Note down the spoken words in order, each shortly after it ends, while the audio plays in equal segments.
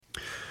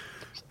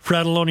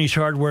Fratelloni's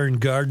Hardware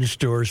and Garden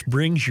Stores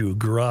brings you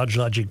Garage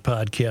Logic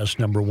Podcast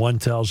number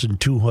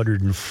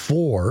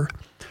 1204,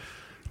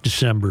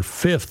 December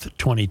 5th,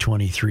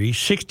 2023.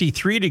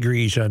 63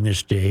 degrees on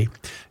this day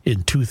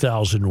in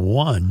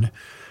 2001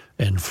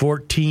 and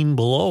 14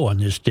 below on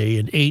this day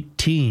in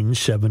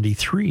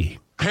 1873.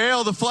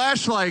 Hail the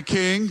Flashlight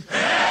King.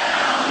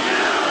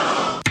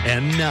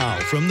 And now,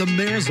 from the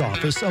mayor's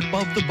office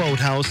above the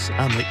boathouse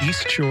on the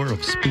east shore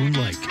of Spoon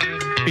Lake,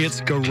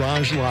 it's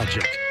Garage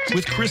Logic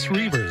with Chris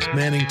Reavers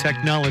manning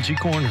Technology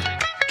Corner,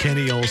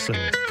 Kenny Olson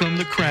from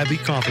the Krabby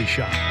Coffee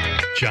Shop,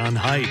 John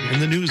Haidt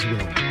in the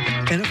newsroom,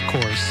 and of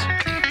course,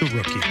 the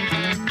rookie.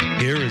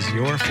 Here is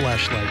your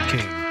Flashlight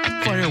King,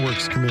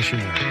 Fireworks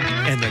Commissioner,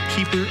 and the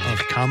Keeper of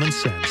Common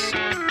Sense,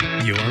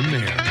 your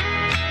mayor,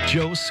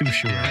 Joe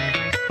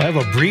Soucheray. I have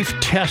a brief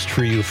test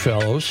for you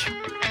fellows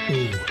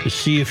to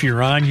see if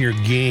you're on your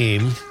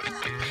game.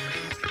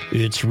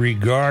 It's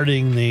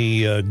regarding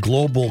the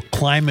Global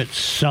Climate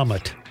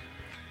Summit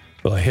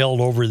held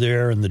over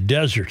there in the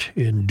desert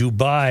in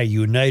Dubai,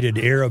 United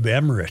Arab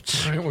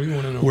Emirates, All right, what do you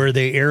want to know? where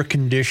they air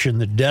condition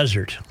the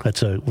desert.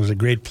 Was a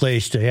great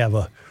place to have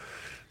a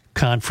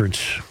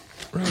conference.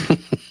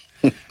 Right.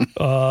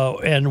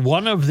 And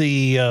one of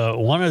the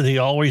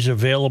always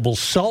available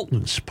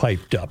sultans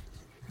piped up.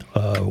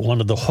 One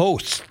of the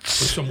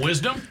hosts. With some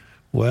wisdom?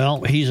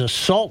 Well, he's a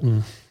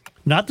sultan,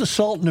 not the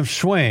Sultan of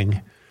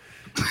Swing.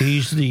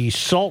 He's the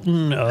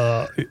Sultan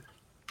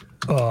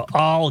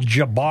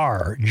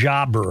Jabber,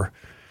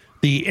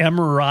 the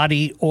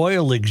Emirati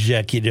oil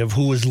executive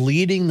who was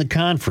leading the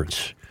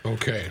conference.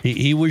 Okay.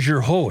 He was your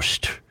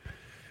host.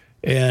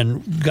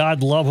 And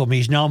God love him,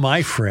 he's now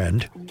my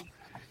friend.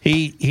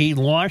 He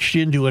launched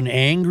into an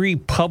angry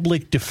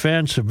public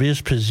defense of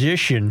his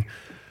position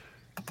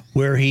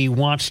where he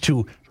wants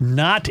to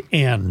not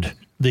end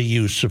the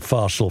use of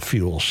fossil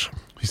fuels.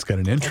 He's got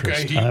an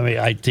interest. Okay, I mean,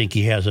 I think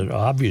he has an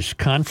obvious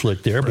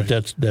conflict there, but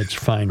that's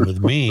fine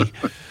with me.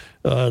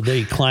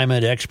 The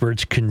climate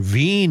experts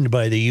convened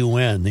by the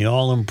UN, the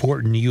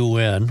all-important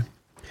UN.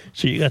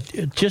 So you got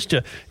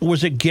it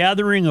was a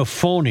gathering of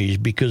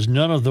phonies because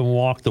none of them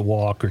walk the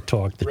walk or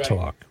talk the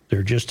talk.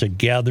 They're just a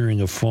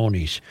gathering of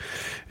phonies.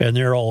 And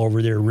they're all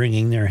over there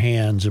wringing their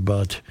hands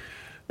about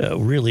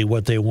really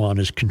what they want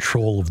is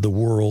control of the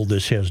world.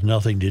 This has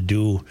nothing to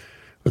do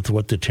with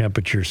what the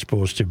temperature is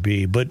supposed to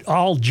be. But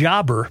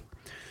Al-Jaber,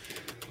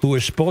 who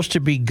is supposed to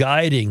be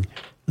guiding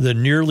the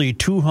nearly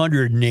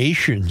 200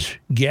 nations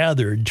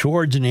gathered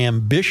towards an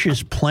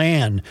ambitious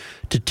plan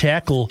to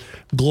tackle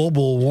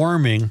global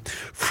warming,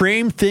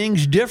 framed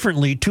things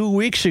differently 2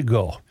 weeks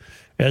ago.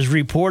 As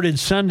reported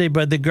Sunday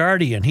by The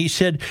Guardian, he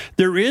said,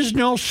 there is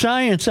no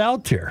science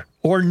out there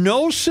or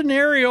no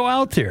scenario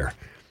out there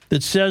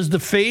that says the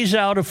phase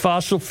out of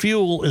fossil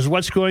fuel is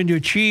what's going to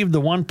achieve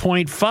the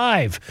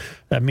 1.5.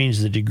 That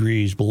means the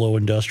degrees below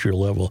industrial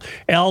level.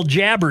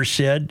 Al-Jaber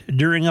said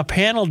during a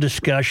panel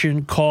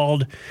discussion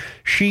called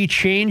She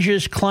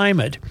Changes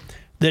Climate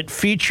that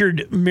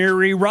featured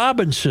Mary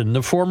Robinson,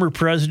 the former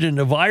president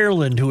of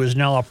Ireland, who is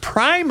now a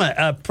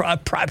prominent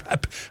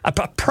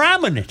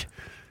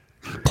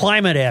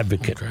climate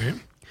advocate. Okay.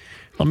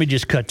 Let me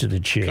just cut to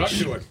the chase. Cut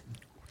to it.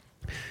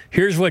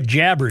 Here's what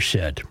Jaber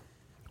said.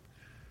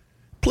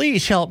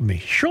 Please help me.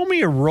 Show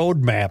me a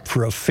roadmap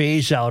for a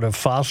phase-out of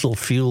fossil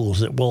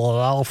fuels that will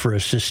allow for a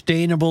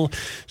sustainable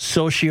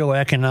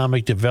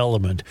socioeconomic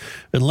development,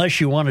 unless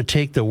you want to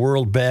take the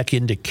world back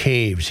into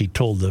caves, he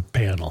told the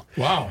panel.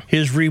 Wow.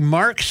 His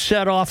remarks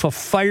set off a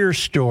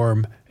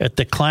firestorm at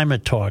the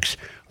climate talks.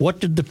 What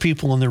did the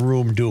people in the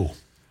room do?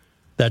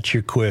 That's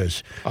your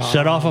quiz.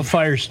 Set off a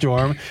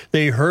firestorm.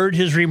 They heard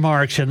his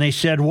remarks, and they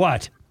said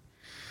what?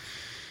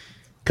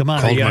 Come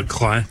on. Called him a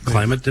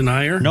climate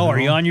denier? No, are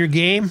you on your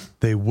game?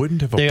 They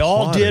wouldn't have They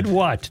applauded. all did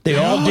what? They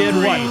all did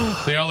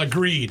what? They all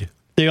agreed.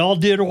 They all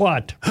did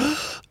what?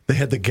 They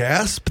had the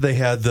gasp. They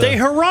had the... They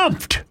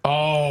harumphed.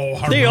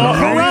 Oh, They all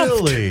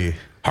harumphed. Really?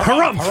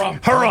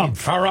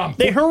 Harumph.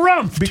 They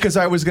harumphed. Because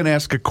I was going to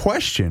ask a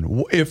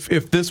question.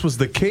 If this was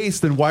the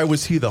case, then why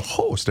was he the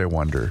host, I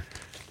wonder?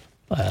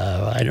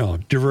 I don't know.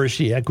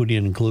 Diversity, equity,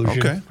 and inclusion.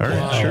 Okay. All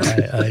right. Sure.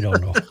 I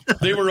don't know.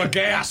 They were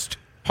aghast.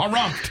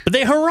 Harumphed. But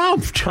they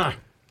harumphed. Huh.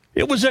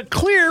 It was a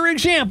clear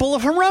example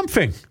of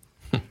harumphing.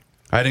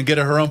 I didn't get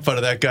a harumph out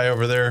of that guy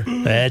over there.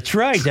 That's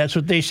right. That's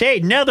what they say.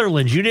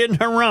 Netherlands, you didn't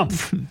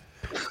harumph.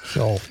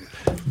 So,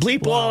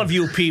 bleep all of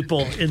you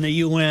people in the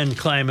UN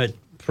climate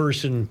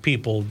person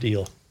people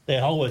deal. The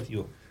hell with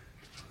you.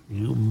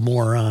 You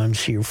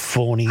morons, you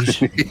phonies,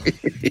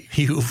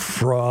 you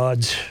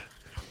frauds.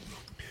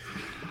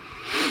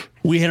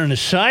 We had an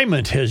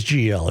assignment as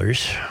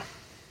GLers.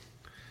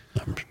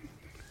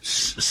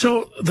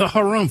 So the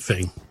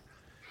harumphing,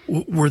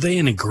 were they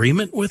in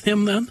agreement with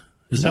him then?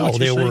 Is that No, what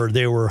you're saying?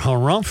 they were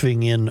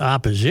harumphing in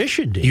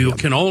opposition to him. You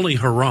can only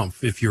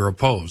harumph if you're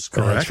opposed,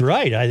 correct? That's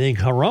right. I think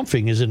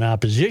harumphing is an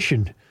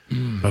opposition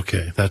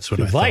Okay, that's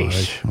what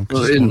device. I thought.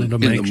 Well, in the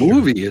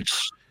movie,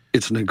 it's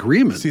it's an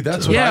agreement. See,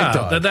 that's what I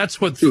thought. That's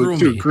what threw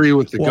to me. agree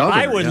with the Well,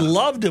 governor. I would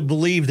love to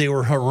believe they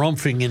were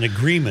harumphing in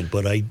agreement,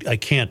 but I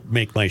can't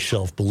make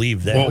myself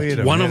believe that. Well, Wait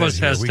a one of minute us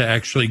here. has to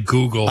actually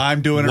Google.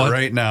 I'm doing it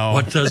right now.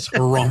 What does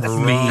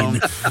harumph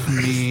mean?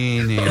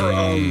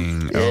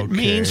 Meaning. It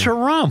means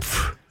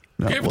harumph.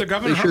 Give the They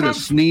governor should have harumph.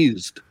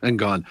 sneezed and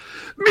gone,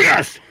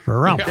 yes!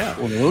 Harumph.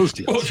 One of those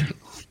deals.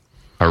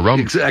 Harumph.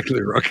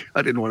 Exactly, Rook.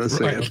 I didn't want to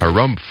say it.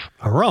 Harumph.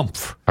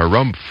 Harumph.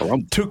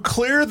 Harumph. To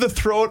clear the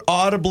throat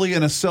audibly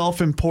in a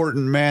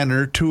self-important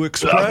manner, to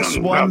express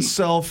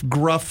oneself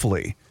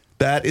gruffly.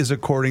 That is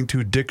according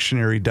to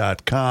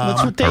dictionary.com.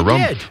 That's what they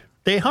Harumph. did.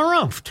 They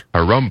harumphed.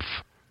 Harumph.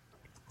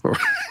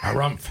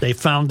 Harumph. They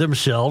found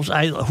themselves.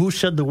 Who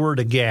said the word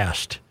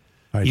aghast?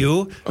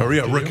 You? Oh,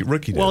 yeah,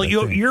 Rookie did. Well, I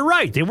think. you're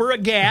right. They were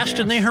aghast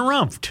and they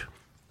harumphed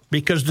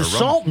because the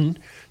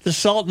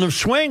Sultan of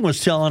Swing was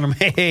telling them,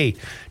 "Hey,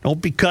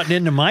 don't be cutting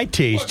into my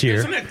taste Look, here.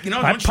 isn't it- you know,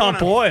 I don't you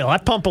pump wanna- oil. I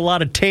pump a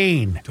lot of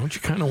tane. Don't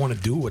you kind of want to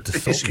do what the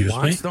Sultan Excuse me?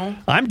 wants, though?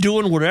 I'm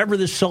doing whatever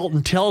the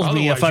Sultan tells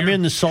me if Otherwise, I'm you're-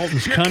 in the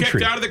Sultan's You're country."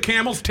 kicked out of the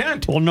camel's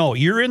tent. Well, no,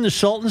 you're in the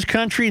Sultan's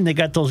country, and they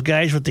got those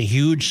guys with the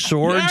huge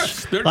swords.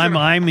 Yes, they're I'm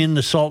gonna- in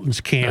the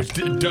Sultan's camp.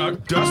 There's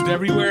dust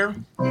everywhere.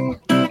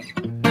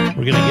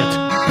 We're gonna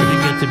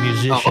get the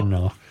musician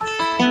now.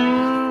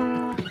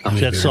 Is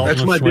that Sultan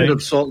That's of my Swing? bit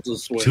of Sultans of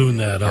Swing. Tune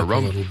that up a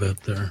Harumph. little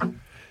bit there.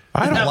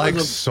 I don't That like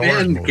was a sword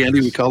bend, movies.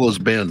 Candy. We call those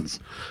bends.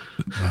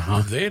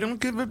 They don't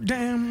give a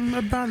damn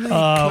about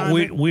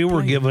the We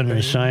were given an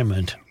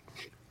assignment.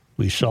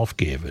 We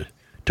self-gave it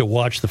to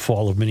watch the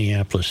Fall of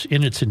Minneapolis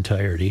in its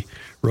entirety.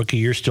 Rookie,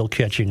 you're still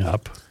catching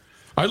up.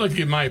 I'd like to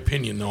give my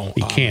opinion, though.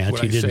 You can't.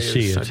 What You I didn't say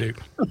see is, it.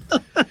 I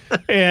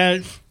do.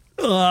 And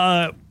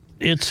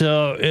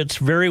it's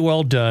very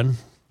well done.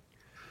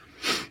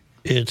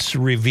 It's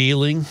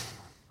revealing.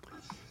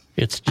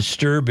 It's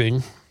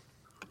disturbing.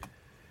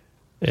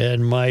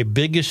 And my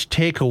biggest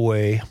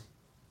takeaway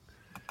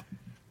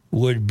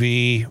would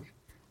be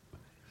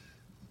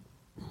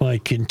my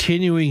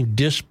continuing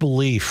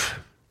disbelief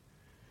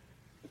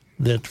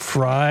that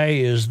Fry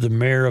is the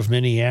mayor of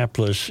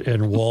Minneapolis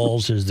and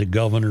Walz is the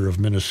governor of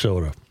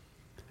Minnesota.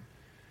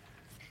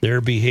 Their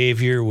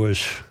behavior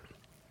was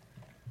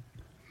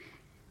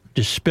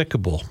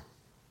despicable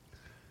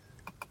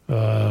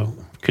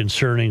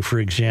concerning, for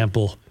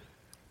example,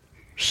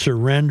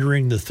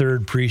 surrendering the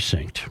 3rd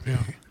precinct. Yeah.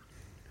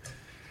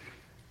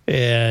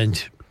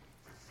 And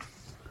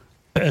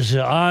as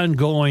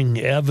ongoing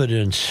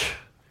evidence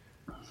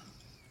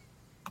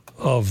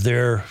of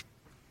their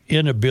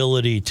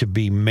inability to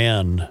be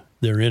men,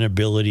 their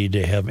inability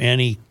to have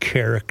any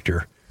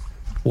character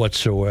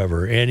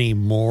whatsoever, any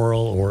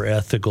moral or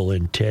ethical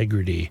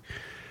integrity,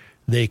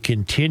 they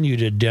continue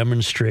to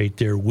demonstrate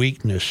their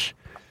weakness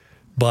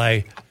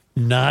by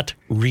not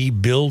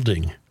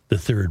rebuilding the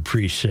 3rd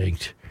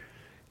precinct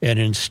and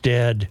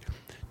instead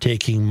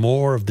taking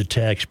more of the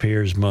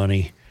taxpayers'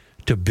 money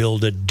to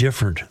build a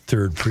different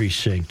 3rd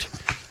precinct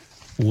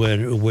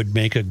when it would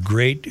make a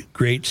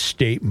great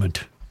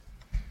statement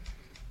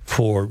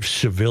for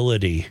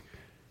civility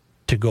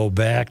to go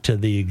back to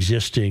the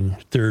existing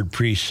 3rd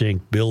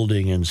precinct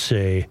building and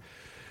say,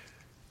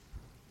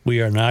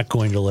 we are not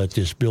going to let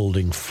this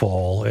building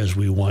fall as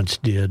we once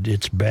did.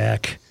 It's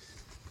back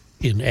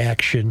in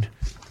action.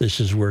 This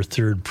is where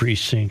 3rd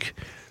precinct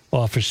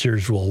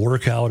officers will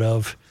work out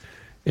of.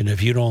 And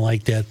if you don't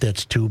like that,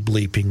 that's too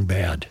bleeping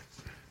bad.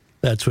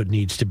 That's what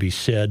needs to be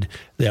said.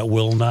 That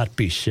will not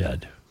be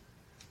said.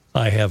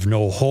 I have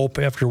no hope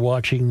after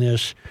watching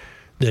this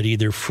that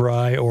either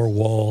Fry or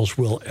Walz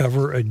will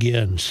ever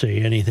again say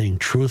anything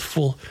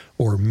truthful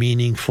or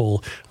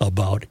meaningful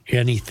about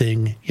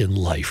anything in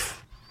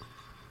life.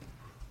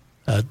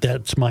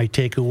 That's my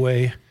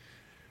takeaway.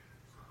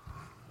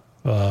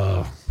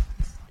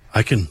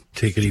 I can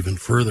take it even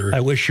further. I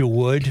wish you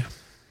would.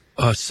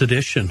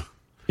 Sedition.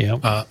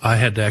 Yeah. I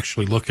had to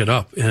actually look it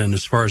up, and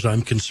as far as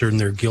I'm concerned,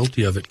 they're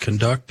guilty of it.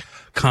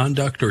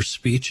 Conduct or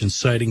speech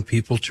inciting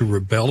people to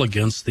rebel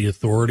against the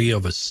authority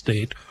of a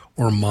state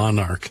or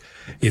monarch.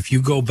 If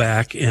you go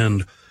back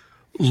and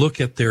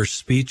look at their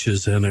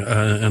speeches, and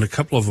a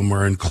couple of them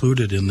are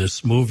included in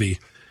this movie,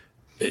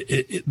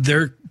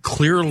 they're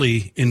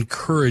clearly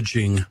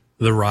encouraging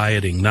the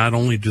rioting. Not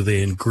only do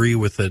they agree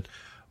with it,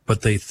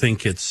 but they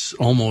think it's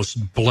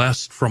almost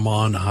blessed from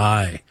on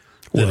high.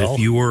 That Well, if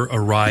you were a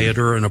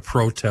rioter and a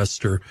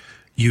protester,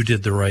 you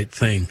did the right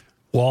thing.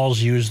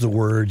 Walz used the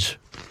words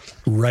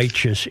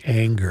righteous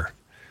anger.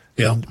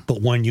 Yeah.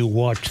 But when you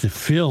watch the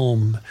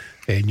film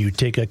and you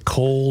take a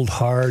cold,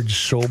 hard,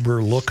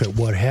 sober look at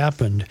what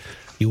happened,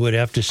 you would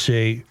have to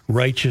say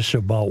righteous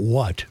about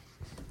what?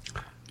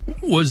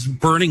 Was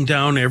burning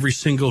down every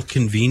single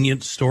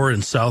convenience store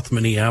in South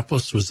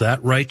Minneapolis, was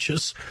that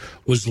righteous?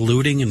 Was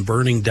looting and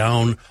burning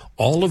down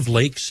all of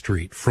Lake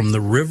Street from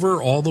the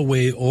river all the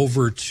way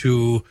over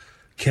to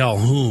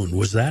Calhoun,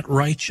 was that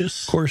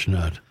righteous? Of course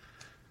not.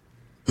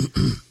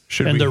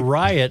 The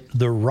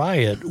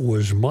riot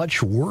was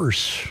much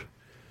worse.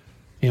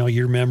 You know,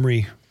 your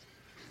memory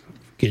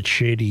get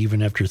shady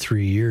even after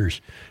 3 years.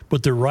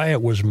 But the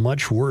riot was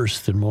much worse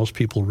than most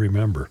people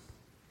remember.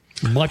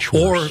 Much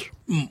worse. Or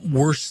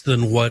worse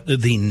than what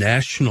the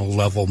national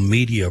level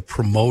media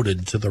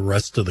promoted to the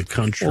rest of the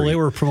country. Well, they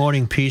were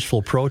promoting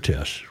peaceful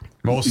protests.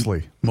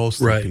 Mostly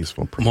Right.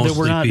 peaceful.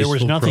 Mostly There was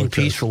peaceful nothing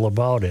protests. peaceful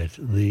about it.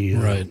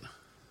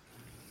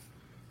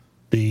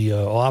 The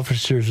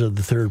officers of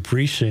the 3rd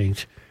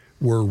Precinct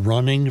were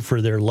running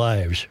for their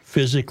lives,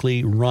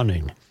 physically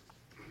running.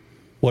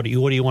 What do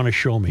you want to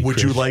show me, Would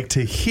Chris? you like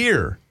to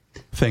hear,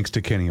 thanks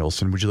to Kenny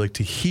Olson, would you like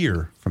to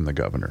hear from the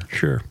governor?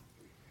 Sure.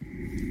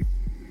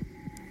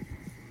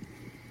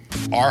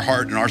 Our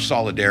heart and our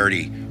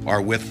solidarity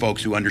are with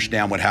folks who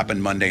understand what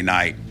happened Monday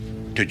night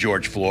to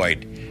George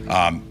Floyd.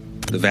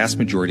 The vast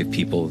majority of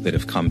people that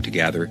have come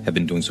together have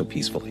been doing so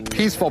peacefully.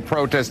 Peaceful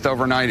protest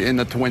overnight in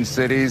the Twin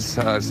Cities,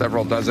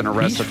 several dozen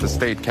arrests at the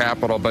state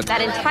capitol. But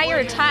that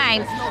entire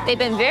time, they've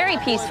been very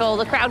peaceful.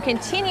 The crowd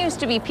continues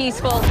to be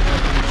peaceful.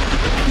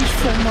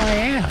 Peaceful my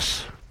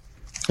ass.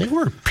 They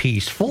weren't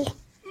peaceful.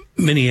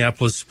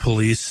 Minneapolis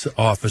police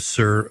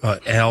officer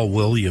Al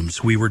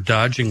Williams. We were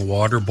dodging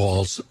water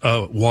bottles,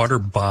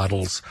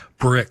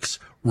 bricks,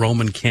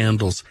 Roman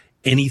candles,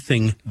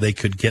 anything they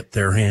could get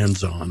their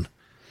hands on.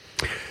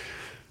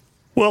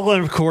 Well,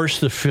 and of course,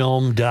 the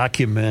film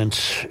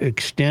documents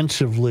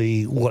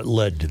extensively what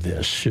led to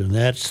this, and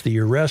that's the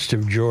arrest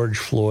of George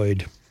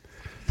Floyd,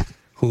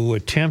 who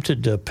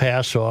attempted to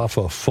pass off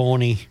a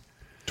phony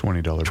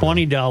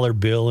 $20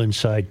 bill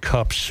inside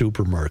Cup's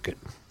supermarket.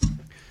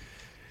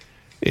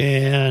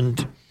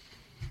 And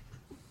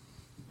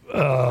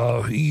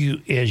as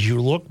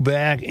you look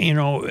back,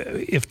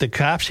 if the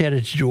cops had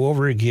it to do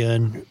over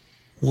again,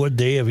 would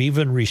they have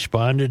even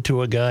responded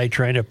to a guy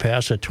trying to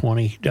pass a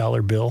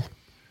 $20 bill?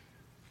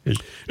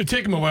 It'd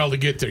take them a while to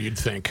get there, you'd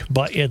think.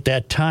 But at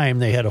that time,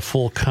 they had a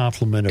full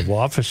complement of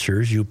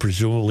officers. You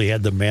presumably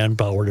had the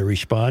manpower to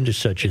respond to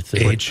such a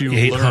thing.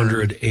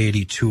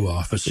 882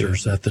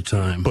 officers at the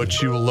time.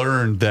 But you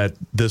learned that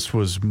this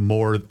was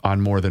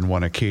on more than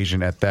one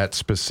occasion at that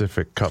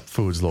specific Cup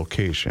Foods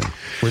location,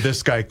 where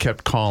this guy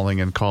kept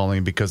calling and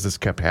calling because this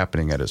kept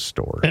happening at his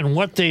store. And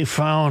what they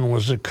found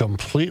was a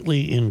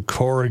completely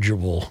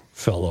incorrigible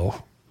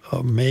fellow,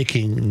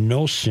 making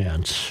no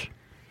sense,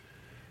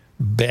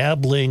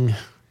 babbling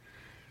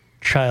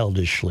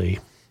childishly,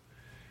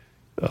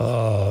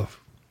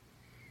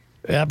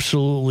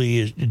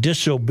 absolutely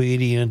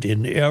disobedient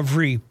in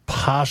every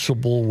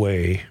possible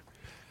way.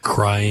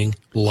 Crying,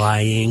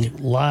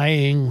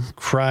 lying,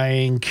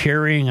 crying,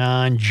 carrying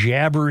on,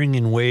 jabbering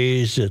in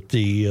ways that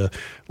the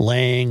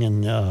Lang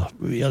and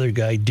the other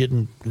guy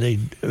didn't.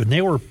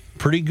 They were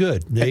pretty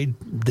good. They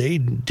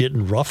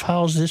didn't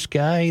roughhouse this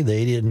guy.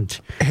 They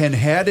didn't. And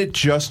had it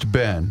just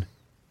been,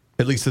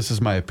 at least this is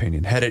my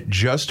opinion, had it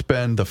just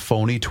been the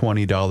phony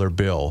 $20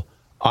 bill,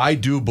 I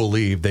do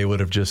believe they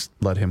would have just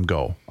let him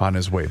go on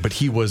his way. But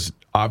he was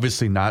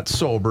obviously not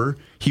sober.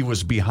 He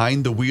was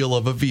behind the wheel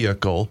of a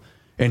vehicle,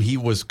 and he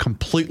was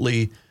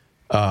completely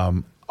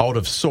out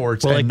of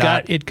sorts. Well,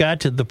 and it got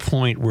to the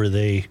point where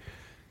they,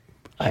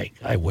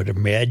 I would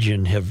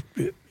imagine, have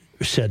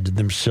said to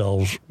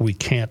themselves, we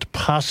can't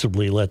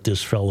possibly let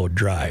this fellow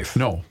drive.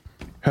 No.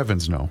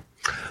 Heavens no.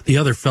 The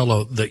other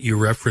fellow that you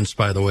referenced,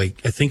 by the way,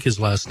 I think his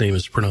last name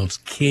is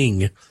pronounced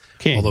King,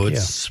 although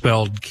it's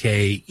spelled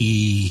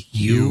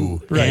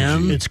Keun.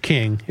 Right. It's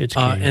King. It's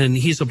King. And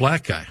he's a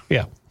black guy.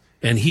 Yeah.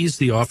 And he's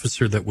the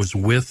officer that was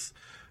with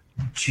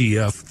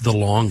GF the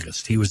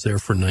longest. He was there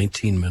for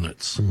 19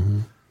 minutes.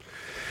 Mm-hmm.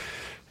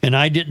 And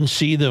I didn't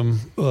see them,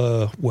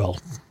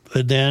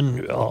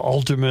 then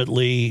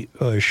ultimately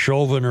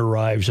Chauvin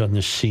arrives on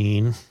the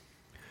scene,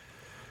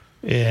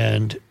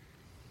 and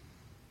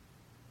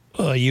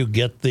you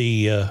get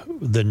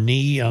the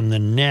knee on the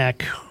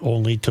neck,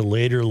 only to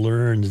later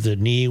learn the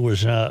knee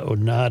was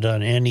not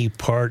on any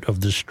part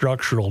of the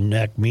structural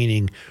neck,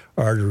 meaning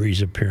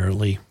arteries,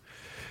 apparently.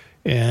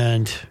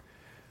 And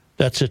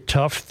that's a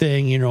tough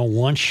thing.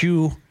 Once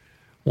you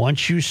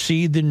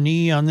see the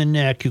knee on the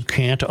neck, you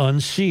can't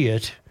unsee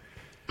it.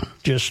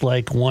 Just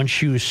like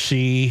once you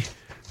see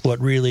what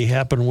really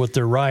happened with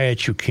the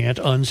riots, you can't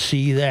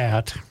unsee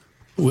that.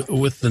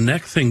 With the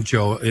neck thing,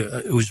 Joe,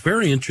 it was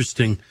very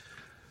interesting.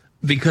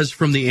 Because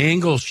from the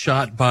angle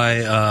shot by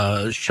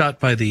the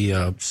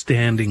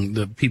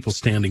people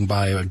standing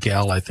by a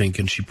gal, I think,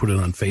 and she put it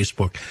on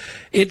Facebook,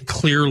 it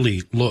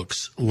clearly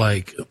looks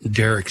like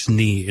Derek's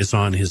knee is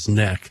on his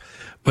neck.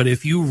 But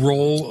if you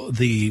roll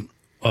the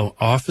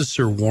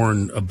officer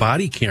worn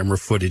body camera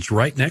footage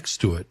right next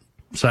to it,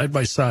 side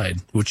by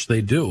side, which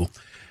they do,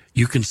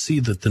 you can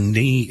see that the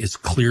knee is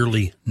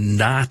clearly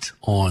not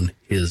on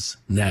his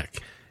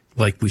neck.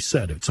 Like we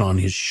said, it's on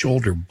his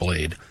shoulder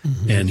blade,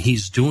 and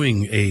he's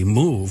doing a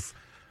move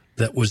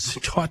that was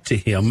taught to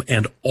him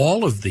and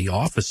all of the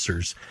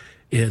officers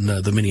in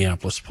the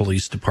Minneapolis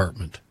Police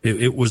Department.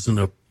 It was an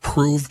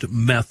approved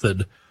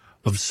method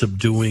of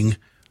subduing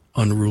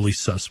unruly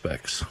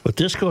suspects. But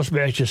this goes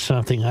back to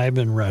something I've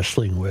been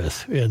wrestling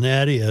with, and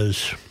that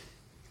is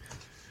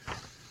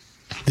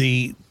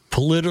the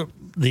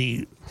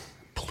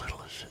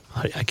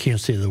I can't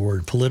say the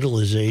word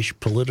politicalization.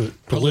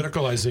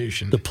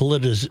 Politicalization.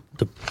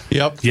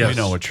 Yep. Yes. We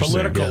know what you're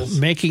Political.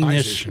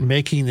 saying.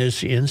 Making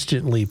this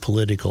instantly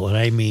political, and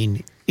I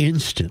mean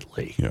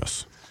instantly.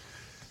 Yes.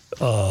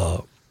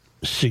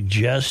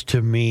 Suggests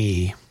to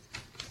me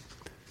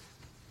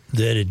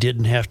that it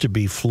didn't have to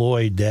be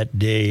Floyd that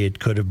day. It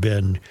could have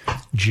been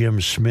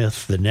Jim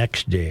Smith the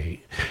next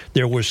day.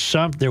 This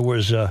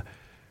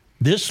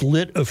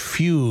lit a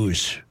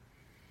fuse.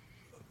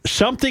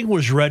 Something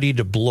was ready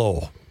to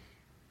blow.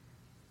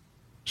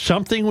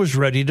 Something was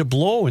ready to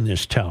blow in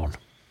this town.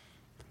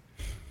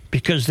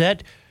 Because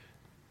that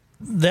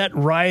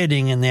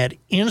rioting and that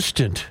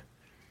instant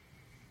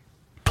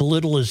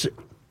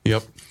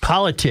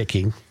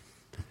politicking,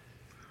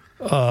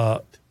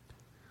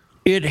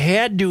 it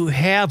had to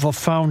have a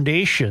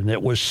foundation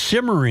that was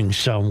simmering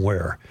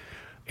somewhere.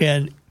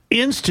 And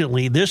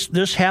instantly,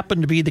 this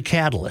happened to be the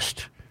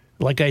catalyst.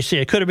 Like I say,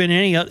 it could have been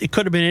anything.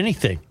 Could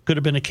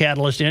have been a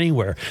catalyst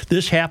anywhere.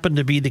 This happened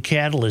to be the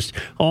catalyst,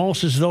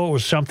 almost as though it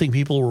was something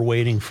people were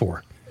waiting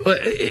for. Well,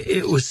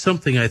 it was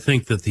something I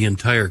think that the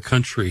entire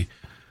country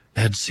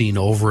had seen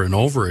over and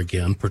over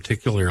again,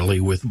 particularly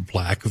with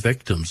black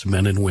victims,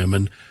 men and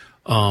women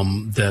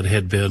that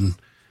had been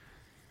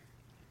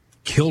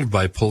killed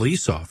by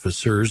police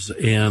officers.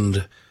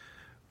 And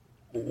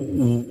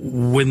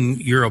when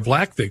you're a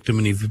black victim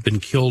and you've been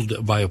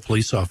killed by a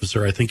police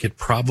officer, I think it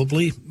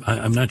probably,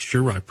 I'm not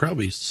sure, I'm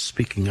probably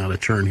speaking out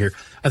of turn here,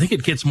 I think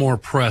it gets more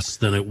press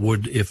than it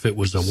would if it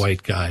was a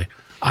white guy.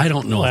 I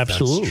don't know if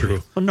that's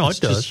true. Well, no,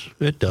 it does.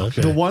 It does.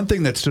 The one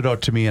thing that stood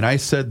out to me, and I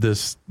said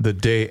this the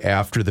day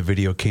after the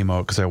video came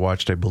out, because I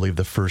watched, I believe,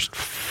 the first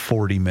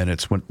 40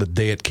 minutes the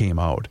day it came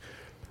out.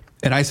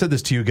 And I said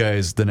this to you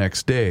guys the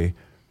next day.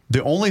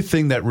 The only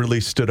thing that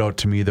really stood out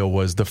to me, though,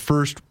 was the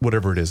first,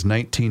 whatever it is,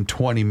 19,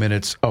 20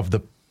 minutes of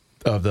the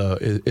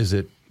is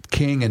it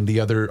King and the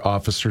other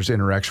officers'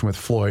 interaction with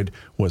Floyd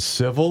was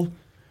civil.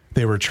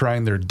 They were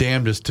trying their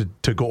damnedest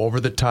to go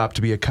over the top,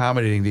 to be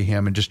accommodating to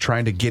him and just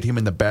trying to get him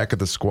in the back of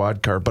the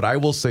squad car. But I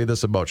will say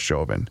this about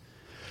Chauvin.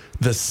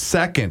 The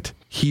second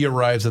he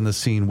arrives on the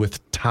scene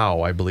with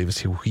Tao, I believe is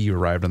who he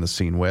arrived on the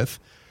scene with,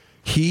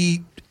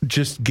 he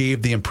just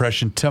gave the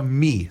impression to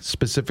me,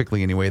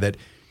 specifically anyway, that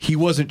he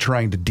wasn't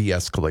trying to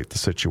de-escalate the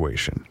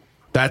situation.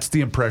 That's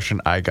the impression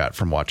I got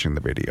from watching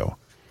the video.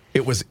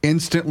 It was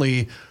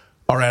instantly,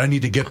 all right, I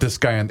need to get this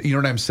guy on. You know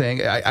what I'm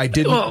saying? I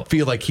didn't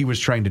feel like he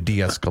was trying to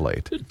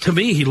de-escalate. To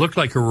me, he looked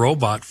like a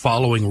robot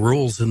following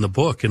rules in the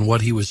book and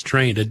what he was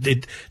trained.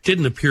 It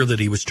didn't appear that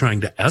he was trying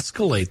to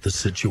escalate the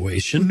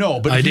situation. No,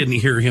 but I didn't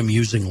hear him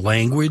using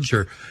language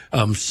or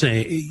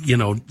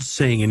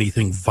saying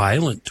anything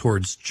violent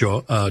towards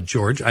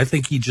George. I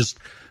think he just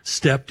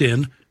stepped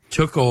in,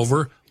 took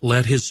over,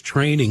 let his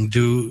training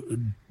do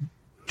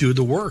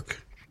the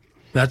work.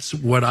 That's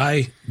what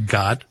I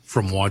got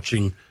from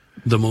watching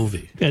the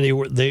movie. And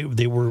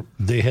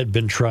they had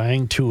been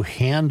trying to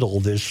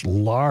handle this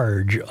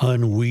large,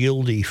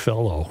 unwieldy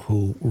fellow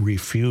who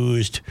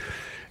refused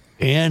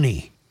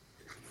any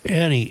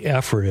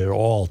effort at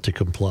all to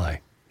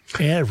comply.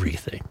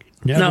 Everything.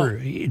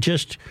 He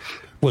just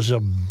was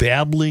a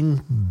babbling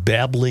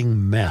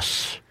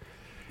mess.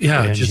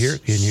 Yeah, and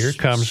here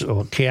comes.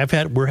 Okay,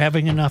 we're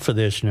having enough of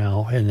this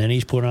now. And then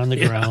he's put on the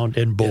ground,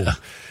 and boom. Yeah.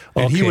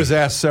 And he was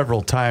asked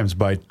several times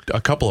by a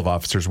couple of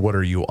officers, "What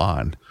are you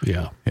on?"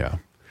 Yeah.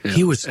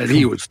 He was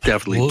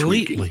definitely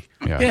tweaking.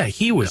 Yeah,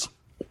 he was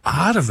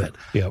out of it.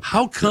 Yep.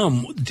 How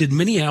come did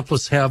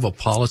Minneapolis have a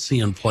policy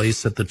in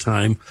place at the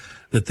time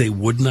that they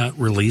would not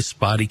release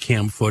body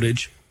cam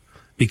footage?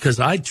 Because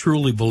I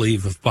truly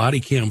believe if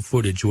body cam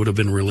footage would have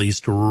been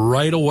released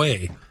right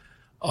away,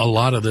 a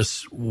lot of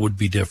this would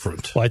be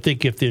different. Well, I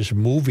think if this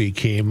movie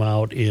came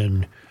out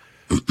in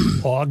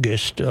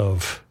August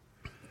of,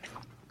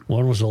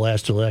 when was the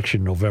last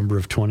election? November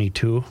of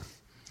 22?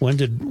 When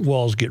did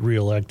Walz get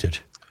reelected?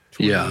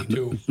 Yeah,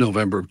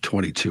 November of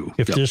 22.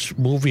 If this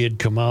movie had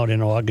come out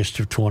in August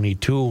of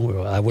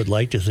 22, I would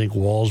like to think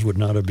Walz would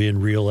not have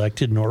been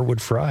reelected, nor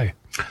would Fry.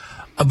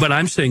 But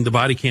I'm saying the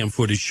body cam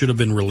footage should have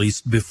been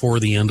released before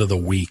the end of the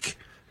week.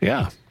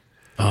 Yeah.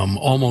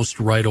 Almost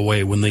right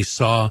away when they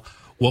saw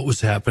what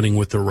was happening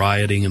with the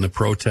rioting and the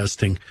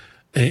protesting,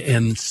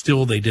 and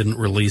still they didn't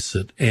release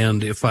it.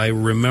 And if I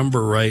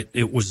remember right,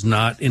 it was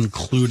not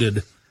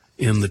included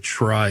in the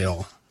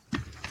trial.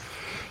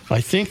 I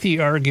think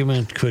the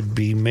argument could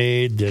be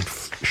made that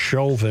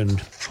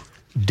Chauvin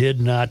did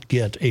not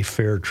get a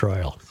fair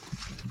trial.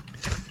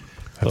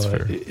 That's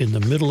fair. In the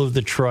middle of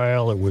the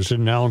trial, it was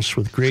announced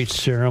with great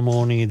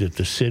ceremony that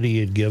the city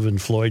had given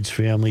Floyd's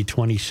family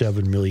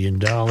 $27 million.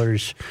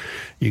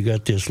 You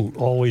got this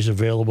always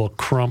available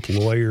Crump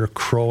lawyer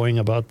crowing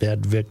about that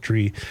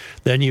victory.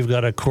 Then you've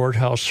got a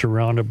courthouse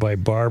surrounded by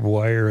barbed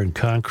wire and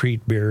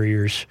concrete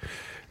barriers.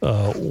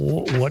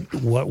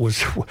 What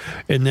was,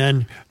 and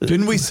then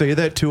didn't we say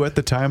that too at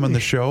the time on the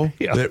show?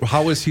 Yeah. That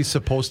how is he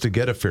supposed to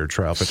get a fair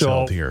trial if it's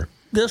held here?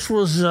 This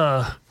was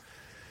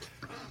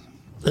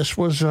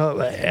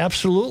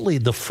absolutely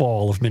the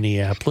fall of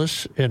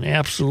Minneapolis and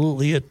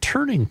absolutely a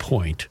turning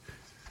point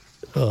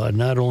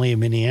not only in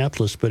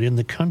Minneapolis but in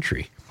the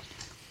country.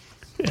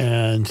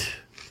 And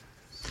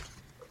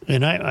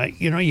I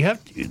you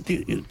have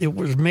it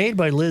was made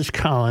by Liz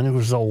Collin. It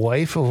was the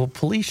wife of a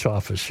police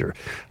officer.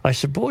 I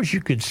suppose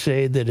you could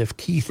say that if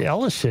Keith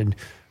Ellison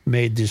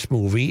made this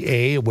movie,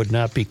 A, it would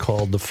not be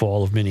called The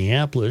Fall of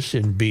Minneapolis,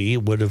 and B,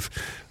 it would have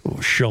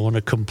shown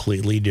a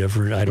completely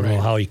different, I don't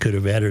know how he could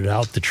have edited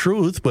out the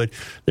truth, but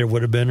there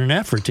would have been an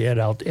effort to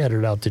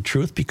edit out the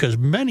truth because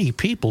many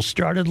people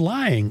started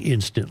lying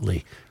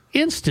instantly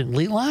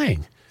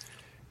lying.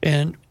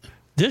 And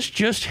this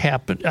just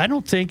happened. I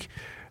don't think,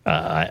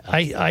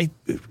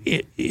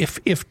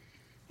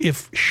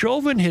 if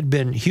Chauvin had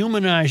been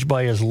humanized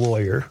by his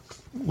lawyer,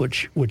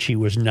 which he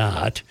was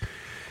not,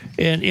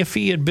 and if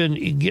he had been,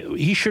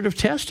 he should have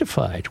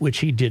testified, which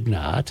he did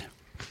not.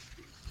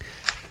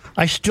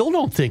 I still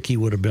don't think he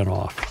would have been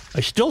off. I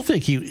still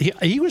think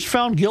he was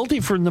found guilty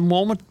from the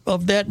moment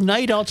of that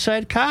night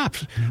outside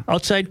cups.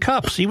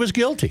 He was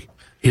guilty.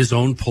 His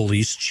own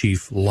police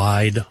chief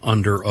lied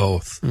under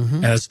oath,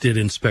 as did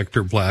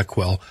Inspector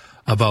Blackwell,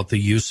 about the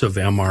use of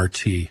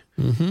MRT.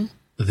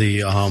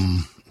 The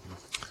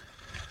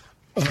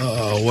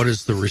what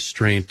is the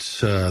restraint?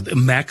 The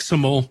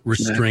maximal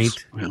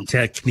restraint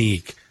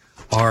technique,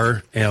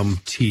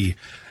 RMT.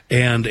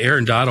 And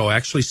Aaron Dotto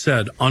actually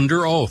said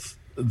under oath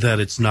that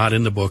it's not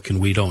in the book and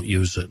we don't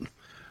use it,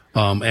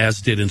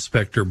 as did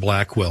Inspector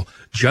Blackwell.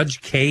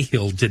 Judge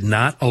Cahill did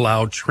not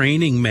allow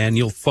training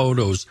manual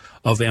photos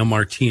of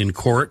MRT in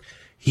court.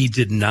 He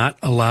did not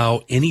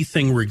allow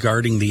anything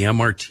regarding the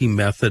MRT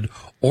method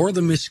or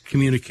the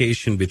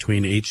miscommunication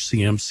between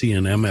HCMC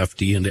and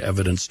MFD into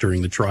evidence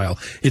during the trial.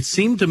 It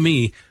seemed to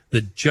me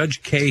that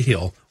Judge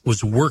Cahill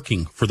was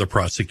working for the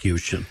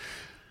prosecution.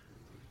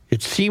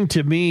 It seemed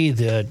to me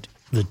that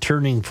the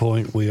turning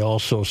point we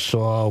also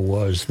saw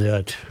was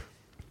that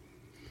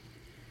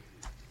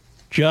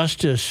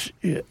justice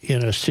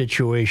in a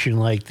situation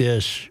like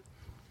this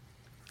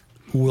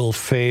will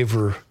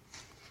favor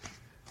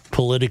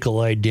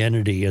political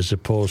identity as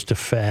opposed to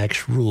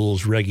facts,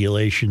 rules,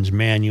 regulations,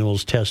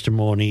 manuals,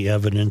 testimony,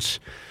 evidence.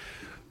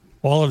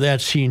 All of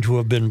that seemed to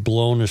have been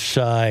blown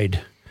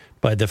aside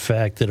by the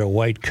fact that a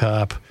white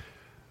cop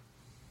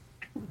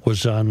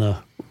was on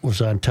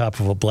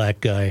top of a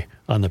black guy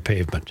on the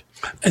pavement.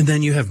 And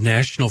then you have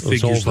national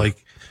figures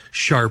like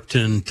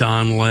Sharpton,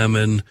 Don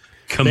Lemon,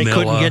 Camilla. They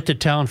couldn't get to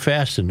town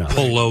fast enough.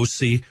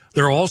 Pelosi.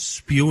 They're all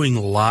spewing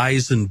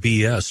lies and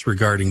BS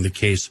regarding the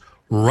case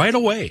right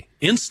away,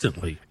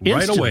 instantly.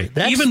 Right away.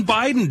 Even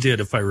Biden did,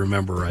 if I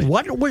remember right.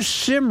 What was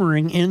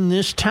simmering in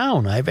this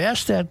town? I've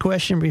asked that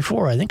question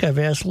before. I think I've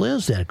asked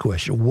Liz that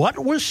question. What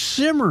was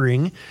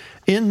simmering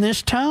in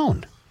this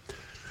town?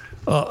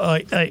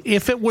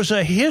 If it was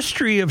a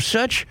history of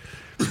such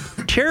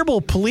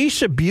terrible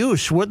police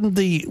abuse, wouldn't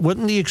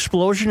the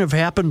explosion have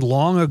happened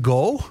long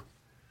ago?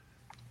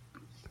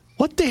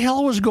 What the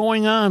hell was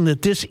going on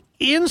that this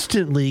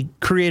instantly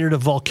created a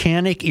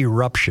volcanic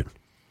eruption?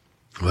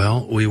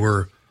 Well, we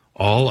were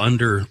all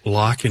under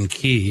lock and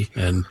key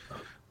and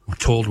were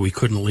told we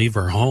couldn't leave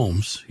our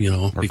homes,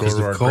 because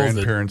of our COVID.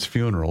 Grandparents'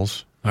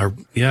 funerals. So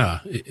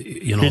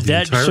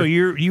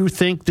you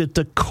think that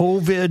the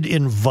COVID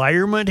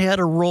environment had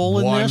a role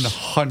in this?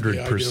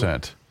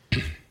 100%.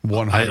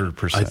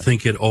 100%. I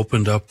think it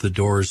opened up the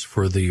doors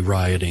for the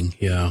rioting,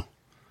 yeah.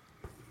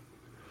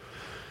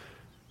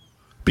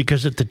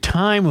 Because at the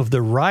time of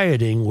the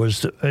rioting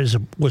was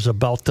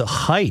about the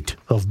height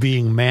of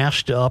being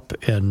masked up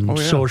and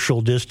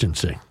social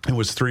distancing. It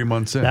was 3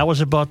 months in. That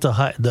was about the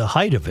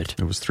height of it.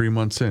 It was 3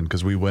 months in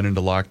because we went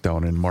into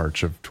lockdown in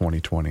March of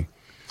 2020.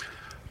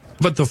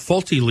 But the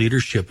faulty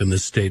leadership in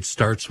this state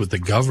starts with the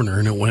governor,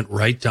 and it went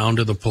right down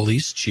to the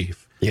police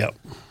chief. Yep.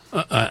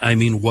 I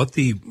mean, what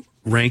the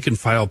rank and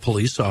file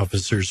police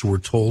officers were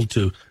told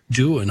to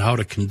do and how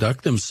to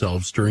conduct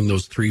themselves during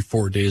those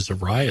 3-4 days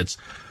of riots.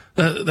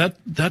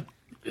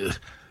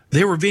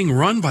 They were being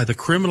run by the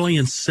criminally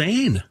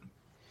insane.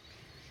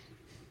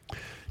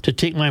 To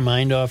take my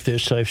mind off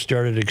this, I've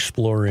started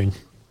exploring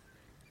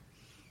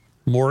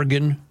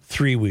Morgan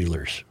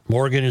three-wheelers.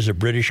 Morgan is a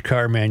British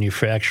car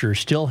manufacturer,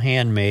 still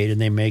handmade, and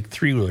they make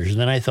three-wheelers.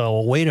 And then I thought,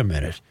 well, wait a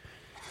minute.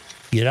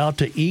 Get out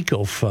to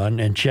EcoFun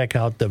and check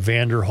out the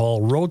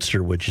Vanderhall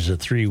Roadster, which is a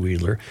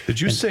three-wheeler. Did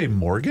you say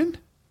Morgan?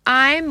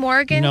 I'm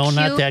Morgan. No,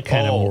 not that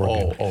kind of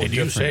Morgan. Did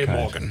you say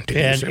Morgan?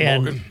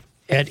 And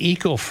at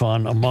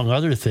EcoFun, among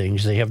other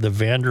things, they have the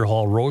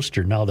Vanderhall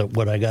Roadster. Now, that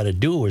what I got to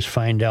do is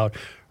find out,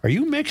 are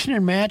you mixing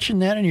and matching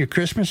that in your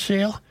Christmas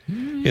sale?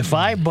 If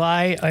I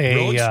buy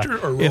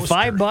if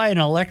I buy an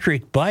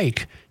electric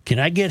bike, can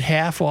I get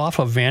half off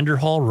a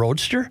Vanderhall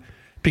Roadster?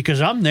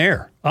 Because I'm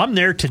there. I'm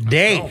there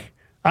today.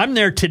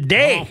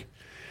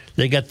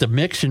 They got the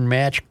mix and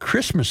match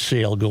Christmas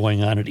sale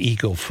going on at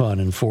EcoFun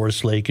in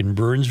Forest Lake and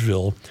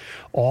Burnsville.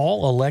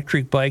 All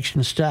electric bikes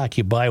in stock.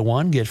 You buy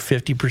one, get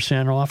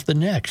 50% off the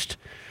next.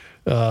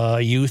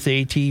 Youth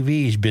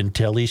ATVs,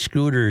 Bintelli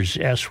scooters,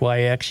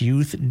 SYX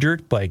youth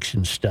dirt bikes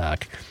in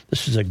stock.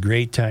 This is a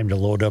great time to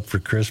load up for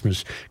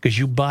Christmas because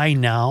you buy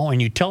now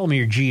and you tell them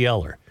you're a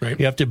GLer. Right.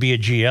 You have to be a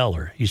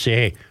GLer. You say,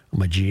 hey,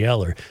 I'm a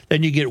GLer.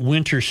 Then you get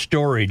winter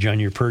storage on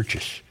your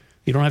purchase.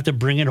 You don't have to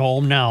bring it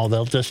home now.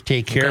 They'll just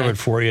take care of it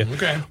for you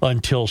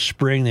until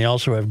spring. They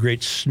also have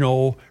great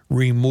snow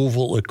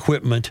removal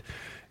equipment.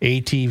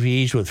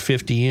 ATVs with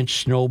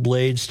 50-inch snow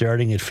blades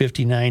starting at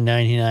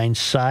 $59.99,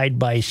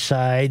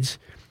 side-by-sides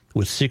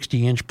with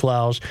 60-inch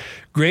plows.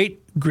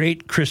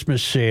 Great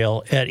Christmas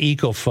sale at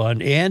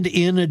EcoFund. And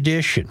in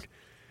addition,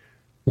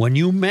 when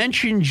you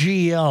mention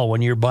GL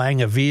when you're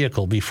buying a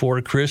vehicle before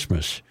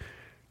Christmas,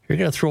 you're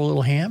going to throw a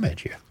little ham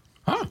at you.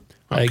 Huh.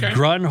 Okay.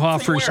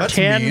 Grunhofer's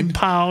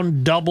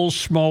 10-pound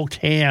double-smoked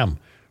ham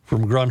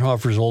from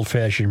Grunhofer's Old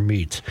Fashioned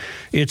Meats.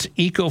 It's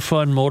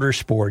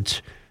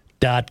EcoFundMotorsports.com.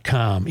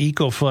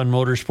 EcoFund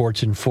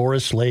Motorsports in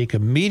Forest Lake,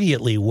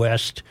 immediately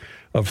west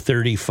of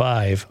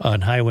 35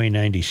 on Highway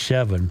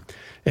 97,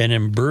 and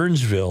in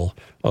Burnsville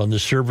on the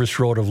Service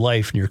Road of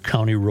Life near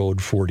County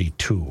Road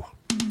 42.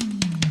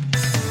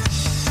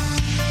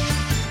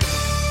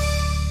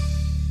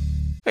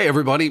 Hey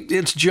everybody,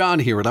 it's John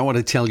here, and I want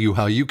to tell you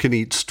how you can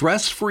eat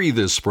stress-free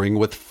this spring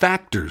with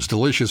Factor's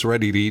delicious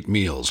ready-to-eat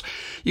meals.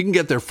 You can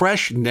get their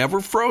fresh,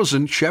 never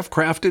frozen,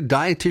 chef-crafted,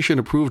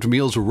 dietitian-approved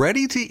meals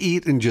ready to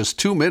eat in just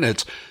 2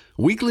 minutes.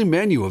 Weekly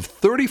menu of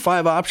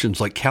 35 options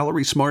like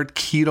Calorie Smart,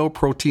 Keto,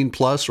 Protein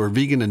Plus, or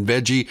Vegan and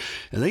Veggie,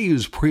 and they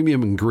use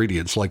premium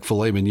ingredients like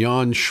filet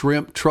mignon,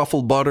 shrimp,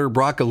 truffle butter,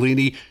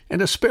 broccolini,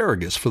 and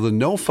asparagus for the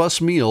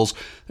no-fuss meals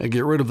that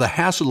get rid of the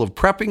hassle of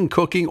prepping,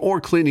 cooking, or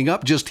cleaning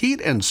up. Just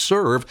heat and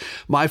serve.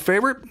 My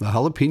favorite, the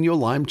jalapeno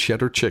lime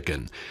cheddar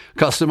chicken.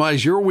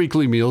 Customize your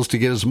weekly meals to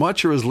get as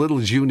much or as little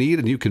as you need,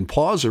 and you can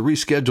pause or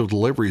reschedule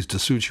deliveries to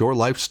suit your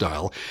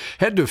lifestyle.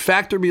 Head to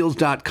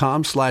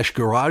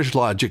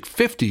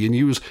factormeals.com/GarageLogic50 and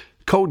use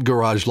code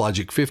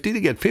GarageLogic50 to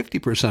get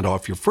 50%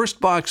 off your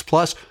first box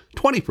plus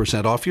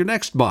 20% off your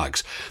next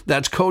box.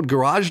 That's code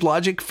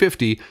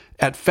GarageLogic50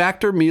 at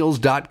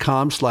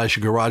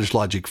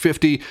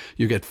factormeals.com/GarageLogic50.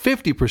 You get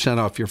 50%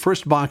 off your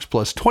first box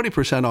plus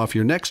 20% off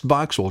your next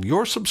box while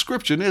your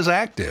subscription is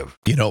active.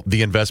 You know,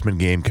 the investment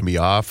game can be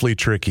awfully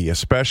tricky,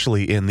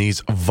 especially in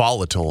these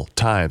volatile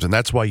times, and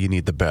that's why you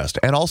need the best,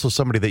 and also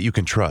somebody that you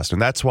can trust,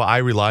 and that's why I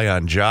rely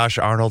on Josh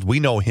Arnold. We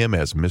know him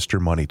as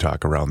Mr. Money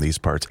Talk around these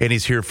parts, and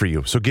he's here for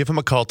you. So give him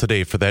a call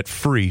today for that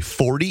free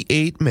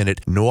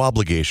 48-minute,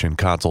 no-obligation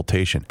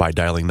consultation by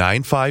dialing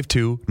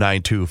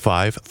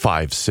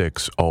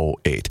 952-925-5608.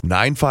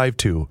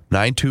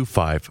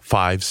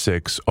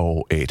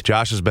 952-925-5608.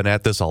 Josh has been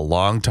at this a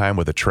long time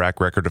with a track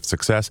record of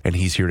success, and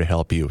he's here to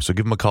help you. So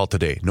give him a call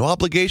today. No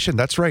obligation.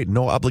 That's right.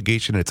 No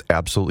obligation. It's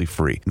absolutely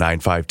free.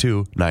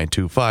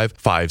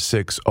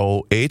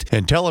 952-925-5608.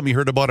 And tell him you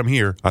heard about him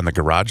here on the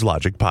Garage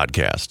Logic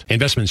podcast.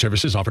 Investment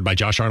services offered by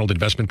Josh Arnold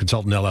Investment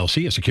Consultant,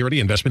 LLC, a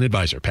security investment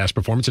advisor. Past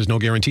performance is no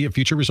guarantee of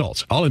future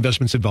results. All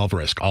investments involve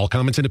risk. All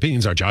comments and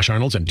opinions are Josh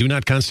Arnold's and do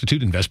not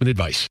constitute investment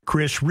advice.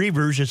 Chris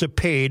Reavers is a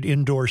paid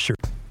endorser.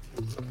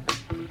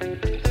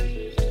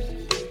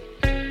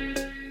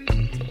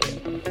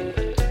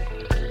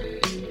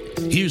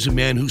 Here's a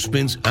man who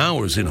spends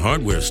hours in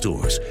hardware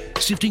stores,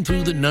 sifting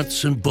through the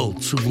nuts and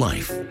bolts of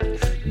life.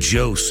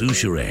 Joe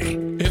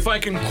Souchere. If I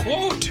can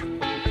quote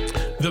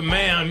the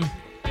man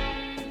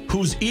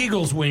whose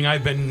eagle's wing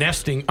I've been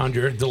nesting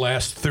under the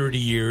last 30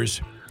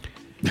 years,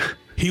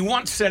 he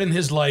once said in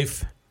his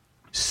life,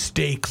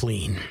 "Stay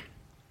clean."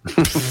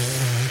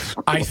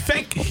 I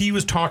think he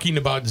was talking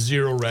about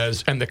zero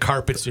res and the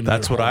carpets in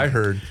That's what home. I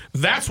heard.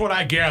 That's what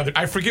I gathered.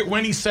 I forget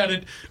when he said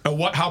it,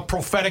 how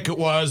prophetic it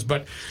was,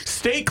 but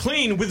stay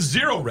clean with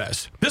zero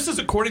res. This is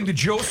according to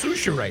Joe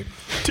Souchere.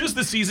 'Tis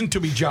the season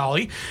to be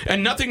jolly,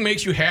 and nothing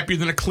makes you happier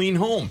than a clean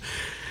home,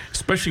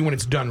 especially when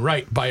it's done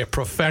right by a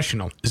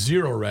professional.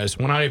 Zero res.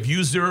 When I have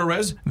used zero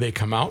res, they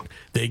come out,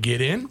 they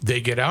get in, they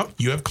get out.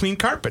 You have clean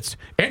carpets,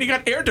 and you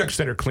got air ducts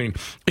that are clean.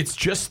 It's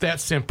just that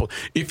simple.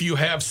 If you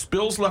have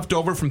spills left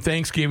over from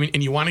Thanksgiving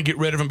and you want to get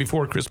rid of them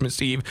before Christmas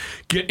Eve,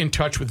 get in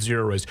touch with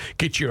zero res.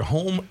 Get your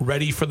home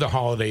ready for the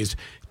holidays.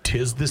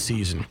 'Tis the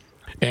season.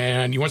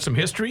 And you want some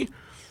history?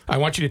 I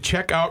want you to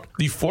check out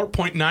the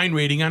 4.9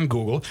 rating on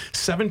Google,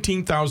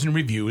 17,000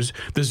 reviews.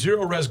 The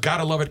Zero Res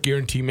Gotta Love It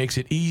guarantee makes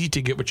it easy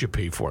to get what you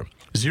pay for.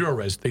 Zero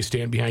Res, they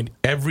stand behind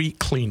every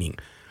cleaning.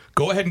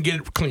 Go ahead and get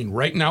it clean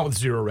right now with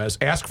Zero Res.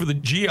 Ask for the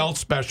GL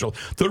special,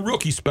 the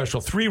rookie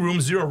special, 3-room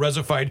Zero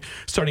Resified,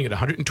 starting at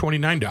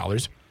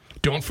 $129.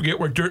 Don't forget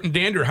where dirt and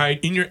dander hide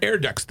in your air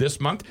ducts this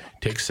month.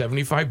 Take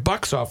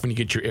 $75 off when you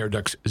get your air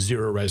ducts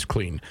Zero Res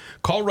clean.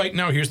 Call right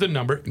now. Here's the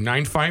number,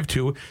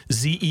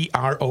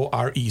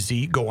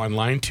 952-ZEROREZ. Go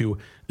online to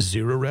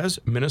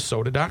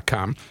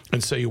ZeroResMinnesota.com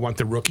and say you want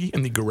the rookie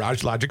and the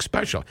Garage Logic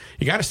special.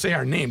 You got to say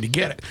our name to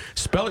get it.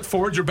 Spell it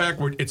forwards or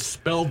backward. It's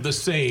spelled the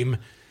same.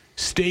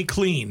 Stay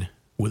clean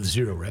with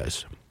Zero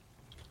Res.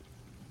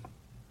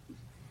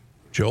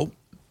 Joe?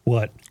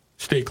 What?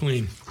 Stay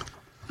clean.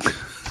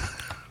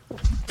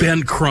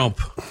 Ben Crump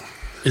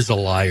is a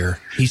liar.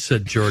 He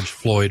said George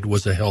Floyd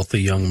was a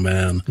healthy young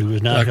man. He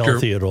was not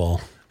healthy at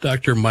all.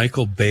 Dr.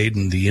 Michael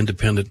Baden, the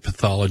independent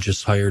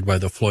pathologist hired by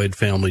the Floyd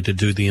family to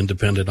do the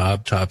independent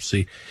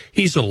autopsy,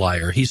 he's a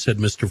liar. He said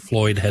Mr.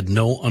 Floyd had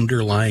no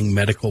underlying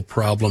medical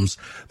problems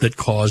that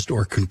caused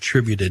or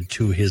contributed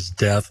to his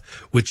death,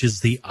 which is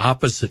the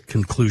opposite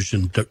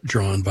conclusion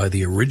drawn by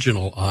the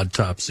original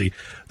autopsy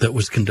that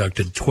was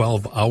conducted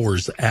 12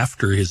 hours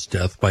after his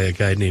death by a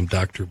guy named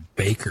Dr.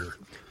 Baker.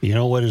 You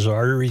know what his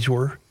arteries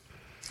were?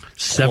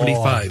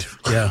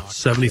 75. Yeah,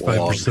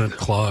 75%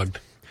 clogged.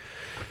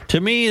 To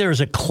me,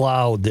 there's a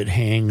cloud that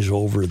hangs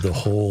over the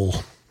whole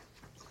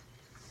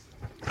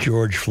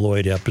George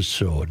Floyd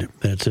episode.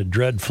 It's a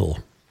dreadful,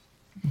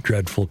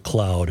 dreadful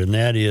cloud, and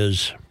that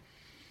is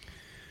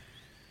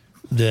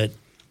that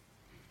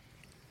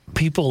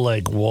people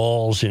like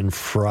Walls and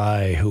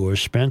Fry, who have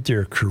spent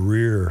their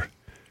career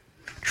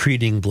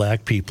treating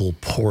black people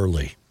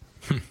poorly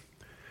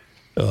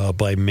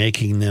by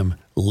making them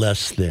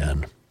less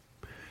than,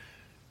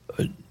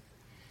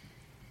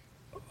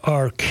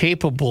 are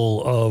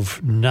capable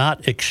of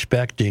not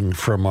expecting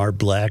from our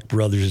black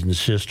brothers and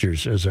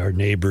sisters as our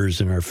neighbors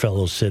and our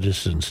fellow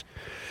citizens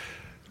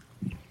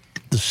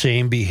the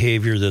same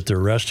behavior that the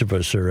rest of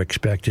us are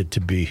expected to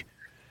be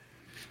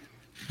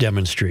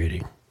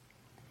demonstrating.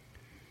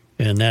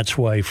 And that's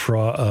why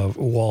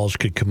Walls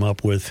could come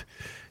up with,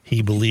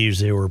 he believes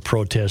they were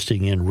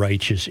protesting in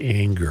righteous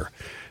anger.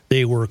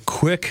 They were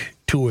quick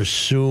to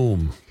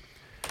assume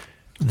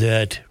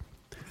that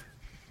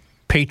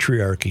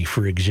patriarchy,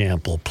 for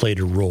example, played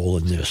a role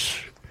in this.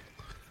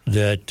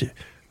 That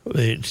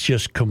it's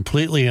just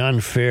completely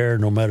unfair,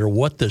 no matter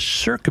what the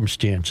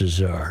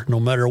circumstances are, no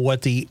matter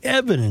what the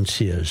evidence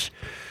is.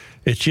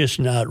 It's just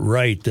not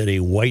right that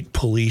a white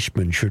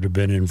policeman should have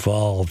been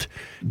involved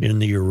in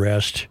the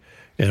arrest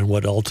and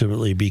what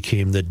ultimately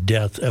became the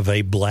death of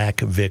a black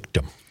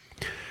victim.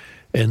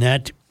 And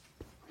that,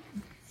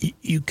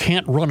 you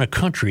can't run a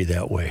country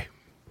that way,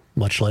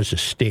 much less a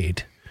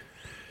state.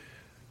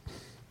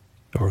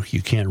 Or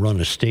you can't run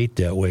a state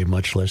that way,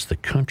 much less the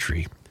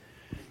country,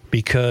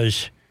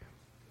 because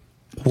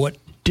what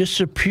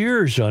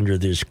disappears under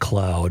this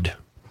cloud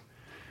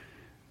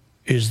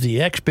is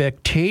the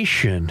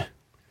expectation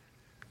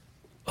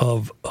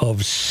of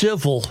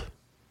civil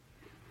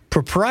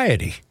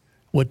propriety.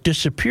 What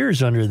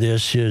disappears under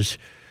this is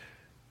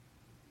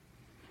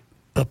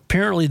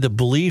apparently the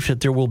belief that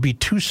there will be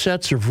two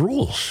sets of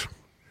rules.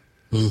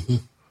 Mm-hmm.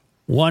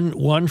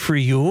 One for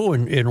you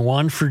and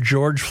one for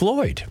George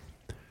Floyd.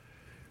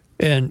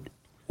 And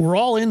we're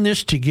all in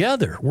this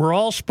together. We're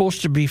all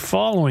supposed to be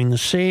following the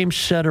same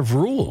set of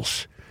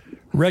rules,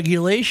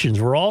 regulations.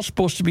 We're all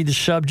supposed to be the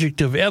subject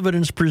of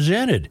evidence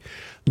presented.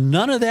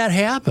 None of that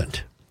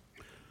happened.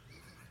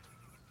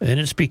 And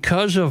it's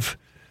because of...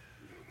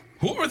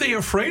 Who are they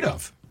afraid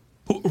of?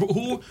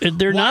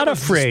 They're not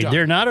afraid.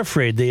 They're not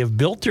afraid. They have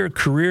built their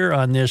career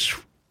on this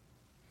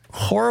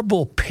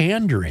horrible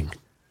pandering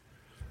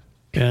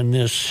and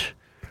this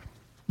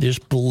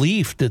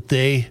belief that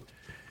they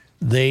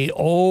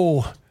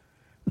have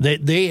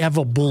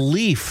a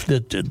belief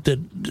that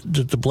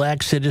the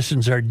black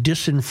citizens are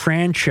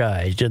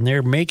disenfranchised, and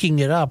they're making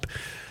it up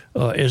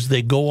as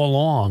they go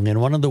along.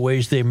 And one of the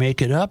ways they make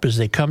it up is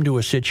they come to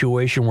a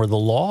situation where the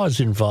law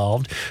is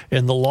involved,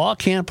 and the law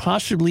can't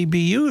possibly be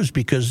used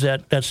because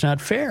that's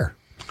not fair.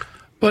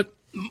 But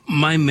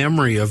my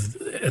memory of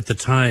at the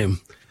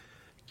time,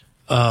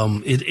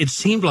 it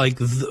seemed like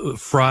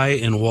Fry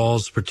and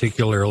Walls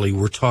particularly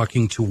were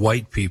talking to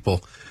white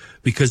people.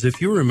 Because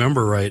if you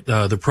remember right,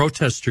 the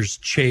protesters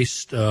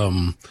chased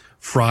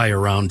Fry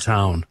around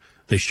town.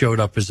 They showed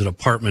up as an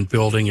apartment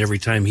building. Every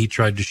time he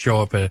tried to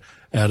show up at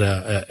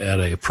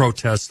a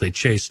protest, they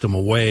chased him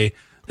away.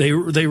 They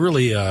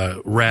really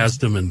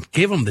razzed him and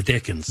gave him the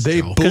Dickens.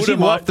 They booed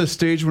him off the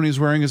stage when he was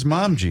wearing his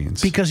mom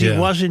jeans. Because he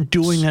wasn't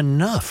doing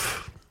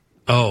enough.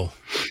 Oh,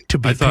 to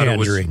be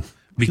pandering. It was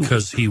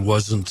because he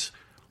wasn't.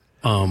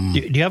 Do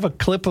you have a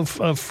clip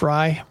of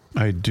Fry?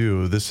 I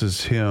do. This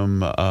is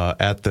him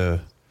at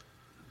the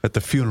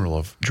funeral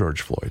of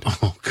George Floyd.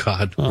 Oh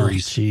God! Where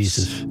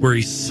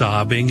he's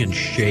sobbing and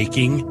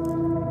shaking.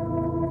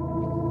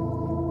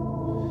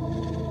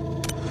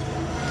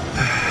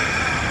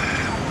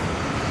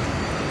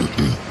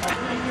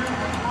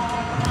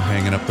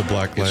 Hanging up the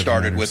Black Lives Matter. It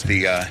started with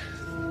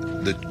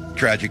the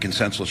tragic and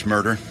senseless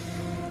murder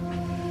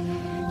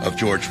of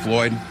George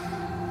Floyd,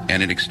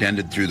 and it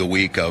extended through the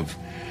week of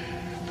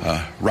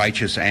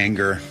righteous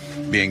anger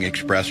being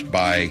expressed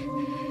by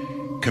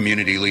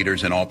community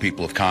leaders and all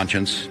people of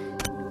conscience.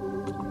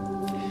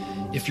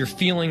 If you're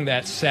feeling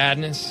that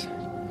sadness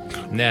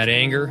and that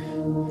anger,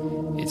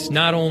 it's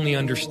not only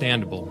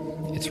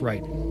understandable, it's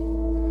right.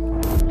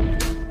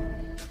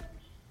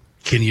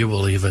 Can you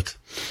believe it?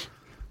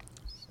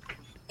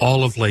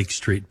 All of Lake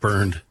Street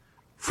burned,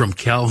 from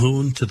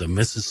Calhoun to the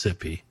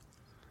Mississippi.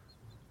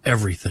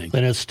 Everything.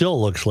 And it still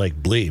looks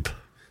like bleep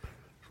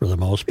for the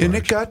most part. And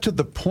it got to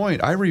the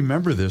point, I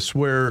remember this,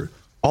 where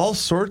all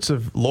sorts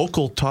of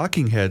local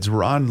talking heads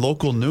were on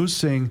local news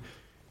saying,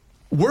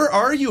 Where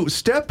are you?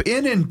 Step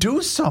in and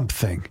do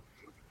something.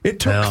 It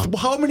took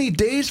how many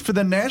days for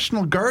the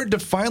National Guard to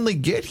finally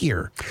get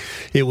here?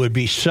 It would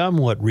be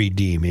somewhat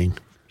redeeming,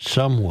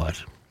 to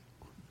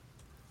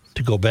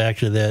go back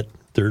to that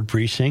 3rd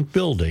Precinct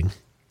building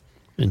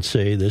and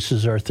say, this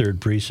is our 3rd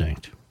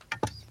Precinct.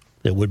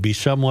 That would be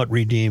somewhat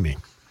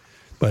redeeming.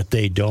 But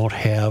they don't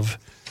have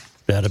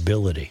that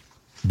ability.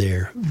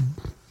 They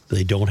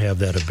don't have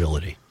that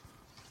ability.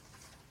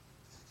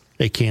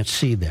 They can't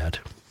see that.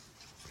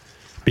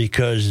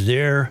 Because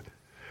the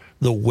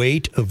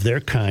weight of their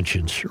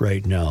conscience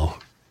right now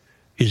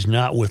is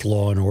not with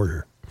law and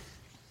order.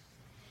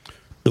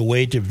 The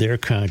weight of their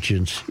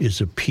conscience is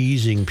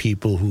appeasing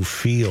people who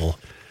feel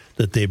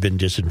that they've been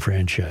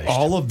disenfranchised.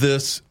 All of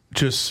this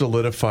just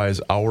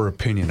solidifies our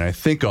opinion. I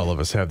think all of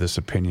us have this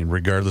opinion,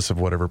 regardless of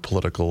whatever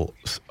political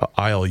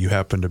aisle you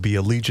happen to be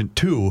allegiant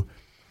to.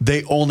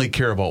 They only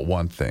care about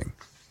one thing: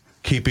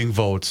 keeping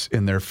votes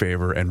in their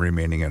favor and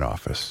remaining in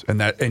office.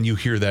 And you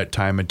hear that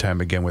time and time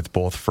again with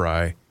both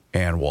Fry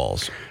and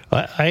Walz.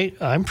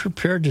 I'm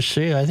prepared to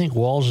say I think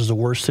Walz is the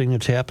worst thing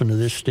that's happened to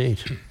this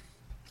state.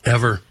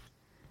 Ever.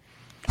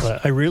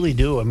 I really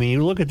do. I mean,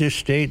 you look at this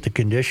state, the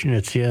condition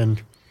it's in,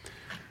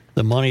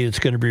 the money that's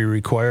going to be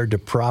required to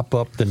prop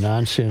up the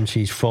nonsense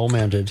he's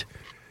fomented.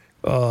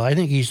 I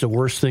think he's the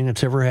worst thing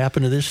that's ever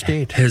happened to this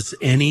state. Has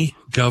any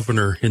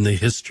governor in the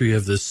history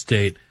of this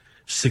state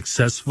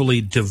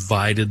successfully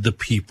divided the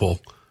people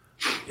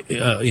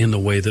in the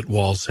way that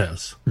Walz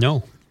has?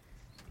 No.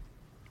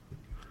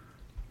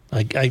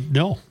 I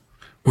no.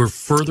 We're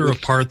further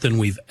apart than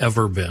we've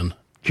ever been.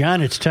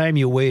 John, it's time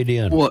you weighed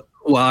in. Well,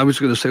 I was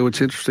going to say what's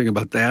interesting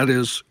about that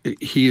is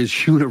he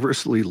is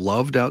universally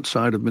loved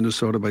outside of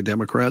Minnesota by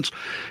Democrats.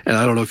 And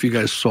I don't know if you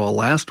guys saw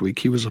last week,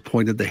 he was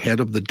appointed the head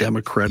of the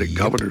Democratic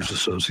Governors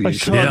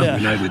Association of the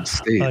United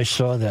States. I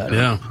saw that.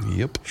 Yeah.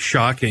 Yep.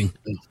 Shocking.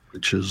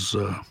 Which is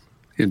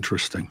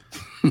interesting,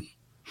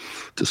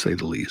 to say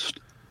the least.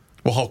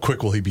 Well, how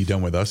quick will he be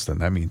done with us then?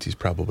 That means he's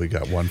probably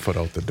got one foot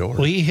out the door.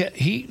 Well,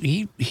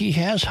 he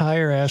has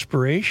higher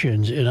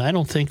aspirations, and I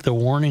don't think the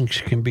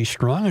warnings can be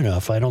strong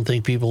enough. I don't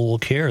think people will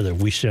care that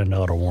we send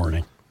out a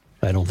warning.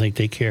 I don't think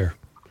they care.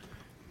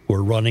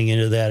 We're running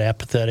into that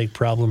apathetic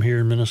problem here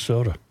in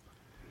Minnesota.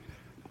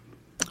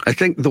 I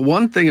think the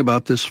one thing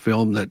about this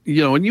film that,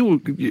 and you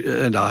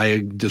and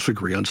I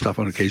disagree on stuff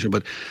on occasion,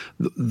 but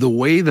the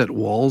way that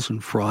Walz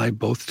and Fry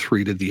both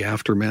treated the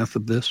aftermath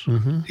of this,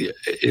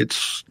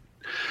 it's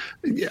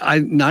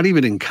not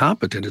even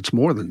incompetent. It's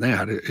more than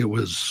that. It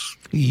was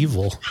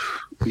evil.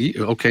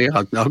 Okay,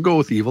 I'll go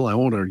with evil. I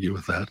won't argue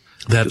with that.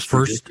 That Just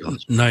first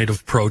ridiculous. night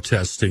of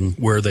protesting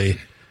where they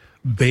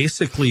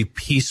basically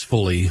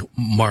peacefully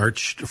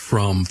marched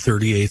from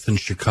 38th in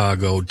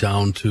Chicago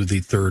down to the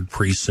 3rd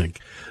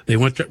Precinct. They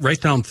went right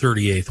down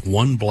 38th,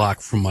 1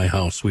 block from my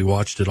house. We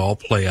watched it all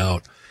play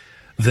out.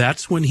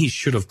 That's when he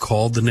should have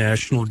called the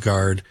National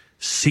Guard,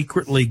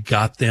 secretly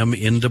got them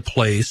into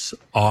place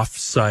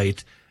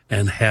off-site,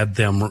 and had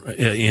them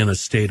in a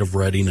state of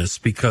readiness,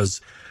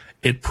 because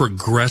it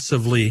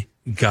progressively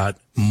got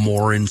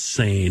more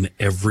insane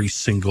every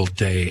single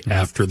day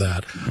after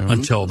that,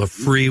 until the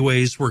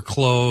freeways were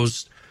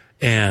closed,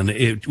 and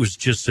it was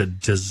just a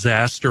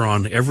disaster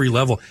on every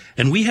level.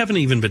 And we haven't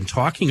even been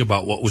talking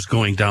about what was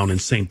going down in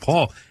St.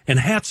 Paul, and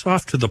hats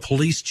off to the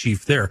police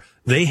chief there.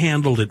 They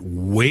handled it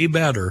way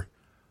better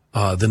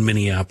than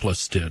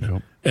Minneapolis did.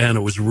 Yep. And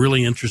it was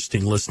really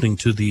interesting listening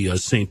to the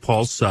St.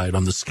 Paul side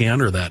on the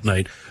scanner that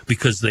night,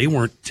 because they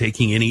weren't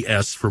taking any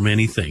S from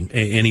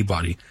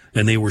anybody.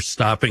 And they were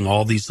stopping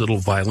all these little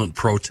violent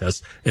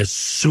protests as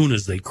soon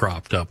as they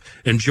cropped up.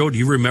 And Joe, do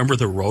you remember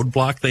the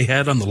roadblock they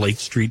had on the Lake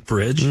Street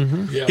Bridge?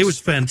 Mm-hmm. Yes. It was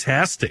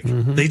fantastic.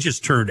 Mm-hmm. They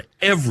just turned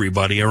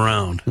everybody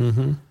around.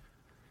 Mm-hmm.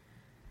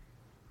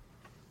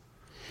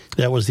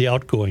 That was the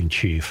outgoing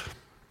chief.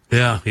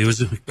 Yeah, he was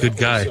a good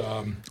guy.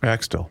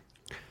 Axtell.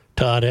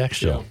 Todd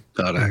Axtell.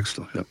 Yeah. Todd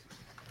Axtell, yep.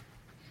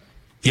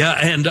 Yeah,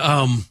 and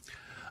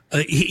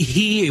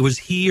it was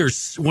he or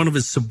one of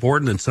his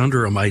subordinates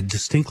under him. I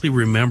distinctly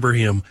remember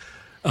him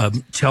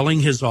telling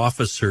his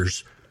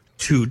officers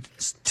to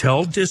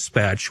tell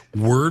dispatch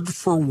word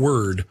for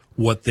word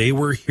what they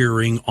were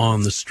hearing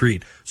on the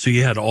street. So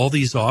you had all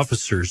these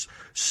officers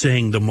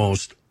saying the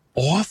most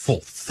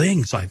awful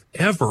things I've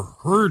ever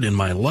heard in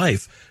my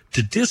life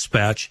to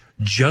dispatch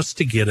just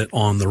to get it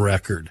on the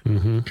record.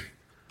 Mm-hmm.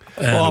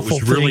 Awful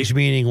things,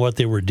 meaning what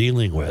they were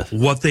dealing with.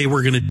 What they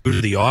were going to do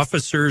to the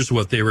officers,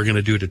 what they were going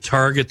to do to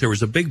Target. There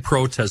was a big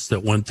protest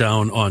that went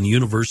down on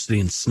University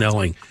and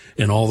Snelling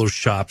and all those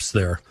shops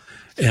there.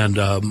 And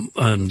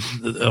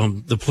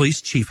the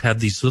police chief had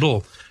these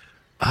little,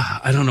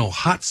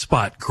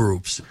 hotspot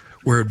groups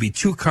where it'd be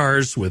 2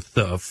 cars with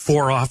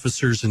 4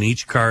 officers in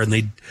each car, and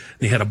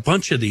they had a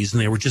bunch of these, and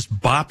they were just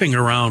bopping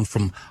around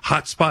from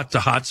hotspot to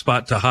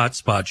hotspot to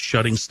hotspot,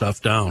 shutting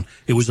stuff down.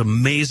 It was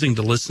amazing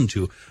to listen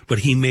to, but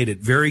he made it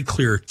very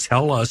clear: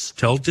 tell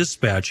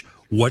dispatch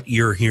what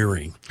you're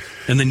hearing,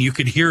 and then you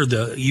could hear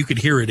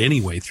it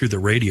anyway through the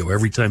radio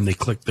every time they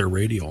clicked their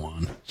radio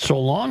on. So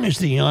long as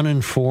the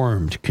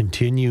uninformed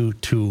continue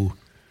to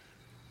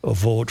a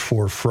vote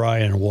for Fry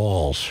and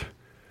Walz,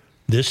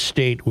 this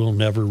state will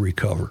never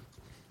recover.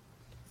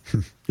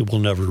 It will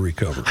never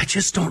recover. I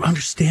just don't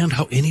understand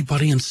how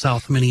anybody in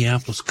South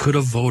Minneapolis could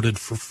have voted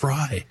for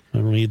Fry. I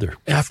don't either.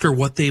 After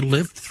what they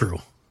lived through.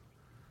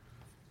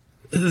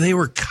 They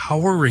were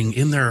cowering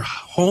in their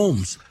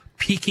homes,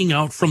 peeking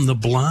out from the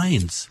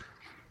blinds.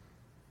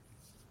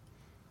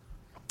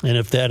 And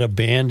if that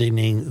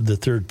abandoning the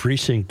 3rd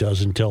precinct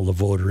doesn't tell the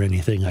voter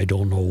anything, I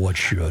don't know what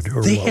should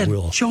or what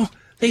will. Joe,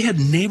 they had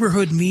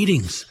neighborhood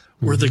meetings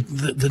where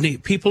the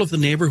people of the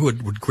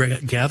neighborhood would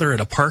gather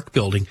at a park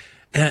building,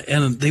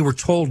 and they were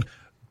told,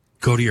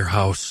 go to your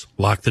house,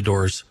 lock the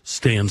doors,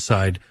 stay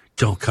inside,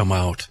 don't come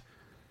out.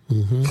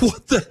 Mm-hmm.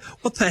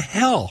 What the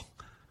hell?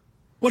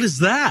 What is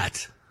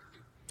that?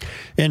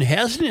 And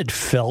hasn't it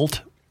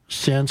felt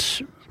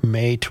since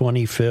May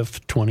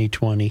 25th,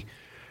 2020,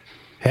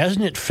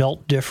 hasn't it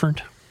felt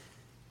different?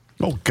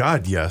 Oh,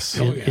 God, yes.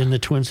 In the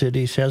Twin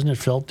Cities, hasn't it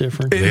felt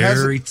different?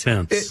 Very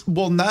tense.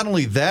 Well, not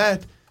only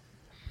that,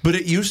 but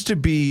it used to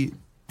be,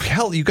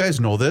 hell, you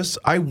guys know this.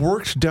 I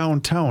worked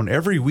downtown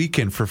every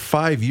weekend for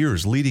 5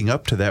 years leading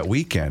up to that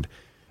weekend.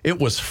 It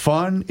was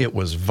fun. It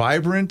was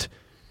vibrant.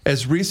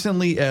 As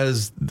recently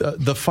as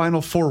the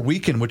Final Four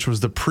weekend, which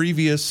was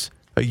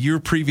a year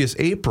previous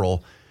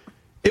April,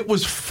 it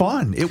was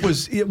fun. There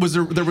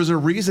was a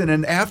reason.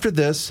 And after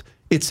this,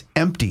 it's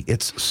empty.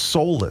 It's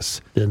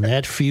soulless. Then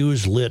that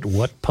fuse lit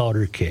what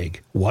powder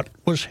keg? What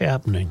was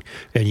happening?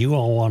 And you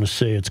all want to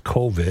say it's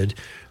COVID.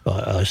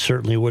 I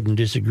certainly wouldn't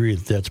disagree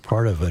that that's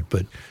part of it.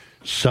 But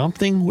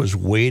something was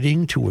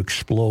waiting to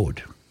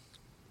explode.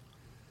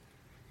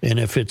 And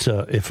if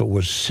it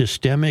was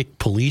systemic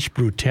police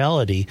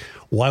brutality,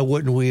 why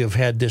wouldn't we have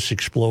had this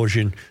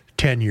explosion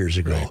 10 years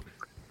ago? Right.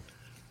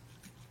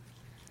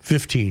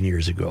 15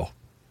 years ago.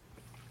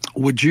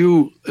 Would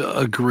you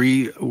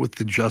agree with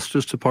the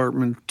Justice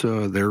Department,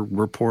 their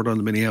report on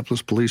the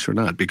Minneapolis police or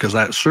not? Because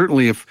that,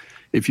 certainly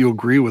if you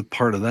agree with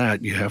part of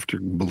that, you have to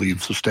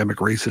believe systemic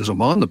racism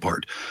on the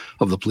part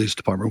of the police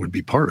department would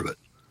be part of it.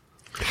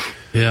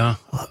 Yeah.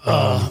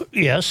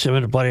 Yes,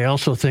 but I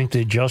also think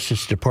the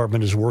Justice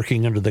Department is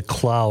working under the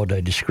cloud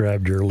I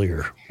described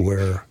earlier,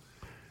 where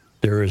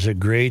there is a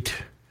great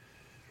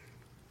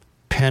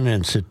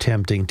penance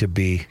attempting to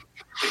be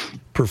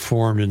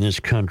performed in this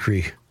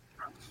country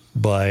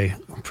by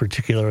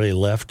particularly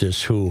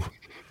leftists who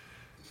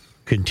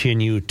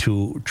continue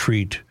to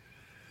treat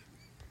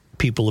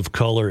people of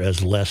color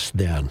as less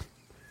than.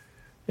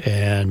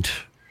 And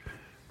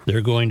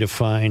they're going to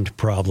find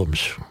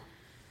problems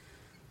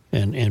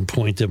and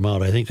point them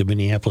out. I think the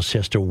Minneapolis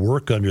has to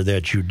work under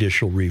that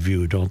judicial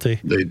review, don't they?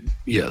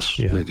 Yes,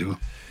 yeah. They do.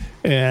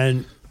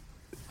 And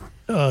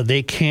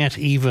they can't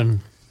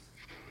even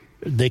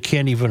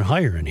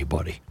hire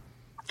anybody.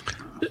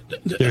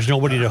 There's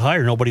nobody to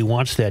hire. Nobody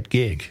wants that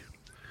gig.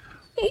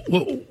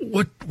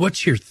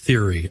 What's your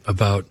theory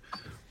about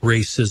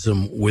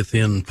racism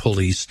within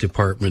police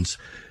departments?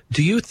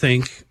 Do you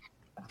think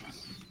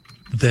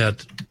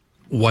that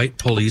white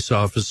police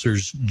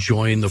officers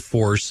join the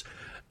force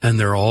and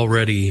they're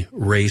already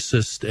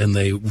racist and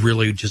they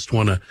really just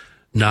want to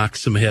knock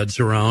some heads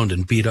around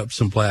and beat up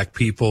some black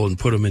people and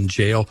put them in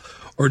jail?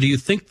 Or do you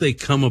think they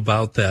come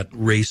about that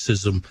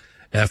racism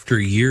after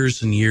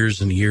years and years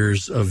and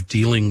years of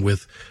dealing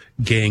with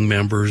gang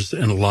members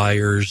and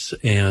liars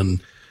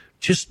and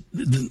just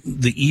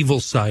the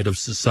evil side of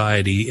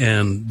society,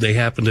 and they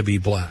happen to be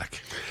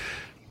black?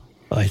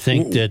 I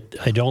think that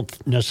I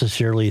don't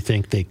necessarily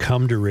think they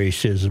come to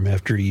racism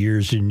after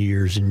years and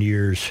years and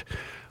years.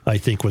 I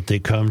think what they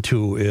come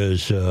to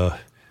is,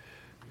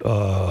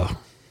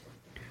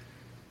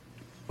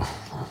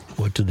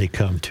 what do they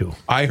come to?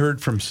 I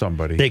heard from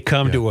somebody. They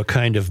come to a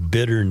kind of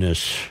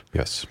bitterness.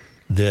 Yes.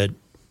 That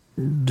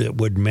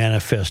would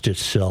manifest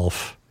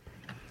itself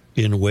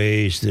in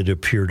ways that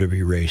appear to be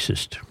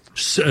racist.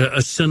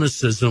 A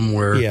cynicism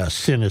where... Yeah,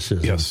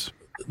 cynicism. Yes.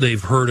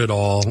 They've heard it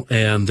all,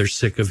 and they're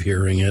sick of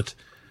hearing it.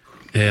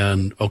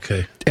 And,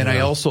 okay. And I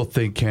also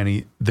think,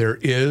 Kenny, there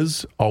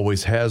is,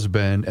 always has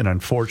been, and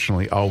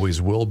unfortunately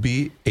always will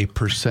be, a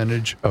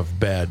percentage of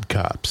bad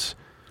cops.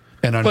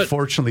 And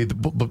unfortunately,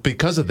 but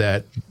because of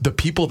that, the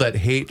people that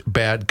hate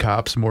bad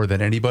cops more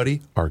than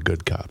anybody are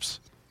good cops.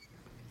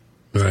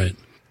 Right.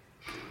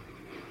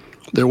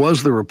 There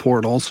was the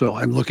report also,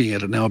 I'm looking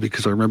at it now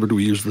because I remembered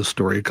we used this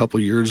story a couple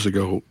of years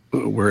ago,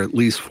 where at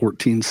least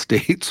 14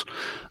 states,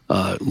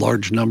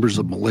 large numbers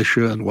of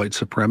militia and white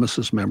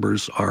supremacist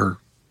members are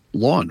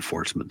law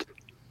enforcement.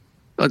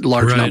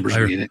 Large numbers,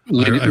 meaning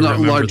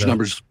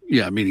numbers,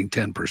 meaning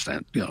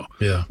 10%.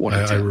 Yeah,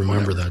 I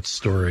remember that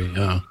story.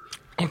 Yeah.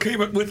 Okay,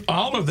 but with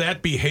all of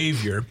that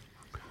behavior,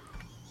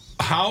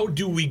 how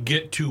do we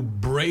get to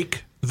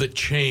break the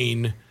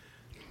chain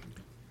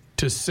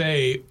to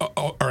say,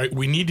 all right,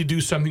 we need to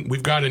do something?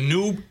 We've got a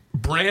new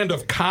brand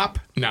of cop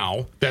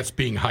now that's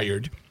being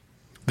hired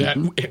that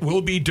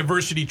will be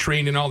diversity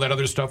trained and all that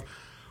other stuff.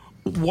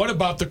 What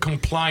about the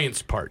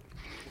compliance part?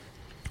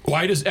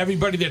 Why does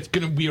everybody that's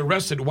going to be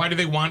arrested, why do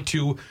they want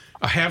to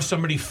have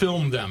somebody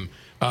film them?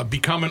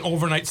 become an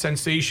overnight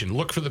sensation.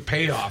 Look for the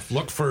payoff.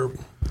 Look for...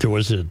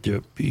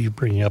 You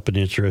bring up an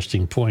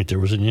interesting point. There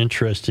was an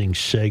interesting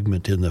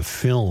segment in the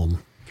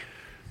film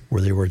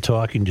where they were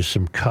talking to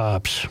some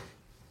cops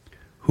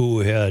who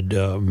had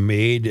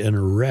made an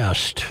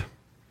arrest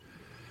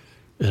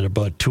at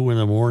about 2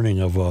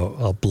 a.m. of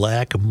a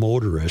black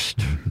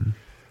motorist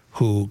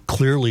who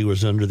clearly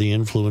was under the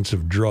influence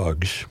of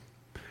drugs.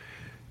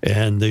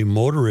 And the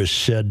motorist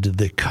said to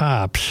the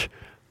cops,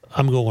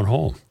 "I'm going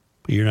home.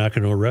 You're not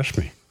going to arrest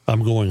me.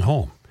 I'm going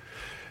home."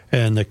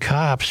 And the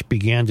cops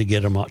began to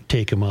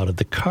take him out of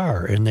the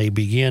car, and they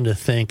began to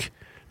think,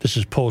 this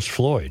is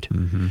post-Floyd,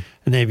 and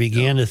they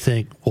began to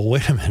think, well,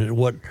 wait a minute,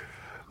 what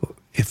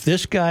if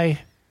this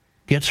guy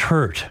gets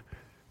hurt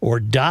or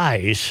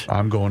dies?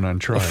 I'm going on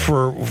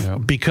trial.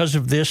 Because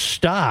of this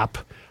stop,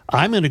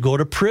 I'm going to go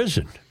to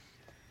prison.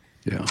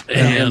 Yeah,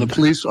 and the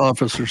police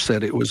officer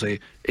said it was a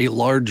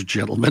large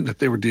gentleman that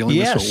they were dealing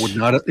with, so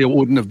it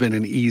wouldn't have been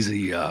an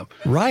easy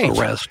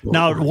arrest.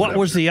 Now, what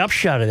was the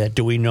upshot of that?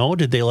 Do we know?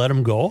 Did they let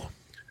him go?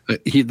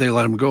 They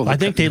let him go. I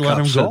think they let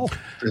him go.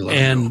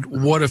 And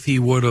what if he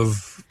would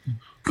have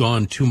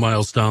gone 2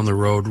 miles down the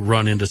road,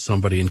 run into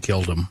somebody and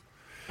killed him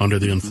under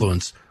the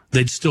influence?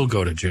 They'd still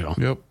go to jail.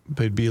 Yep,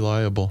 they'd be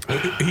liable.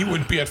 He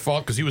wouldn't be at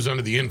fault because he was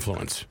under the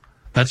influence.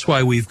 That's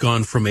why we've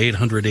gone from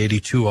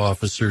 882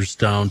 officers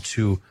down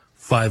to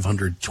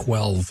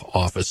 512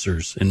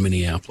 officers in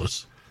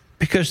Minneapolis.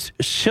 Because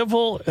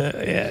civil,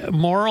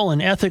 moral,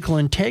 and ethical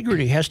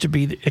integrity has to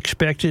be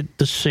expected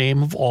the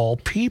same of all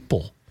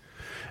people.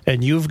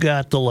 And you've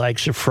got the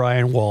likes of Fry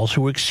and Walls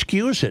who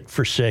excuse it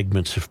for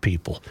segments of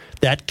people.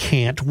 That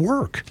can't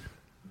work.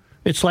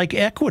 It's like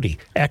equity.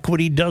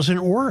 Equity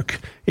doesn't work.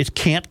 It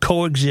can't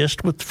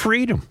coexist with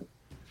freedom.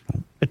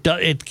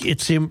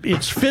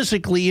 It's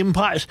physically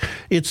impossible.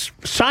 It's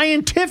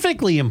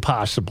scientifically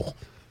impossible.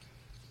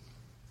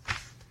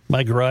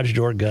 My garage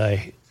door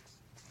guy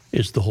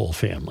is the whole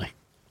family.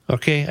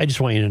 Okay? I just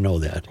want you to know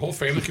that. The whole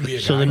family can be a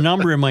guy. So the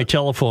number in my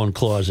telephone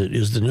closet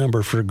is the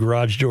number for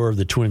garage door of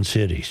the Twin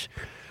Cities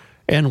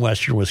and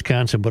Western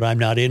Wisconsin, but I'm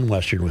not in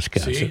Western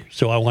Wisconsin. See?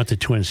 So I want the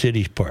Twin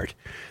Cities part.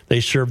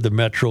 They serve the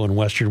Metro in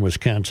Western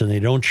Wisconsin. They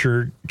don't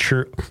churn.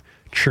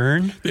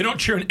 They don't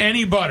churn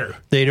any butter.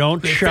 They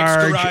don't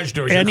charge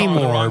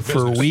anymore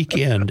for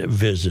weekend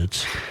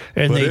visits.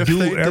 And they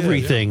do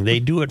everything. They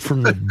do it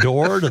from the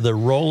door to the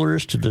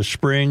rollers to the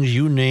springs,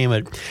 you name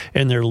it.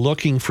 And they're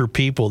looking for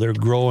people. They're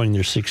growing.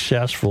 They're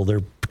successful.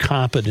 They're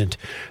competent.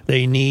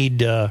 They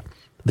need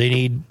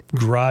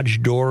garage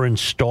door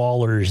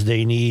installers.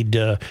 They need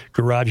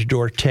garage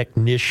door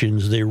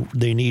technicians.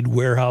 They need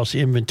warehouse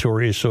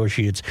inventory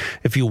associates.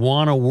 If you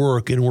want to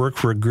work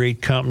for a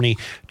great company,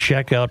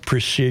 check out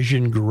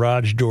Precision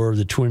Garage Door of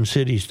the Twin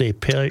Cities. They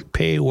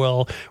pay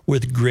well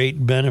with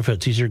great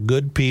benefits. These are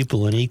good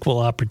people, an equal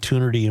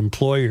opportunity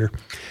employer,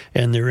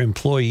 and their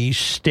employees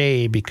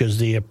stay because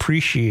they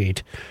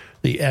appreciate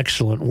the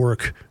excellent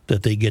work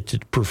that they get to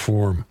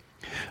perform.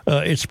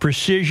 It's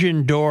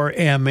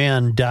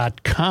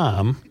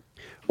precisiondoormn.com,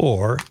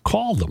 or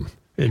call them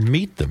and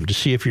meet them to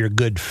see if you're a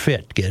good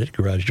fit. Get it?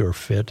 Garage door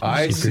fit.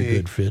 I see. If you're a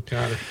good fit.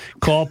 Got it.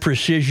 Call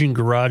Precision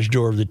Garage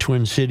Door of the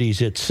Twin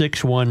Cities at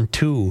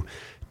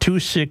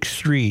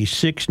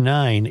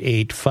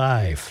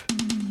 612-263-6985.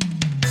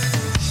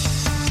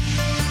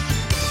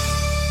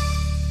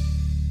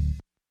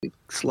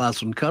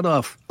 Slassen, cut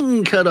off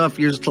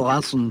your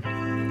Slassen.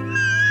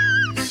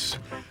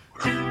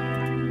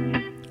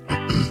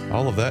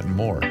 All of that and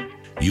more.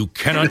 You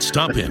cannot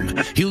stop him.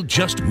 He'll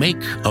just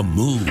make a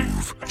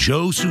move.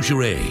 Joe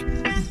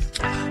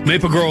Souchere.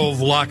 Maple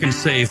Grove Lock and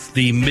Safe,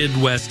 the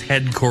Midwest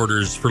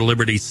headquarters for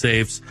Liberty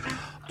Safes.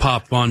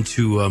 Pop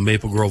onto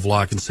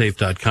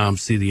maplegrovelockandsafe.com,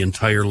 see the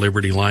entire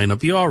Liberty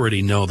lineup. You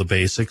already know the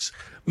basics.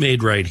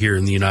 Made right here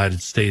in the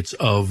United States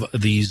of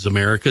these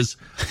Americas.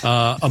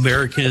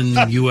 American,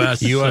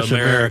 U.S.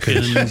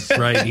 Americans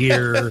right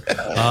here,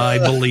 I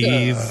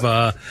believe.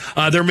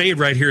 They're made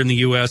right here in the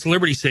U.S.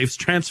 Liberty Safe's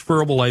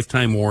transferable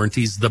lifetime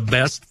warranties, the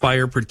best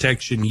fire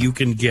protection you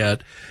can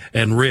get.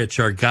 And Rich,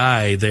 our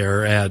guy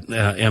there at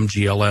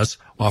MGLS,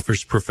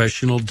 offers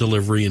professional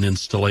delivery and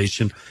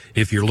installation.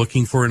 If you're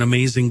looking for an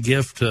amazing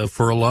gift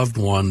for a loved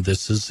one,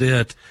 this is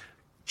it.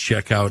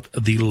 Check out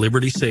the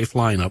Liberty Safe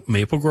lineup,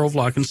 Maple Grove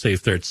Lock and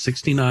Safe. They're at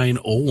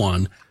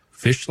 6901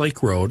 Fish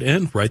Lake Road,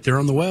 and right there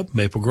on the web,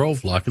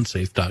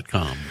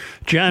 maplegrovelockandsafe.com.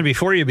 John,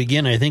 before you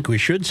begin, I think we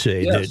should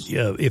say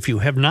that if you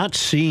have not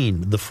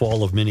seen The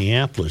Fall of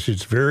Minneapolis,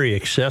 it's very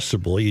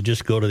accessible. You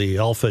just go to the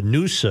Alpha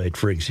News site,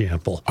 for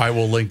example. I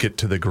will link it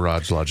to the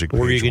Garage Logic page.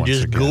 Or you can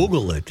just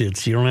Google it.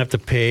 You don't have to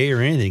pay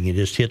or anything. You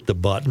just hit the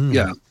button.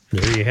 Yeah.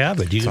 There you have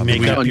it. You can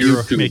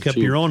make up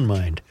your own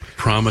mind.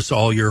 Promise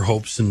all your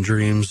hopes and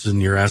dreams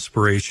and your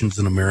aspirations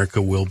in America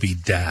will be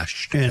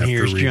dashed. And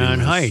here's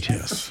John Haidt.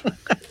 Yes.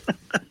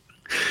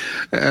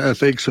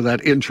 Thanks for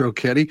that intro,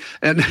 Kenny.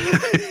 And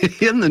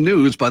in the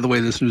news, by the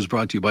way, this news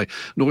brought to you by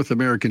North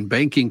American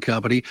Banking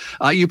Company.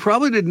 You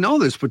probably didn't know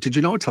this, but did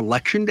you know it's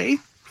Election Day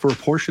for a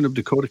portion of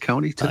Dakota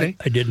County today?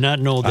 I did not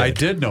know that. I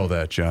did know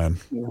that, John.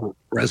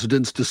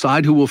 Residents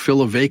decide who will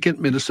fill a vacant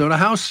Minnesota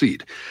House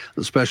seat.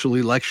 The special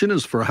election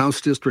is for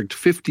House District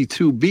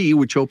 52B,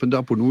 which opened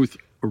up when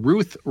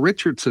Ruth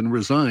Richardson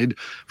resigned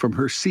from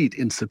her seat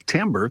in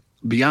September.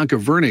 Bianca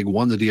Vernig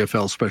won the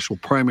DFL special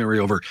primary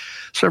over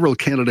several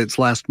candidates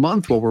last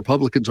month, while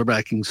Republicans are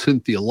backing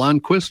Cynthia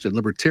Lundquist and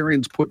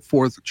Libertarians put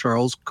forth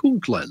Charles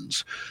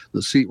Kunklens.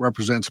 The seat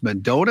represents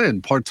Mendota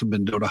and parts of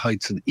Mendota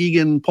Heights and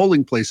Eagan.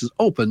 Polling places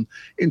open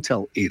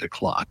until 8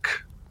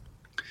 o'clock.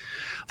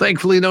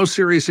 Thankfully, no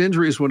serious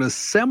injuries when a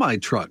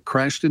semi-truck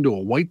crashed into a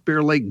White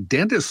Bear Lake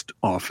dentist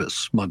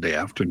office Monday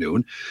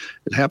afternoon.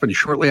 It happened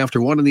shortly after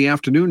 1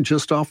 p.m.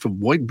 just off of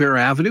White Bear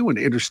Avenue and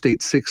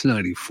Interstate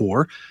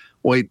 694.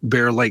 White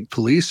Bear Lake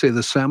police say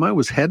the semi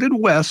was headed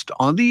west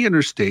on the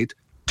interstate,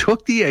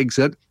 took the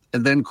exit,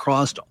 and then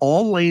crossed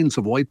all lanes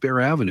of White Bear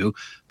Avenue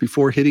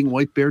before hitting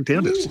White Bear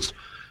Dentists.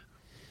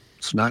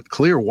 It's not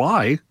clear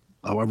why.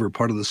 However,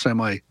 part of the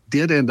semi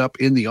did end up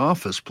in the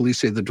office. Police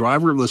say the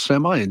driver of the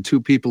semi and 2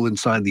 people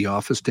inside the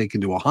office taken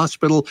to a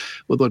hospital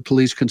with what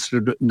police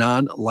considered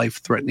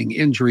non-life-threatening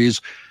injuries.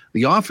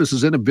 The office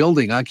is in a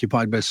building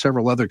occupied by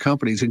several other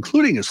companies,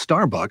 including a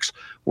Starbucks.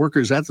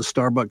 Workers at the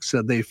Starbucks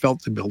said they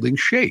felt the building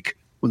shake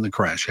when the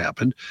crash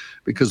happened.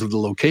 Because of the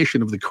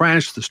location of the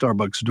crash, the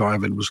Starbucks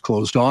drive-in was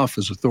closed off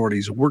as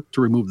authorities worked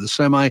to remove the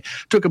semi. It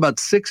took about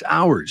 6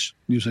 hours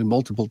using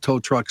multiple tow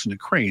trucks and a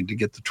crane to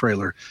get the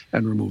trailer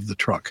and remove the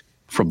truck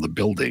from the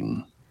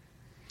building.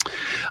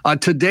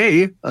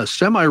 Today,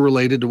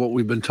 semi-related to what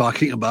we've been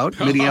talking about,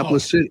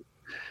 Minneapolis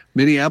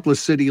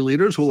City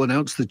leaders will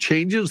announce the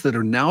changes that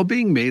are now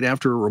being made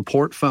after a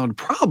report found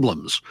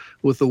problems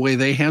with the way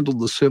they handled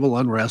the civil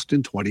unrest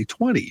in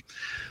 2020.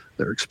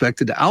 They're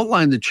expected to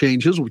outline the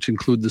changes, which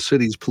include the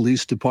city's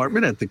police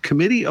department, at the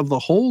Committee of the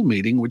Whole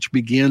meeting, which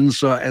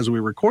begins, as we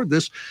record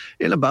this,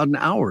 in about an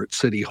hour at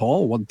City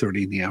Hall,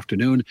 1:30 in the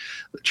afternoon.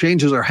 The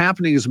changes are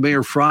happening as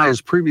Mayor Fry has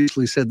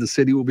previously said the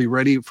city will be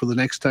ready for the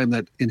next time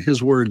that, in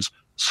his words,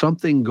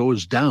 something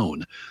goes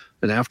down.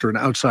 And after an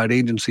outside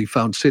agency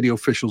found city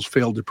officials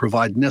failed to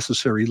provide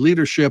necessary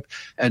leadership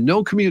and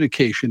no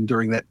communication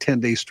during that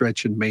 10-day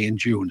stretch in May and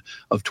June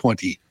of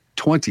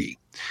 2020.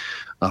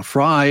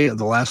 Fry,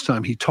 the last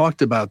time he talked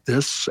about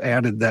this,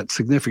 added that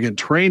significant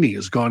training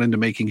has gone into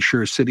making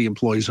sure city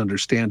employees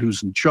understand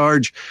who's in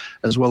charge,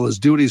 as well as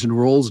duties and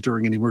roles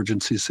during an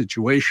emergency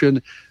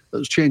situation.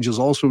 Those changes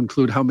also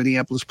include how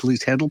Minneapolis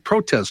police handle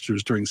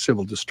protesters during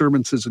civil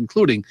disturbances,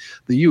 including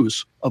the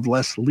use of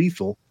less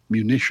lethal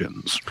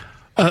munitions.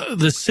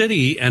 The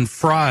city and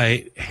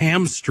Fry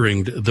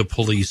hamstringed the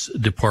police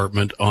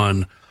department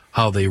on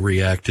how they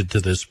reacted to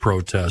this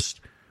protest.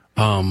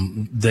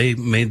 They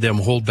made them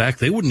hold back.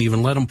 They wouldn't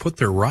even let them put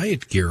their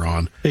riot gear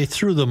on. They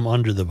threw them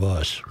under the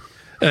bus.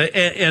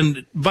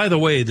 And by the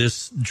way,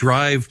 this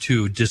drive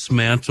to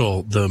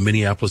dismantle the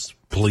Minneapolis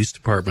Police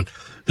Department,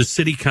 the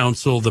city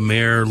council, the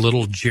mayor,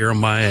 little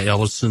Jeremiah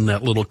Ellison,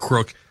 that little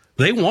crook,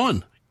 they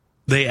won.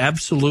 They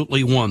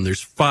absolutely won.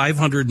 There's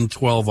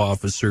 512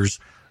 officers,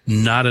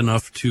 not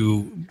enough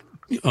to...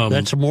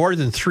 That's more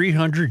than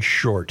 300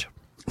 short.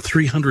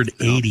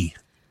 380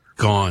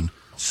 gone.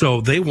 So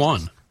they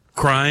won.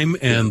 Crime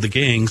and the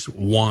gangs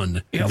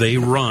won. Yep. They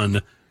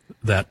run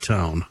that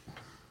town.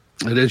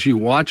 And as you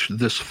watch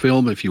this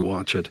film, if you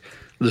watch it,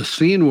 the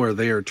scene where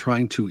they are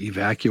trying to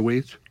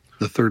evacuate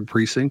the 3rd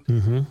precinct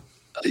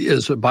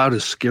is about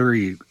as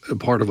scary a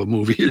part of a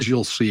movie as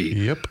you'll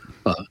see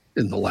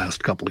in the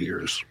last couple of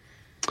years.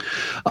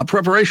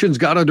 Preparations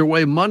got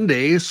underway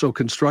Monday, so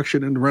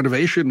construction and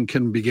renovation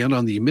can begin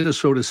on the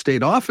Minnesota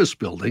State Office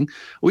building.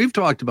 We've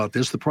talked about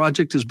this. The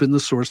project has been the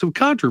source of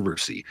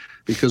controversy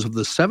because of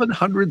the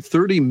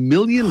 $730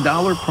 million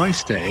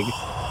price tag,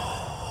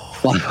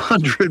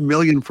 $500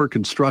 million for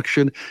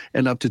construction,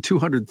 and up to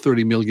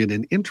 $230 million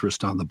in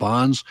interest on the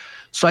bonds.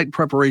 Site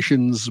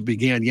preparations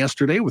began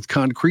yesterday with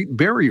concrete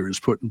barriers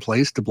put in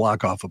place to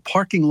block off a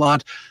parking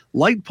lot,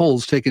 light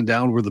poles taken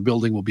down where the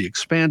building will be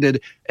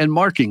expanded, and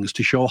markings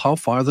to show how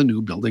far the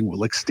new building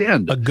will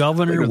extend. A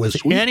governor with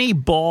any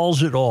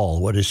balls at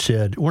all would have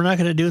said, we're not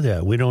going to do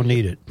that. We don't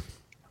need it.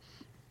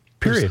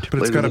 Period.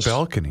 But it's got a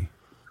balcony.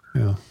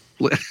 Yeah.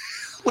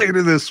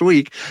 Later this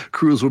week,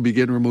 crews will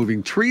begin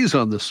removing trees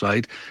on the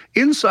site.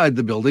 Inside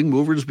the building,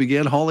 movers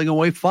began hauling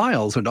away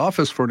files and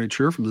office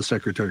furniture from the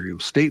Secretary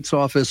of State's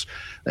office.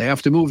 They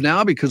have to move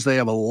now because they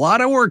have a lot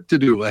of work to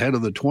do ahead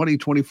of the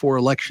 2024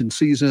 election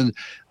season.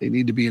 They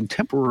need to be in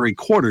temporary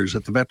quarters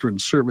at the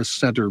Veterans Service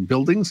Center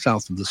building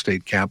south of the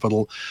state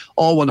capitol.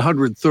 All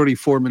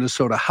 134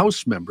 Minnesota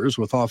House members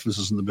with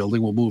offices in the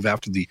building will move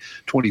after the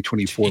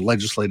 2024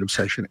 legislative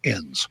session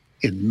ends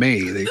in May.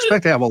 They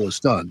expect to have all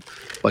this done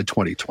by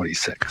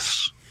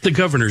 2026. The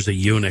governor's a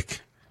eunuch.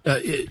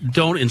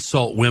 Don't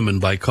insult women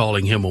by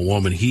calling him a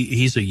woman.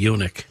 He's a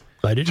eunuch.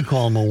 I didn't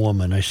call him a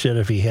woman. I said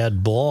if he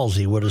had balls,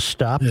 he would have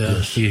stopped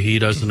this. He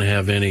doesn't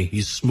have any.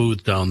 He's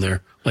smooth down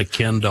there, like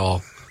Ken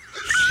doll.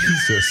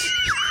 Jesus.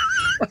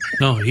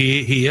 No,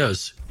 he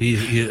is.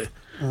 He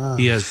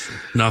has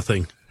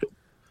nothing.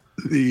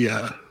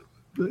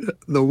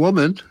 the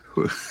woman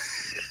who...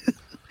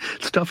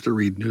 It's tough to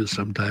read news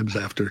sometimes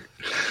after.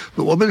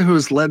 The woman who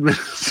has led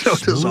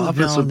Minnesota's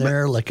office down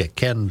there like a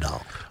Ken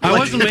doll. I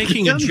wasn't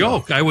making a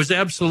joke. I was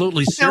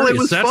absolutely serious. it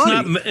was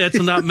funny. It's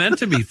not meant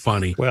to be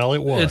funny. Well,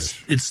 it was.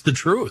 It's the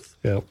truth.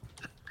 Yep.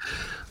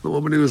 The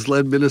woman who has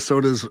led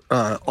Minnesota's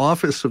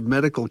Office of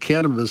Medical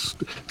Cannabis.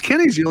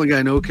 Kenny's the only guy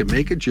I know who can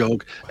make a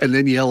joke and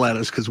then yell at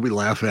us because we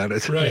laugh at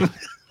it. Right.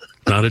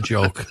 Not a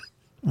joke.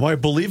 Well, I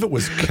believe it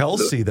was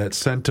Kelsey that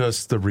sent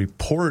us the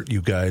report,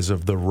 you guys,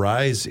 of the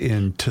rise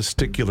in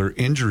testicular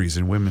injuries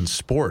in women's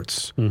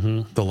sports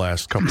the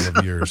last couple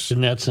of years. Isn't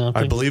that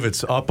something? I believe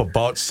it's up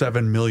about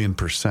 7 million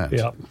 %.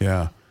 Yep.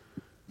 Yeah.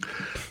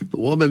 The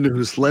woman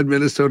who's led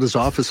Minnesota's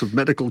Office of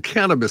Medical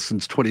Cannabis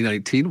since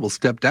 2019 will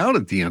step down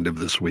at the end of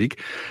this week.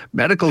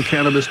 Medical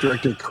Cannabis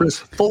Director Chris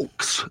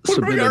Folks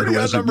submitted her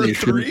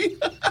resignation.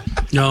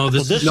 No,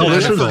 this is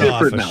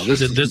different now.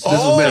 This is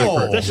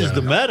medical. This is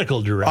the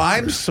medical director.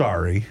 I'm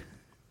sorry.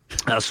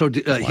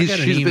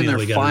 She's been there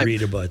we got to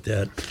read about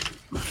that.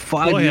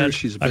 5 years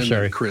she's been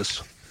there,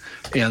 Chris.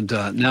 And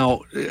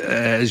now,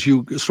 as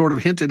you sort of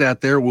hinted at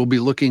there, we'll be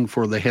looking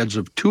for the heads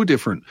of two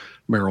different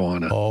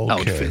marijuana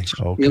outfits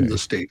in the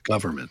state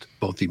government,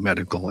 both the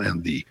medical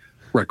and the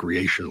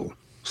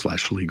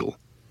recreational/legal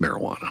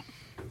marijuana.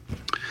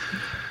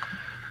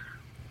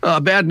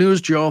 Bad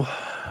news, Joe.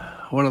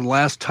 One of the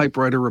last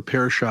typewriter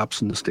repair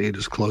shops in the state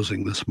is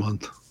closing this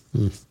month.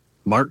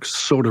 Mark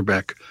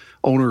Soderbeck,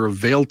 owner of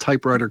Vail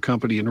Typewriter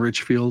Company in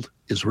Richfield,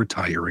 is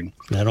retiring.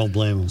 I don't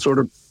blame him.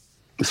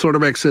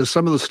 Soderbeck says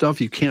some of the stuff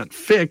you can't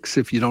fix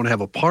if you don't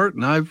have a part,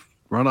 and I've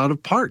run out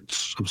of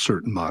parts of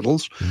certain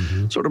models.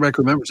 Soderbeck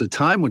remembers a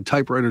time when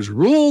typewriters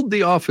ruled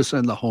the office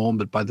and the home,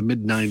 but by the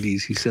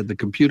mid-'90s, he said the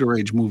computer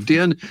age moved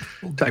in.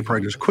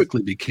 Typewriters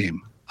quickly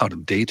became out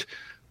of date.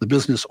 The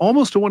business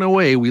almost went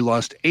away. We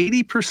lost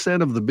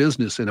 80% of the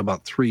business in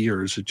about 3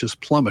 years. It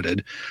just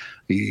plummeted.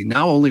 He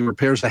now only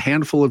repairs a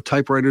handful of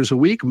typewriters a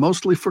week,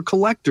 mostly for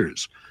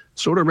collectors.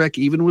 Soderbeck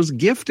even was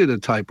gifted a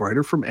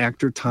typewriter from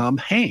actor Tom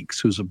Hanks,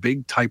 who's a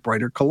big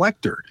typewriter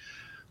collector.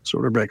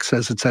 Soderbeck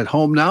says it's at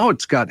home now.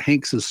 It's got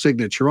Hanks'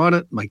 signature on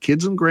it. My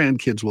kids and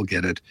grandkids will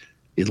get it.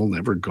 It'll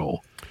never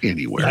go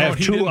anywhere. I have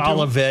two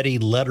Olivetti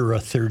Lettera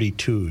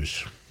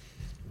 32s.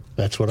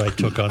 That's what I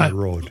took on the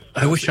road.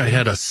 I wish I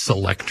had a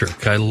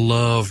Selectric. I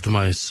loved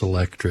my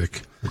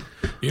Selectric.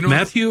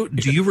 Matthew,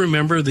 do you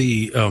remember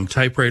the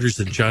typewriters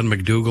that John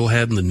McDougall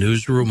had in the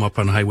newsroom up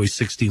on Highway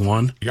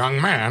 61?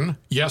 Young man,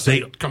 yes,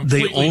 I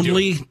they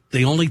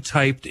only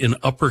typed in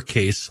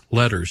uppercase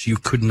letters. You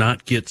could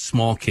not get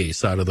small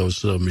case out of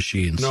those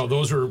machines. No,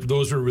 those are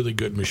really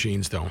good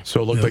machines, though.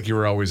 So it looked like you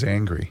were always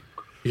angry.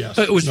 Yes,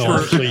 it was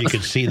so you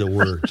could see the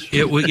words.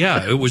 It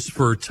was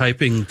for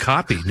typing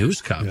copy,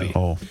 news copy. Yeah.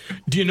 Oh,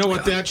 do you know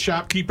what that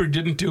shopkeeper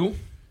didn't do?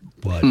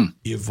 What?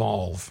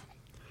 Evolve.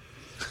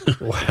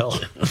 Well,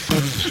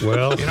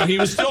 he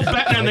was still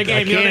betting on the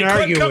game. They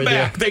could come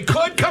back. They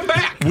could come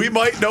back. We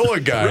might know a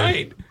guy.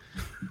 Right.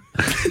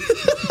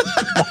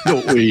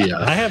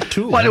 I have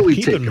two. Why don't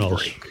we take a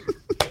break?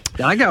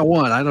 I got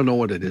one. I don't know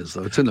what it is,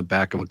 though. It's in the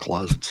back of a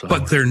closet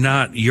somewhere. But they're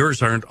not.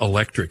 Yours aren't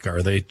electric,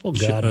 are they? Oh,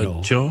 God,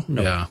 no. Joe?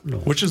 No, yeah. No.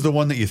 Which is the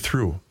one that you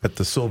threw at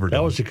the Silver Dome?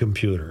 That was a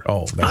computer.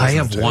 Oh, I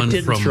have one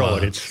didn't from. Throw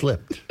it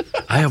slipped.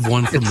 I have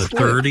one from the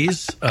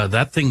 30s.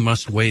 That thing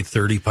must weigh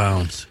 30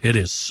 pounds. It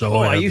is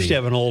so heavy. I used to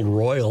have an old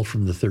Royal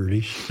from the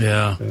 30s.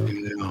 Yeah.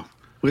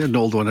 We had an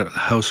old one at the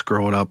house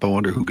growing up. I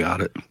wonder who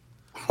got it.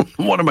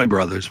 One of my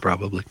brothers,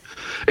 probably.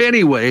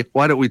 Anyway,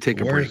 why don't we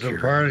take a break here?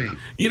 Party?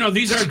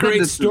 These are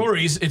great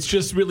stories. It's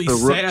just really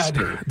sad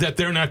that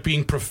they're not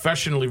being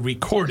professionally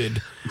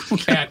recorded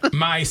at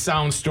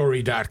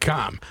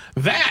mysoundstory.com.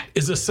 That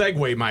is a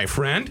segue, my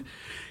friend.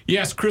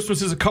 Yes,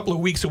 Christmas is a couple of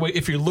weeks away.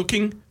 If you're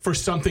looking for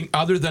something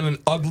other than an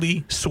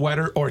ugly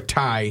sweater or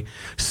tie,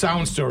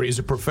 Sound Story is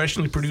a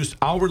professionally produced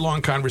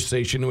hour-long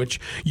conversation in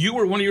which you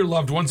or one of your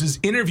loved ones is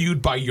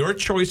interviewed by your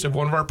choice of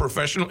one of our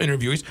professional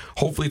interviewees.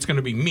 Hopefully it's going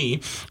to be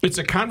me. It's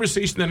a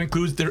conversation that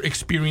includes their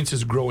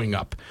experiences growing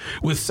up.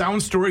 With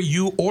Sound Story,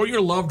 you or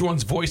your loved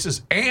one's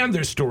voices and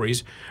their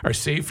stories are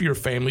saved for your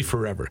family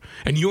forever.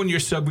 And you and your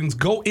siblings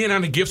go in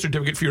on a gift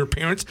certificate for your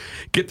parents.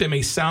 Get them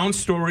a Sound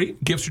Story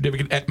gift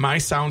certificate at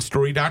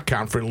mysoundstory.com.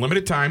 For a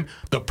limited time,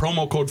 the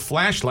promo code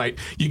FLASHLIGHT,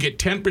 you get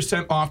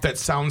 10% off that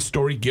Sound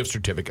Story gift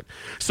certificate.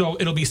 So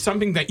it'll be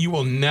something that you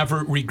will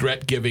never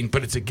regret giving,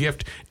 but it's a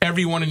gift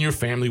everyone in your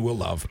family will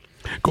love.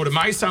 Go to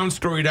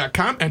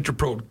mysoundstory.com, enter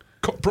promo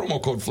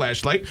code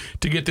FLASHLIGHT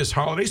to get this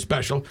holiday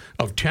special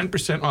of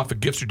 10% off a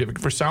gift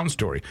certificate for Sound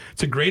Story.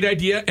 It's a great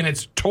idea, and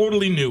it's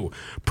totally new.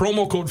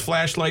 Promo code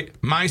FLASHLIGHT,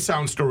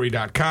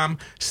 mysoundstory.com.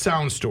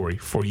 Sound Story,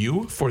 for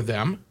you, for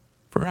them,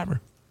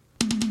 forever.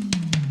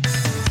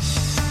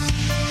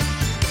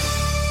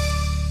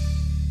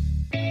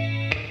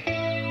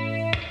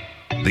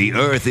 The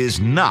Earth is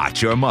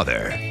not your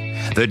mother.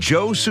 The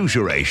Joe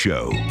Souchere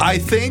Show. I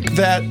think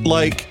that,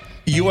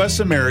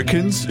 U.S.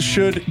 Americans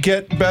should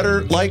get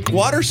better,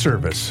 water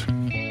service.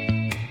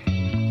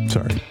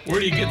 Sorry. Where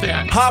do you get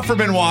that?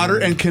 Hofferman Water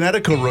and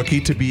Connecticut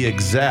Rookie, to be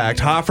exact.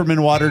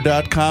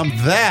 HoffermanWater.com.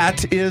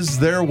 That is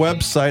their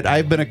website.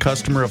 I've been a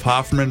customer of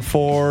Hofferman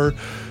for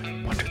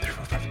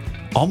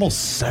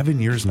almost 7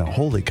 years now.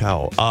 Holy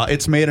cow.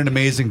 It's made an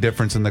amazing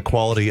difference in the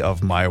quality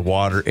of my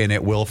water, and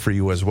it will for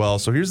you as well.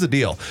 So here's the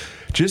deal.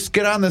 Just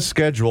get on the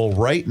schedule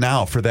right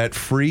now for that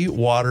free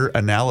water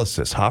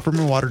analysis.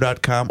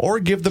 HoffermanWater.com, or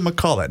give them a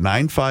call at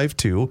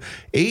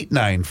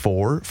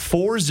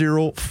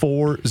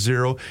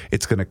 952-894-4040.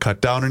 It's going to cut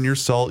down on your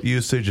salt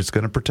usage. It's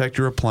going to protect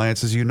your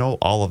appliances. You know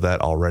all of that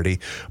already,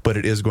 but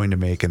it is going to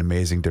make an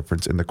amazing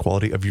difference in the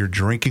quality of your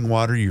drinking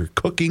water, your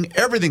cooking.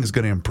 Everything's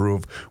going to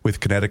improve with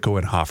Connecticut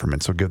and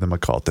Hofferman, so give them a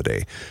call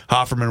today.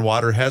 Hofferman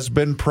Water has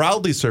been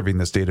proudly serving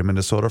the state of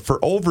Minnesota for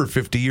over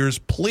 50 years.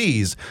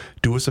 Please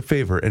do us a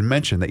favor and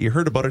mention that you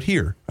heard about it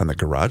here on the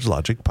Garage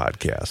Logic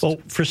podcast. Well,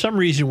 for some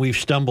reason, we've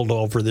stumbled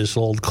over this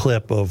old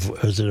clip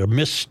of, is it a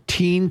Miss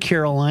Teen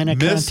Carolina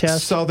contest?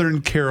 Miss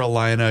Southern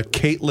Carolina,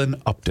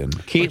 Caitlin Upton.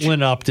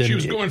 Caitlin Upton. She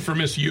was going for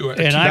Miss U.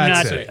 And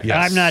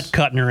I'm not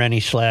cutting her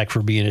any slack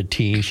for being a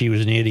teen. She was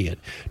an idiot.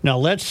 Now,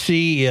 let's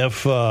see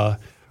if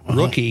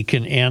Rookie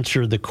can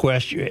answer the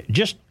question.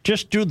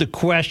 Just do the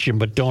question,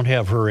 but don't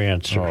have her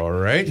answer. All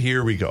right,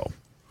 here we go.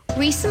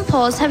 Recent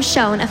polls have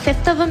shown a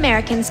fifth of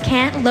Americans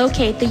can't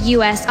locate the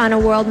U.S. on a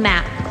world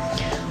map.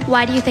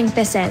 Why do you think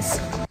this is?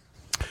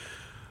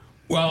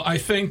 Well, I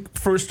think,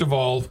 first of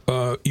all,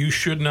 you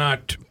should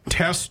not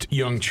test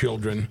young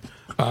children.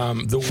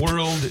 The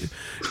world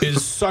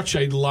is such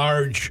a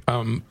large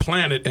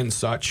planet and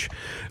such.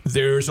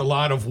 There's a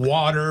lot of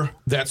water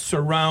that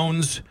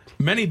surrounds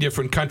many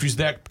different countries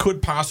that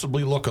could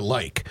possibly look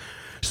alike.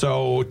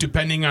 So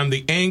depending on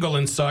the angle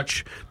and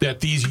such that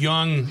these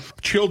young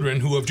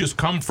children who have just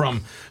come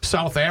from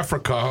South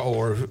Africa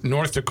or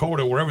North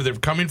Dakota, wherever they're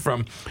coming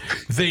from,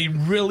 they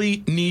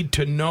really need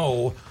to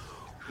know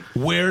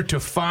where to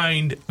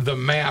find the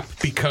map,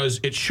 because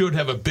it should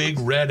have a big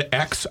red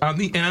X on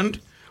the end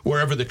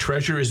wherever the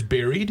treasure is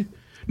buried.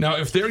 Now,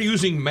 if they're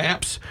using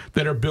maps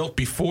that are built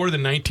before the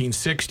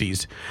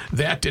 1960s,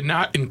 that did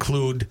not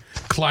include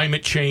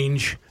climate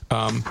change,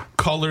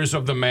 colors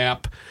of the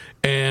map,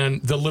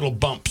 and the little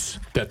bumps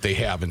that they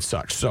have and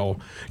such. So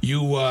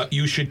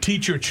you should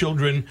teach your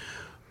children,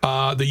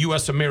 the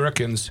U.S.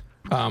 Americans,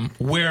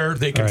 where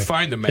they can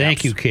find the maps.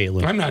 Thank you,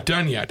 Caitlin. I'm not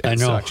done yet. I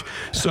know. Such.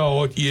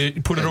 So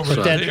you put it over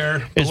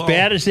there. As below.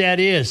 bad as that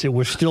is, it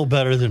was still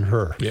better than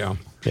her. Yeah.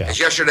 As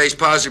yesterday's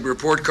positive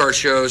report card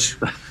shows,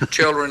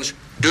 children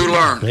do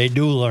learn. They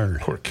do learn.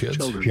 Poor kids.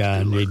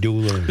 John, they do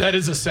learn. That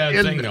is a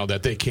sad thing, though,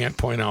 that they can't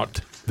point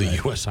out the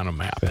U.S. on a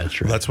map. That's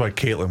right. That's why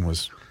Caitlin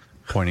was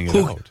pointing it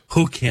out.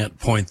 Who can't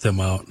point them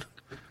out?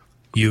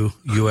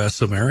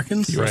 U.S.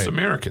 Americans? U.S.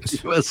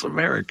 Americans. U.S.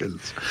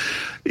 Americans.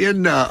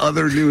 In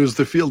other news,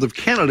 the field of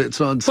candidates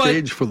on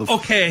stage for the...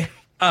 Okay.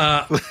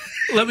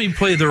 Let me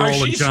play the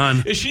role of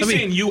John. Is she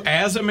saying you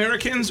as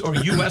Americans or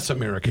U.S.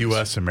 Americans?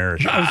 U.S.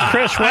 Americans.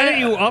 Chris, why don't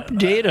you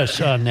update us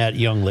on that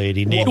young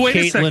lady named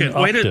Caitlin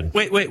Upton?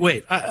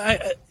 Wait.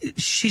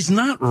 She's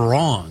not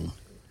wrong.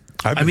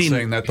 I've been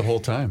saying that the whole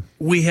time.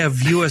 We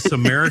have U.S.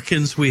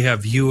 Americans. we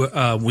have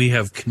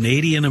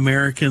Canadian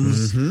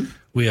Americans. Mm-hmm.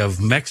 We have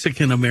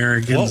Mexican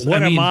Americans.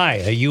 What am I,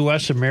 a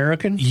U.S.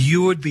 American?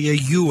 You would be a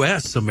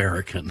U.S.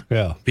 American.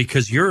 Yeah.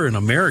 Because you're an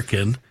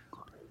American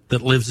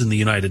that lives in the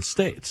United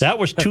States. That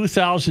was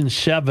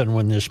 2007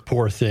 when this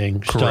poor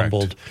thing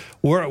stumbled.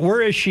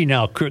 Where is she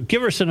now?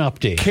 Give us an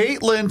update.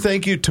 Caitlin,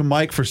 thank you to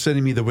Mike for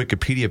sending me the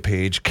Wikipedia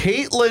page.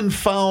 Caitlin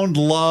found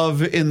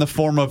love in the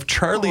form of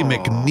Charlie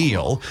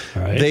McNeil.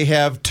 Right. They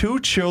have 2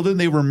 children.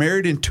 They were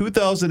married in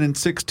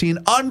 2016.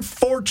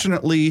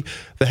 Unfortunately,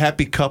 the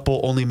happy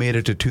couple only made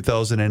it to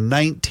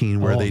 2019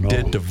 where they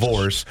did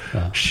divorce.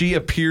 She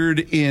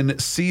appeared in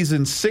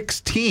season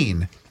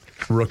 16,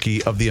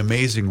 Rookie, of The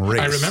Amazing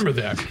Race. I remember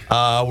that.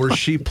 Where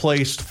she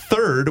placed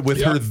 3rd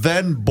with her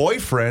then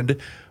boyfriend,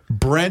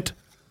 Brent.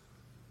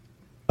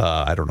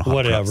 I don't know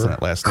how to pronounce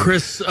that last name.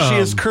 Chris, she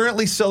is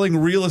currently selling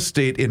real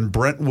estate in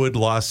Brentwood,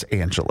 Los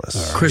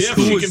Angeles. Chris, if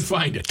she can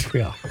find it.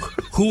 Yeah.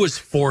 Who was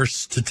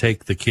forced to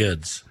take the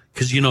kids?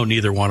 Because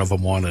neither one of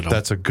them wanted them.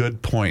 That's a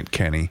good point,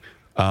 Kenny.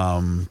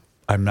 I'm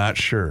not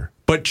sure.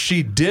 But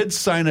she did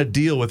sign a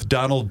deal with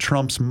Donald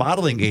Trump's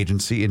modeling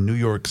agency in New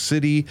York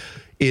City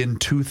in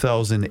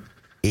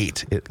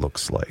 2008, it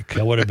looks like.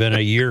 That would have been a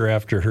year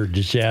after her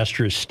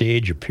disastrous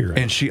stage appearance.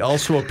 And she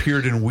also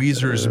appeared in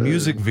Weezer's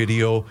music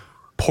video,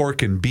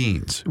 Pork and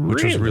Beans,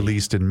 which was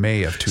released in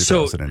May of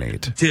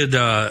 2008.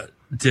 So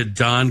did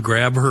Don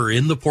grab her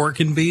in the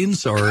Pork and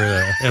Beans, or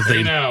have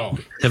they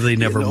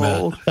never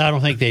met? I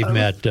don't think they've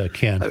met,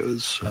 Ken. I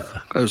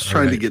was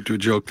trying to get to a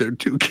joke there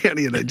too,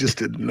 Kenny, and I just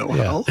didn't know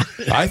how.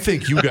 I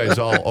think you guys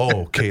all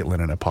owe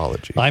Caitlin an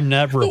apology. I'm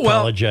never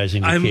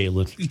apologizing to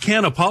Caitlin. You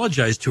can't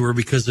apologize to her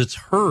because it's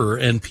her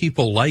and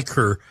people like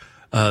her.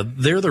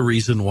 They're the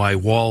reason why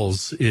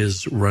Walz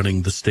is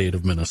running the state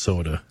of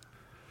Minnesota.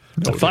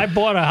 If I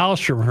bought a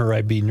house from her,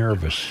 I'd be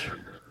nervous.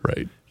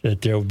 Right.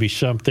 That there would be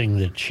something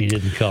that she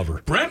didn't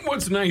cover.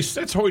 Brentwood's nice.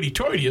 That's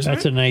hoity-toity, isn't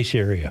That's it? a nice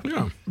area.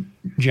 Yeah.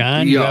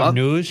 John, you have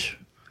news?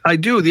 I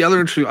do. The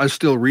other interesting, I'm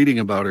still reading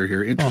about her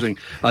here. Interesting.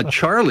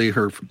 Charlie,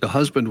 the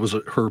husband, was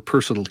her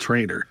personal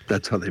trainer.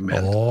 That's how they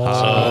met. Come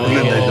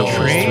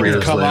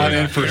on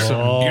in for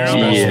some. You're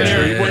almost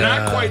there. We're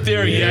not quite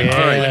there yet. All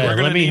right,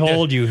 We're let me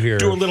hold you here.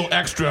 Do a little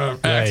extra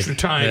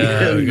time.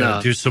 Yeah, we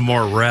gotta do some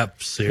more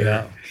reps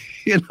here.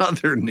 In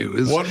other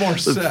news, one more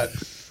set.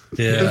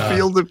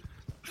 The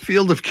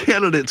field of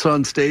candidates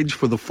on stage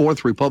for the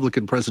fourth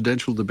Republican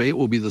presidential debate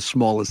will be the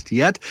smallest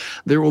yet.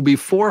 There will be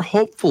 4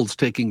 hopefuls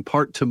taking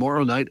part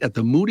tomorrow night at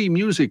the Moody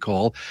Music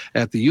Hall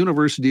at the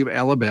University of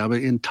Alabama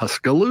in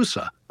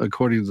Tuscaloosa,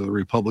 according to the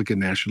Republican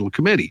National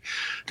Committee.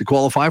 To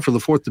qualify for the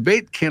fourth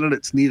debate,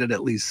 candidates needed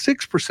at least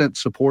 6%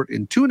 support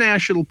in 2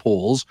 national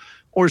polls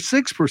or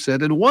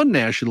 6% in 1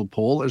 national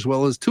poll, as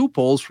well as 2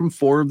 polls from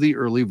 4 of the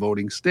early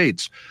voting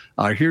states.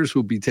 Here's who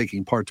will be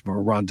taking part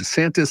tomorrow: Ron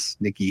DeSantis,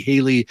 Nikki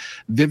Haley,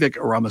 Vivek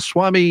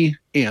Ramaswamy,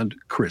 and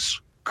Chris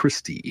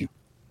Christie.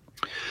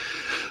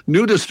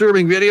 New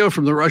disturbing video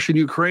from the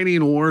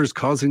Russian-Ukrainian war is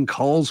causing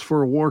calls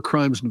for a war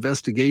crimes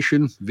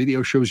investigation.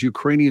 Video shows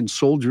Ukrainian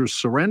soldiers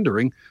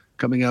surrendering,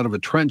 coming out of a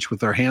trench with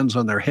their hands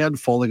on their head,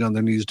 falling on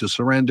their knees to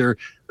surrender.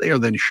 They are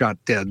then shot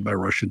dead by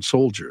Russian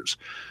soldiers.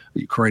 The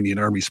Ukrainian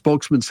army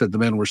spokesman said the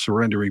men were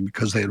surrendering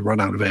because they had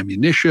run out of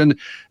ammunition.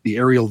 The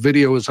aerial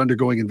video is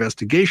undergoing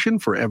investigation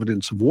for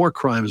evidence of war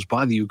crimes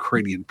by the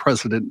Ukrainian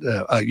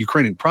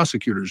Ukrainian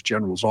Prosecutor's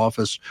General's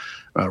office.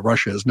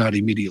 Russia has not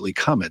immediately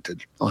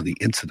commented on the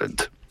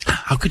incident.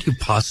 How could you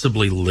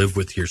possibly live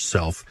with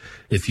yourself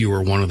if you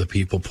were one of the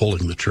people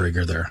pulling the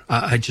trigger there?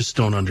 I just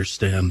don't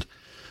understand.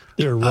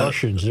 They're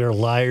Russians. They're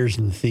liars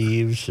and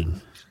thieves.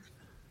 And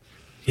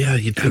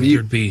you'd think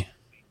there'd be.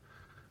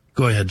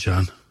 Go ahead,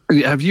 John.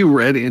 Have you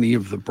read any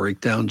of the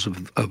breakdowns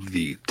of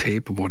the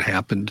tape of what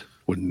happened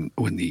when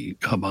the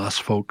Hamas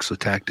folks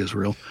attacked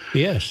Israel?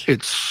 Yes.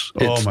 It's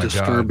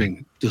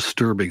disturbing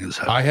as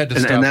hell. I had to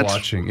stop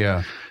watching.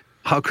 Yeah.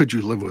 How could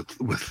you live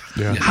with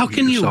How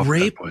can you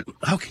rape?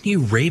 How can you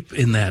rape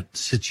in that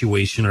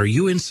situation? Are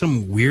you in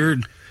some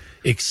weird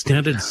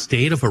extended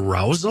state of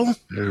arousal?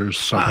 There's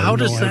some how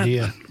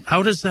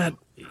does that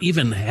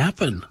even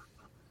happen?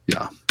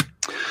 Yeah.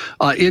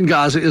 In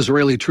Gaza,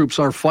 Israeli troops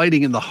are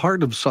fighting in the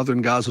heart of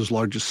southern Gaza's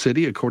largest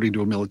city, according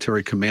to a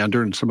military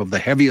commander, and some of the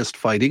heaviest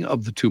fighting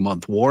of the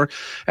 2-month war.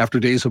 After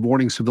days of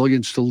warning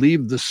civilians to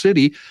leave the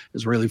city,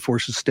 Israeli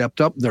forces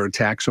stepped up their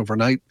attacks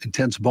overnight.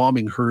 Intense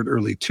bombing heard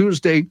early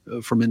Tuesday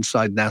from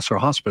inside Nasser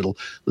Hospital,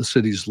 the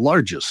city's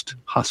largest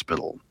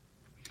hospital.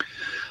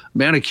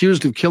 Man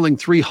accused of killing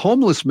 3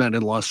 homeless men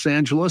in Los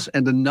Angeles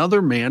and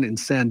another man in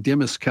San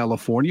Dimas,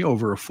 California,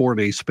 over a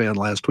 4-day span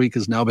last week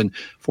has now been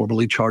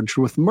formally charged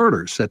with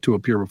murder, set to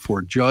appear before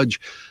a judge.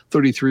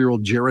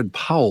 33-year-old Jared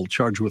Powell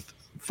charged with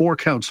 4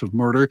 counts of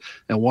murder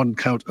and 1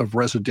 count of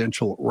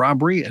residential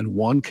robbery and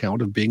 1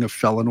 count of being a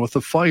felon with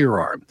a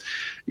firearm.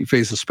 He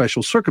faces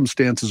special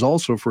circumstances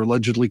also for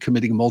allegedly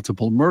committing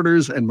multiple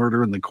murders and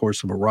murder in the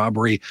course of a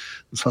robbery.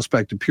 The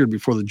suspect appeared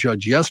before the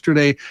judge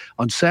yesterday.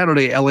 On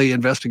Saturday, LA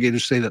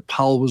investigators say that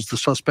Powell was the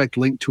suspect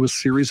linked to a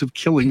series of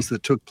killings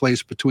that took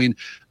place between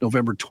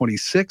November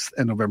 26th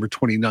and November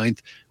 29th,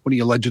 when he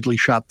allegedly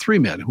shot 3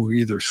 men who were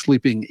either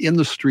sleeping in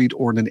the street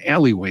or in an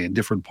alleyway in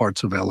different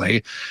parts of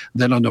L.A.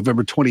 Then on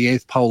November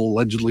 28th, Powell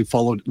allegedly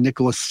followed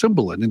Nicholas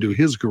Cimbalin into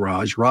his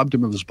garage, robbed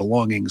him of his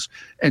belongings,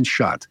 and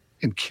shot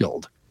and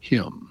killed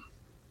him.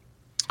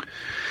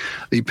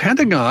 The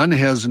Pentagon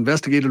has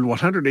investigated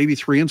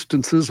 183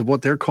 instances of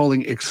what they're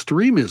calling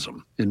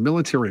extremism in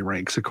military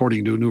ranks,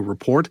 according to a new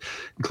report,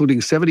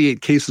 including 78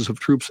 cases of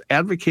troops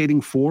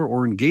advocating for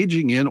or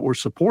engaging in or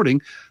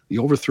supporting the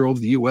overthrow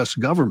of the U.S.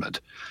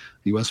 government.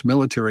 The U.S.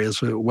 military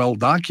has a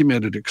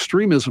well-documented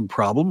extremism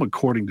problem,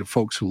 according to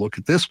folks who look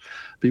at this.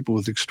 People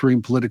with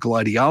extreme political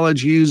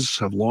ideologies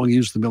have long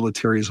used the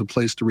military as a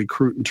place to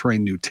recruit and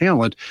train new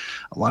talent.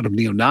 A lot of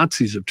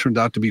neo-Nazis have turned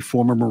out to be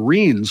former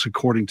Marines,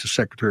 according to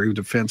Secretary of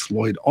Defense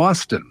Lloyd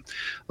Austin.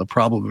 The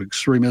problem of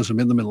extremism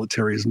in the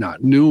military is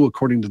not new.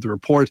 According to the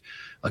report,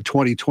 a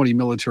 2020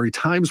 Military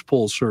Times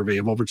poll survey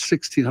of over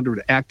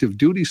 1,600 active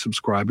duty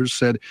subscribers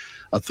said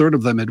a third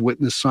of them had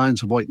witnessed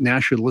signs of white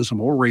nationalism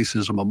or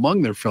racism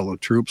among their fellow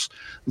troops.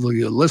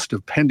 The list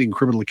of pending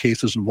criminal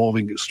cases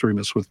involving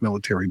extremists with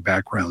military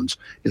backgrounds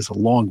is a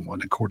long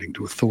one, according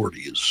to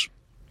authorities.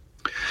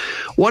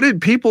 What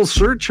did people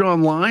search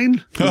online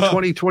in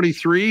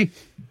 2023?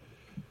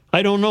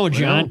 I don't know,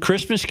 John.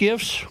 Christmas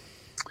gifts?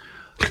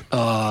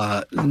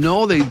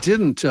 No, they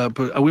didn't.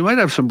 But we might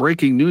have some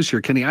breaking news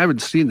here. Kenny, I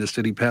haven't seen this.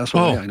 Did he pass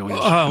away? I know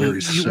he's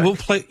very sick.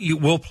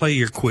 We'll play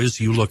your quiz.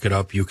 You look it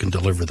up. You can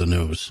deliver the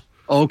news.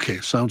 Okay,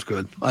 sounds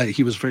good.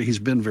 He's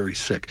been very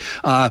sick.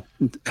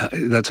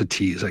 That's a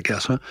tease, I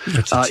guess, huh?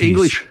 That's a tease.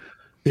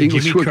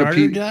 English Jimmy Carter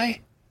Wikipedia.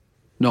 die?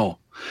 No.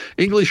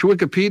 English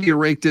Wikipedia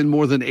raked in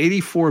more than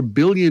 84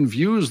 billion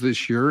views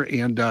this year,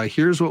 and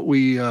here's what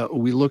we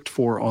looked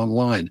for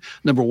online.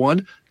 Number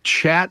 1,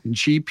 Chat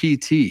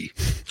GPT.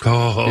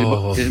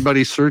 Oh,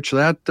 anybody search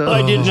that?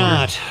 I did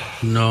not.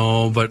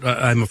 No, but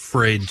I'm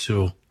afraid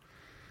to.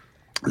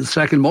 The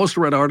second most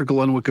read article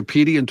on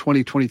Wikipedia in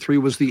 2023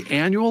 was the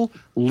annual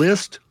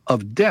list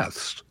of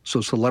deaths.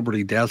 So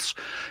celebrity deaths,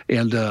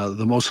 and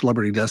the most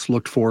celebrity deaths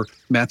looked for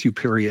Matthew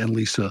Perry and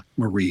Lisa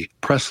Marie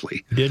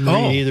Presley. Didn't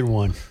read either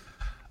one.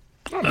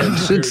 And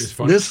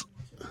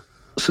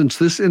since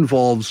this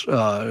involves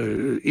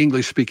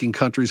English-speaking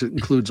countries, it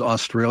includes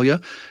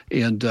Australia,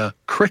 and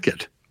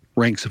cricket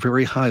ranks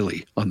very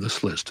highly on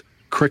this list.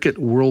 Cricket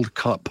World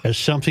Cup. As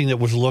something that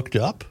was looked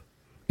up?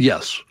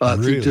 Yes.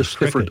 Really? Just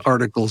different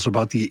articles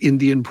about the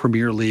Indian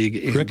Premier League.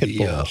 And cricket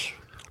balls.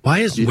 Why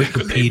is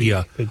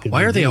Wikipedia,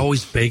 why are they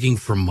always begging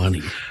for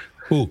money?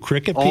 Who,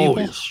 cricket people?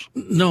 Always.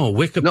 No,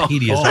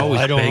 Wikipedia is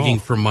always begging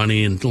for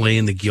money and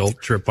laying the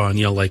guilt trip on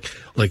you like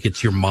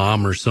it's your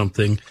mom or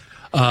something.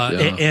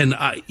 And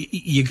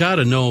you got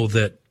to know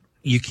that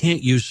you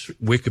can't use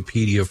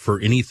Wikipedia for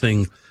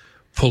anything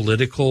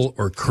political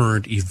or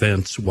current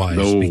events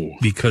wise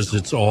because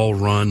it's all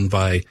run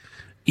by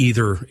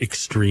either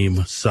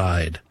extreme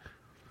side.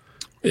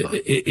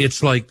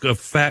 It's like a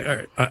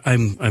fact.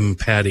 I'm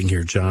padding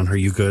here, John. Are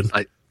you good?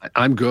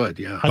 I'm good.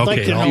 Yeah. I'd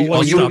like to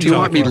know do you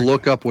want me to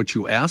look up what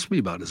you asked me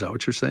about? Is that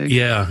what you're saying?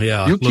 Yeah.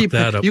 Look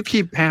that up. You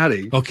keep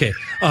padding. Okay.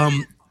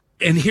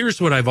 And here's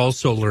what I've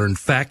also learned: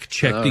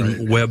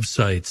 fact-checking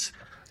websites,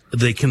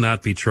 they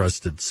cannot be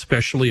trusted,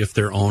 especially if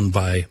they're owned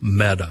by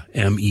Meta,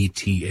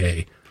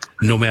 M-E-T-A.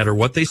 No matter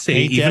what they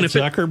say, even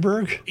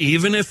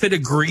if it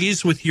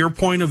agrees with your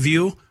point of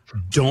view,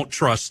 don't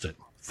trust it.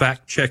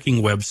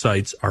 Fact-checking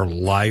websites are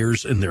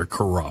liars and they're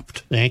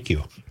corrupt. Thank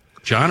you.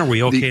 John, are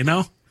we okay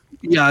now?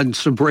 Yeah, and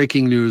some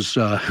breaking news.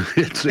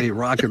 It's a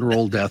rock and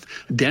roll death.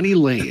 Denny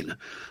Lane,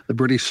 the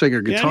British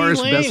singer,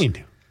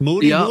 guitarist,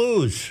 Moody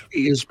Blues.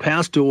 He has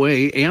passed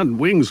away, and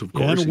Wings, of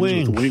course. He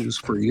was with Wings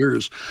for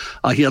years.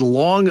 He had a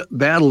long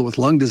battle with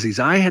lung disease.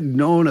 I had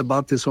known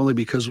about this only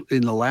because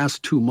in the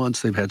last 2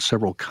 months, they've had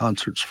several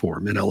concerts for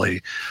him in L.A.,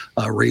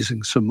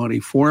 raising some money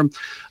for him.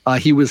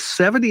 He was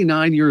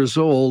 79 years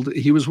old.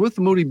 He was with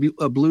the Moody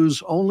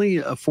Blues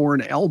only for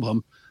an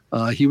album.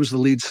 He was the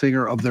lead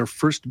singer of their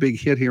first big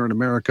hit here in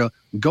America,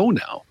 Go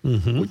Now,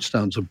 which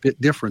sounds a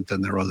bit different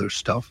than their other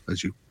stuff,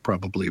 as you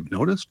probably have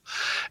noticed.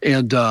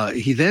 And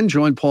he then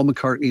joined Paul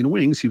McCartney and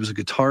Wings. He was a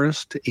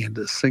guitarist and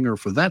a singer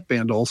for that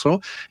band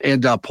also.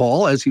 And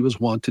Paul, as he was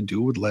wont to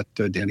do, would let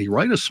Denny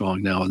write a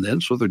song now and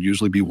then. So there'd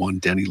usually be one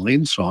Denny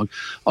Lane song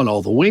on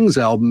all the Wings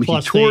album.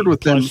 He toured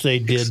with them. Plus they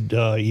did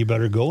You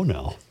Better Go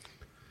Now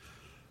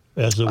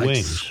as the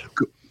Wings.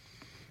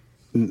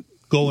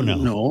 Go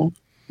Now.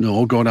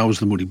 No, Go Now was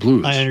the Moody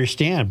Blues. I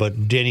understand,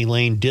 but Denny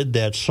Lane did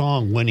that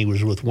song when he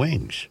was with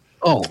Wings.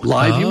 Oh,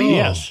 live, you mean?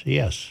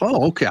 Yes.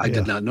 Oh, okay. I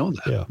did not know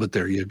that, but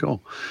there you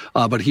go.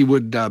 But he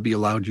would be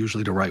allowed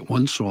usually to write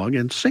one song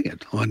and sing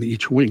it on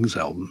each Wings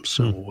album.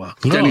 So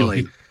Denny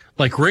Lane.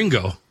 Like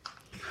Ringo.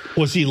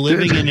 Was he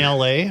living in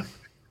L.A.?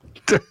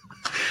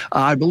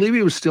 I believe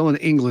he was still in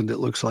England, it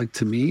looks like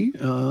to me.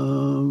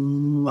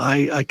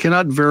 I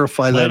cannot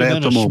verify that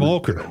at the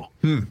moment. Smoker.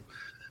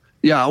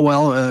 Yeah,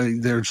 well,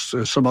 there's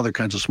some other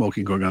kinds of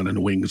smoking going on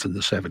in Wings in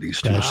the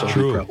 70s, too. That's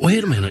true.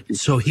 Wait a minute.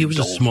 So he was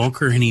a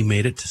smoker and he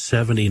made it to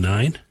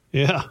 79?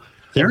 Yeah.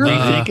 They're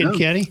thinking,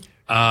 Kenny?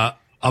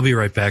 I'll be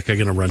right back. I'm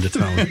going to run to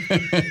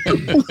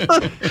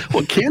town.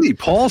 Well, Kenny,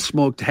 Paul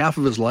smoked half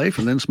of his life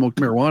and then smoked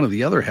marijuana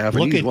the other half.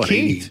 Look at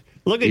Keith.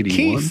 Look at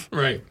Keith.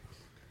 Right.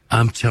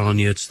 I'm telling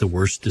you, it's the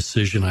worst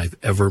decision I've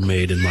ever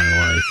made in my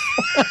life.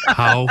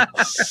 How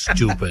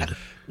stupid.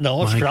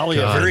 No, it's probably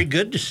a very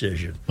good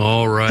decision.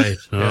 All right.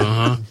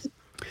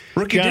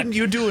 Rookie, didn't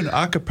you do an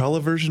a cappella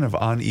version of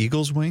On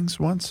Eagle's Wings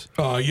once?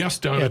 Yes,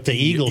 down at the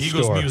Eagles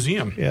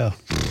Museum. Yeah.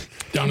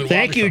 Down in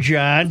Thank you,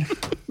 John.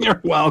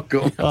 You're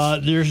welcome.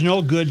 There's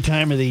no good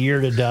time of the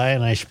year to die,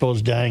 and I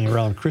suppose dying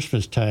around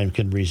Christmas time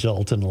can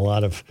result in a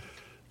lot of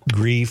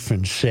grief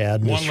and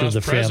sadness for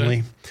the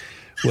family.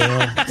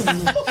 Well,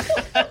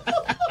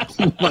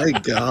 oh my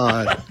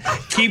God.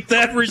 Keep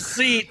that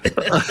receipt.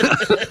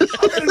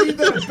 I need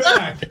that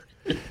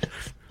back.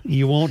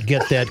 You won't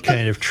get that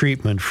kind of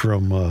treatment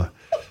from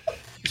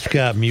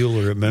Scott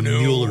Mueller at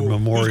Mueller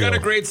Memorial. He's got a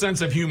great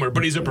sense of humor,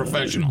 but he's a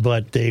professional.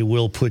 But they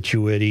will put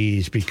you at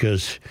ease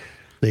because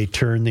they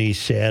turn these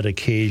sad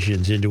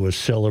occasions into a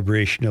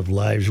celebration of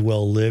lives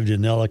well lived,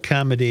 and they'll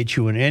accommodate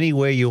you in any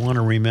way you want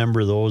to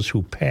remember those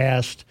who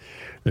passed.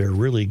 They're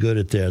really good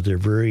at that. They're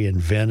very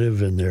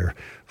inventive and they're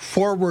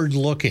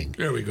forward-looking.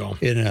 There we go.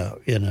 In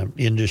an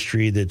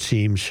industry that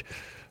seems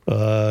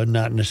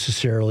not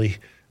necessarily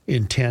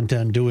intent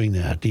on doing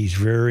that. He's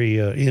very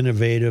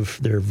innovative.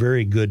 They're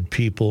very good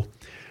people.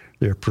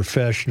 They're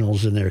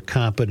professionals and they're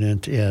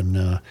competent.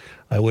 And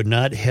I would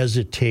not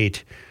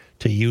hesitate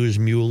to use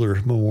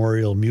Mueller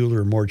Memorial,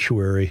 Mueller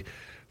Mortuary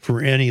for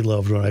any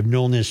loved one. I've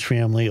known this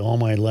family all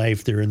my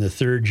life. They're in the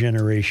third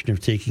generation of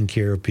taking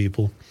care of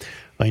people.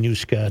 I knew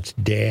Scott's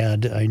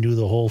dad. I knew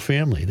the whole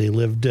family. They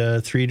lived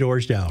 3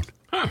 doors down.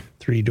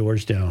 3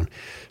 doors down.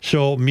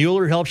 So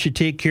Mueller helps you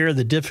take care of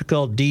the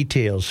difficult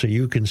details so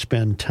you can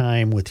spend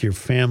time with your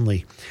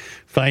family.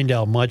 Find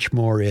out much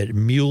more at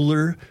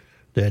Mueller,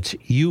 that's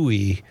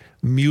UE,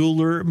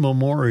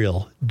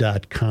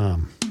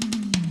 MuellerMemorial.com.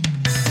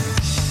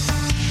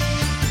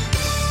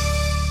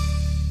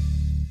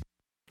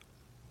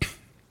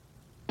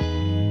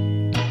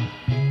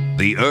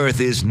 The Earth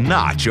is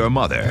not your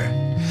mother.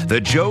 The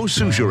Joe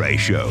Souchere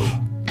Show.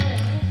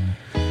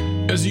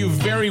 As you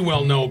very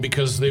well know,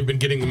 because they've been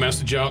getting the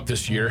message out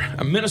this year,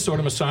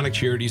 Minnesota Masonic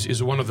Charities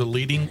is one of the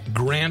leading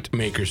grant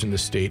makers in the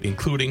state,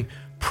 including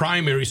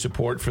primary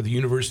support for the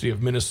University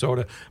of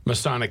Minnesota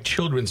Masonic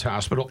Children's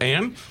Hospital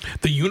and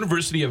the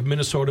University of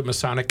Minnesota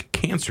Masonic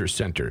Cancer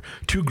Center,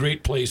 two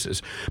great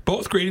places.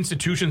 Both great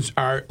institutions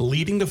are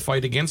leading the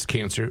fight against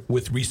cancer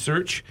with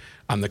research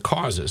on the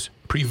causes,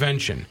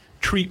 prevention,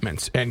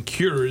 treatments, and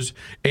cures,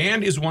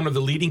 and is one of the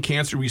leading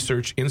cancer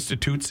research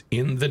institutes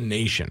in the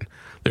nation.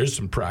 There's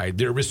some pride.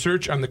 Their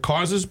research on the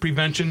causes,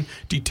 prevention,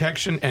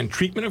 detection, and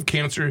treatment of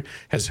cancer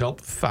has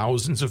helped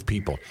thousands of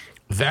people.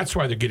 That's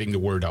why they're getting the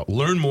word out.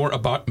 Learn more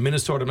about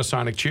Minnesota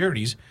Masonic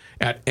Charities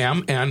at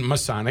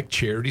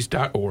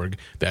mnmasoniccharities.org.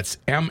 That's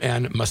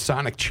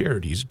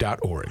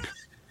mnmasoniccharities.org.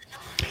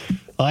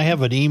 I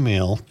have an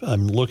email.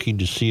 I'm looking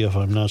to see if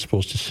I'm not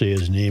supposed to say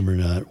his name or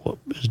not. Well,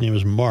 his name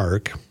is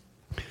Mark.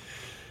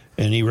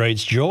 And he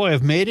writes, Joe,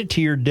 I've made it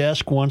to your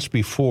desk once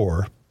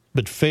before,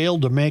 but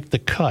failed to make the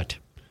cut.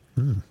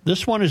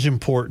 This one is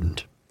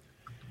important.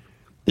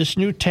 This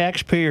new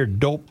taxpayer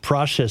dope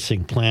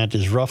processing plant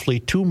is roughly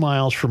 2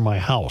 miles from my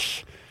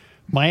house.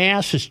 My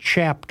ass is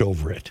chapped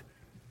over it.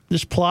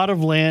 This plot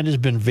of land has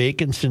been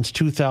vacant since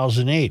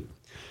 2008.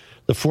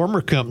 The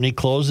former company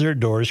closed their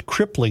doors,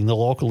 crippling the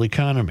local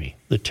economy.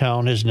 The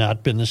town has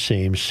not been the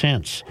same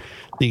since.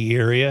 The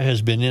area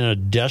has been in a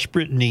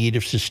desperate need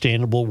of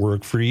sustainable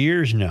work for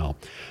years now.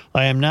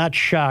 I am not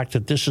shocked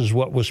that this is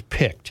what was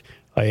picked.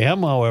 I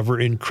am, however,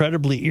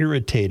 incredibly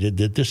irritated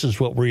that this is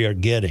what we are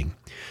getting.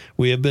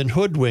 We have been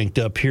hoodwinked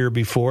up here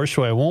before,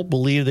 so I won't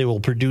believe they will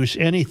produce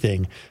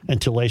anything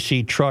until I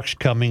see trucks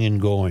coming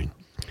and going.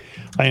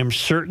 I am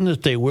certain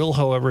that they will,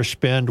 however,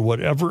 spend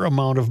whatever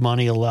amount of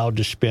money allowed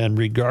to spend,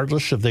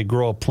 regardless if they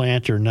grow a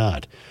plant or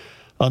not.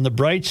 On the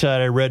bright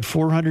side, I read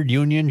 400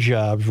 union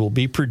jobs will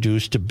be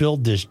produced to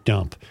build this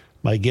dump.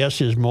 My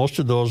guess is most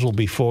of those will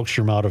be folks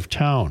from out of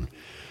town.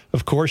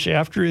 Of course,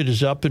 after it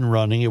is up and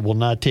running, it will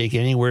not take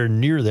anywhere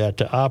near that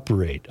to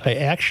operate. I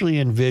actually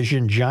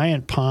envision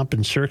giant pomp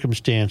and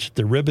circumstance at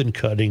the ribbon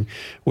cutting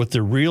with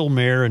the real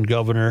mayor and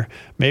governor,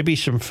 maybe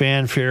some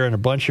fanfare and a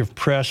bunch of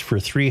press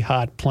for 3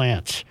 pot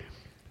plants.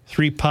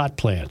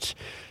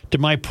 To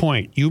my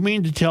point, you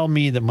mean to tell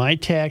me that my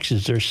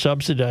taxes are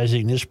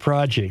subsidizing this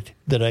project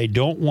that I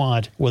don't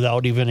want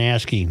without even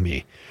asking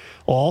me,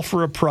 all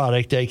for a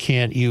product I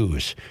can't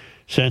use?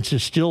 Since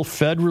it's still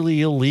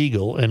federally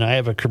illegal and I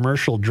have a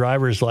commercial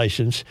driver's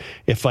license,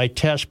 if I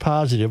test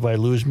positive, I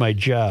lose my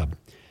job.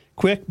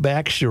 Quick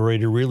backstory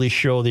to really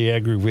show the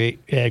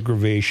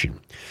aggravation.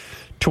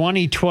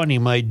 2020,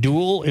 my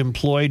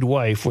dual-employed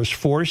wife was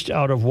forced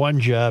out of one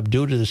job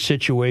due to the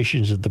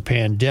situations of the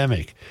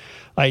pandemic.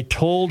 I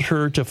told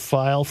her to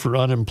file for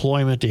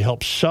unemployment to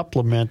help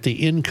supplement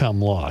the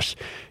income loss.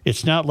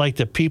 It's not like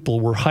the people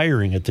were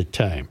hiring at the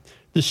time.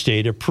 The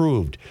state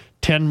approved.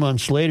 10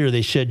 months later,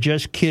 they said,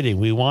 just kidding.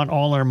 We want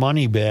all our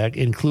money back,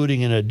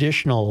 including an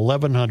additional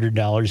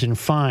 $1,100 in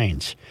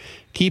fines.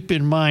 Keep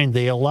in mind,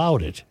 they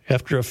allowed it.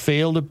 After a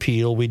failed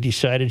appeal, we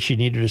decided she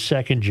needed a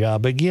second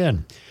job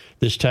again,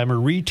 this time a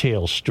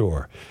retail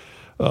store.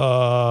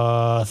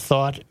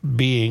 Thought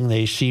being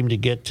they seem to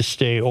get to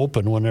stay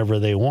open whenever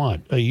they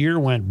want. A year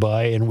went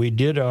by, and we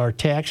did our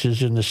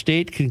taxes, and the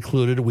state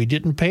concluded we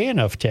didn't pay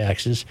enough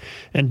taxes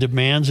and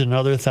demands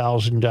another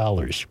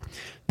 $1,000.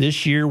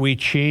 This year, we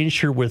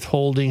changed her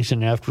withholdings,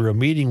 and after a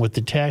meeting with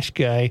the tax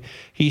guy,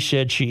 he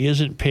said she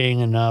isn't paying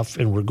enough,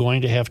 and we're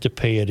going to have to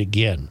pay it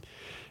again.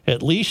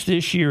 At least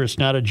this year, it's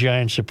not a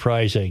giant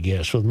surprise, I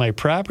guess. With my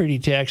property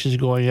taxes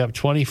going up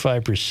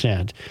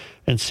 25%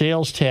 and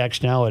sales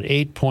tax now at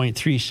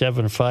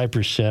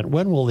 8.375%,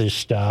 when will this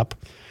stop?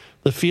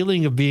 The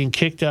feeling of being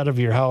kicked out of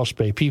your house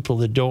by people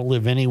that don't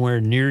live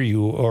anywhere near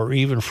you or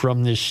even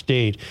from this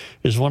state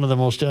is one of the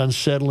most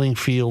unsettling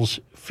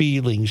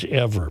feelings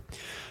ever.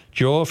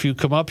 Joe, if you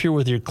come up here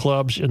with your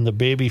clubs and the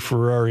baby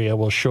Ferrari, I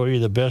will show you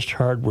the best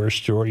hardware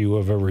store you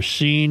have ever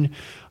seen.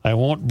 I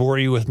won't bore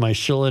you with my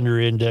cylinder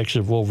index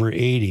of over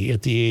 80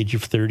 at the age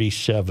of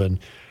 37.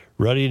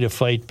 Ready to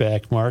fight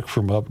back, Mark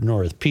from up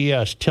north.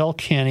 P.S. Tell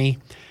Kenny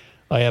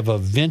I have a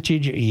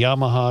vintage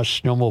Yamaha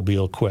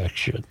snowmobile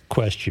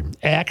question.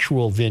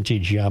 Actual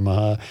vintage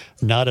Yamaha,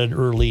 not an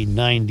early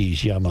 90s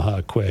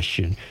Yamaha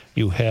question.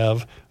 You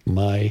have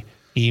my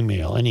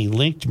email. And he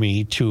linked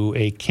me to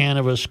a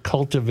cannabis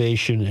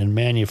cultivation and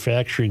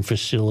manufacturing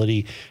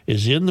facility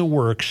is in the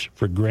works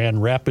for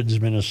Grand Rapids,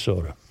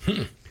 Minnesota.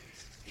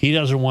 He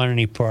doesn't want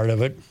any part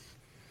of it,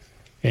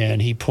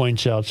 and he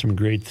points out some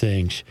great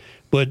things.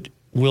 But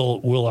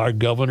will our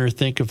governor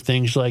think of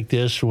things like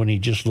this when he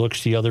just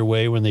looks the other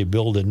way when they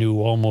build a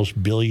new almost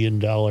 $1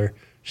 billion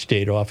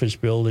state office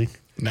building?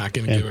 Not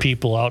going to do it. And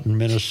people out in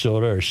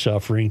Minnesota are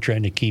suffering,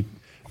 trying to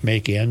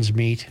make ends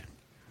meet.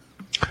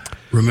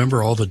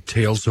 Remember all the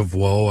tales of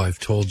woe I've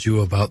told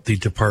you about the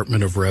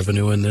Department of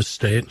Revenue in this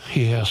state?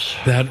 Yes.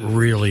 That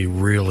really,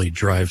 really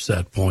drives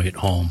that point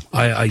home.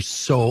 I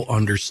so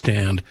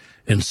understand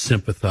and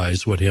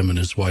sympathize what him and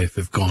his wife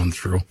have gone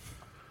through.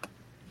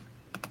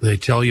 They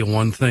tell you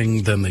one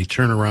thing, then they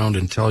turn around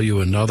and tell you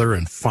another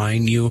and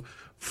fine you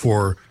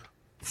for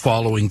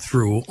following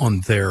through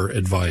on their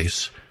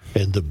advice.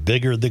 And the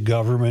bigger the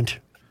government,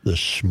 the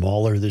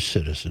smaller the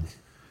citizen.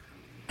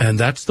 And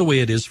that's the way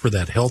it is for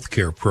that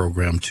healthcare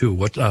program, too.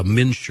 What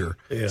Minsure,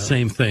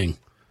 same thing.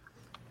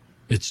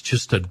 It's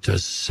just a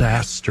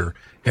disaster.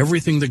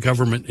 Everything the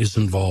government is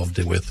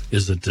involved with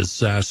is a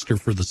disaster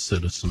for the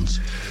citizens.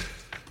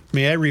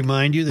 May I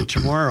remind you that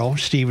tomorrow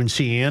Stephen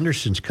C.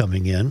 Anderson's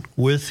coming in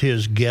with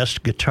his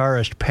guest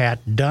guitarist,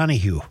 Pat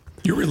Donahue.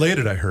 You're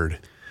related, I heard.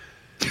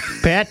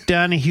 Pat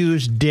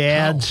Donahue's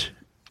dad's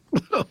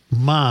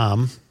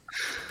mom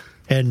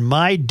and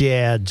my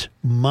dad's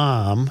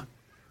mom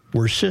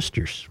were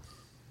sisters.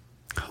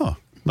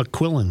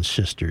 McQuillan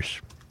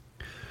sisters.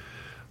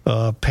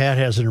 Pat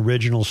has an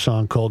original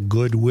song called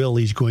Goodwill.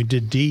 He's going to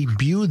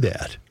debut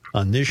that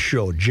on this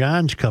show.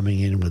 John's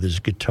coming in with his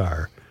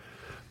guitar.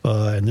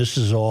 And this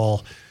is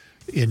all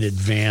in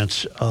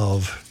advance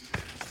of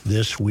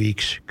this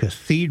week's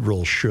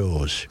Cathedral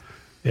shows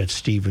that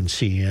Stephen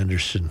C.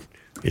 Anderson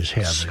is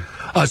having.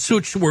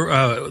 Such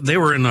they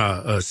were in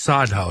a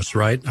sod house,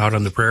 right? Out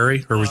on the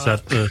prairie? Or was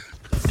that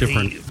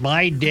different?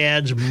 My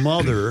dad's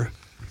mother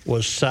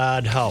was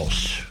sod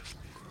house.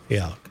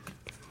 Yeah.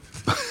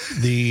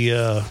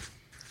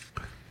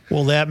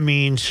 Well, that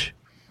means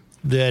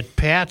that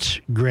Pat's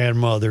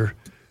grandmother,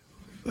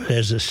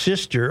 as a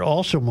sister,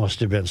 also must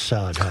have been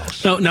sod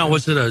house. Now,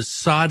 was it a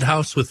sod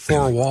house with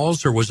four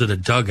walls, or was it a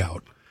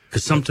dugout?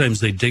 Because sometimes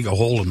they dig a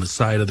hole in the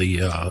side of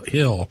the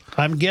hill.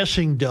 I'm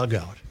guessing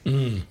dugout.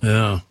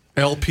 Yeah.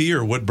 LP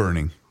or wood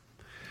burning?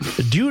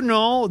 Do you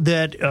know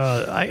that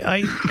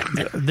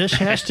this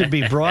has to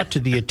be brought to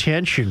the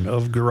attention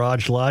of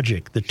Garage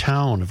Logic, the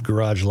town of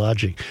Garage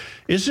Logic?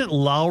 Isn't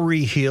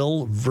Lowry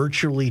Hill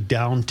virtually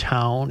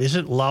downtown?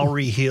 Isn't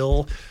Lowry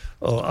Hill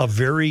a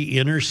very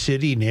inner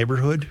city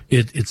neighborhood?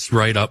 It's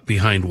right up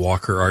behind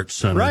Walker Arts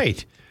Center.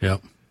 Right.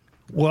 Yep.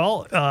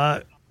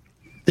 Well,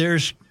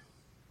 there's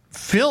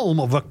film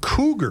of a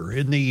cougar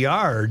in the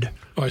yard.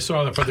 Oh, I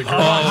saw that by the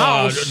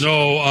house.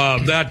 No,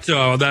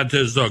 that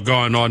has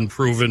gone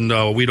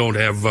unproven. We don't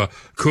have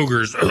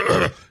cougars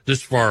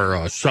this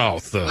far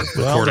south.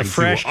 Well, the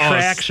fresh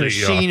tracks are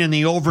seen in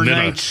the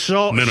overnight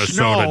snow.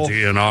 Minnesota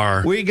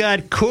DNR. We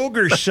got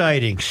cougar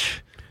sightings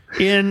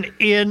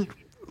in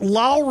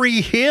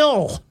Lowry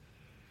Hill.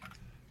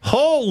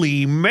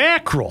 Holy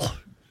mackerel.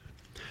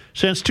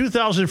 Since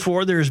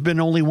 2004, there has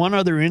been only one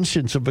other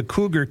instance of a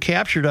cougar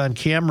captured on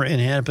camera in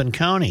Hennepin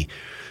County.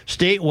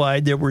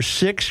 Statewide, there were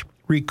 6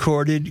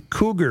 recorded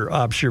cougar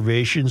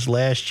observations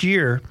last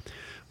year,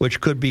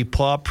 which could be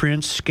paw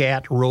prints,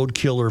 scat,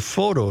 roadkill, or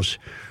photos,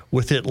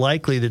 with it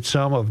likely that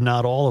some, if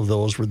not all of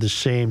those, were the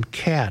same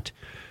cat.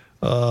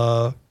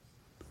 Well,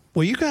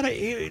 you got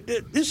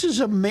to. This is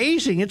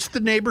amazing. It's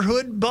the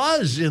neighborhood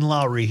buzz in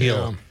Lowry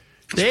Hill.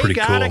 Yeah. They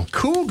got cool. a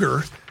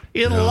cougar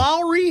in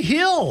Lowry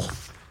Hill.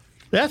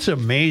 That's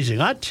amazing.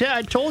 I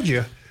told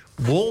you,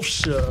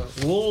 wolves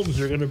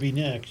are going to be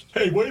next.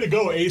 Hey, way to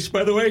go, Ace,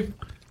 by the way.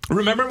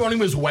 Remember when he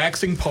was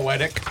waxing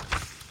poetic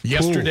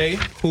yesterday?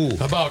 Who?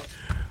 About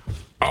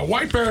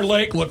White Bear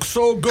Lake looks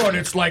so good,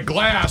 it's like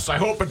glass. I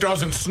hope it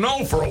doesn't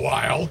snow for a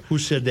while. Who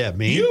said that?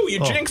 Me? You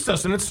jinxed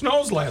us, and it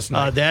snows last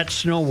night. That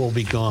snow will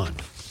be gone.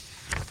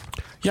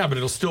 Yeah, but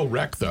it'll still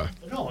wreck the...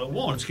 No, it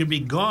won't. It's going to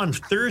be gone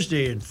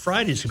Thursday and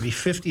Friday. It's going to be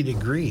 50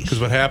 degrees. Because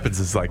what happens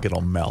is like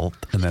it'll melt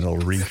and then it'll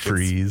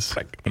refreeze.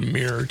 Like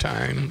mirror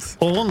times.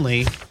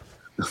 Only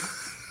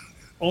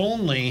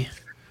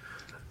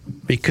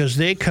because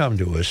they come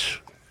to us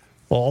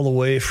all the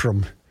way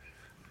from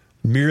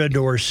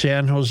Mirador,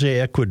 San Jose,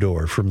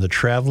 Ecuador, from the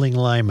Traveling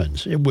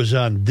Lymans. It was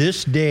on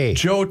this day.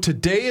 Joe,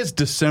 today is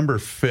December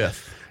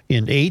 5th.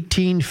 In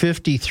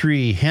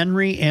 1853,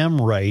 Henry M.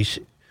 Rice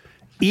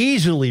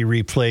easily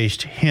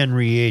replaced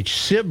Henry H.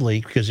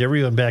 Sibley, because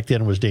everyone back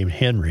then was named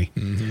Henry,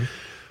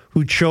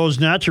 who chose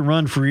not to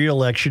run for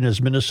re-election as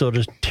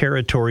Minnesota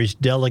Territory's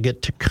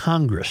delegate to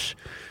Congress.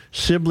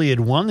 Sibley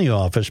had won the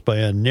office by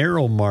a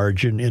narrow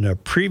margin in a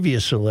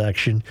previous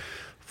election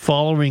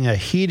following a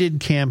heated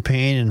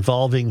campaign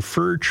involving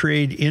fur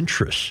trade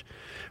interests,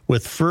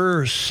 with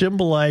fur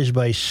symbolized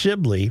by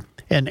Sibley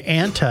and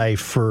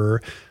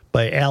anti-fur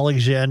by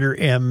Alexander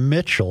M.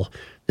 Mitchell,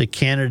 the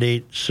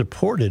candidate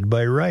supported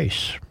by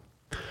Rice.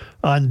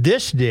 On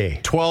this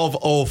day,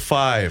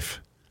 1205,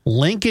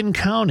 Lincoln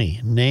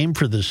County, named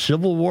for the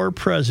Civil War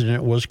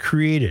president, was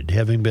created,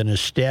 having been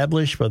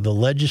established by the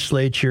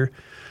legislature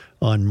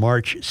on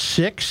March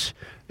 6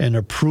 and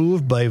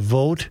approved by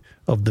vote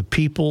of the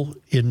people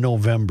in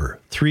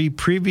November. 3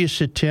 previous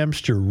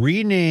attempts to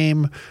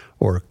rename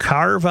or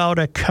carve out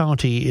a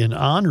county in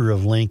honor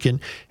of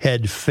Lincoln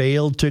had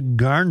failed to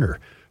garner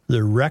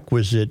the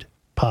requisite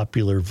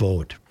popular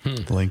vote.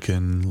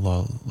 Lincoln,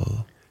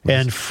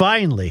 And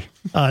finally,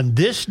 on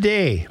this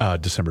day,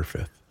 December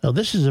 5th. Now,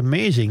 this is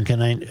amazing,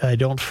 and I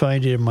don't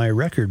find it in my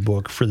record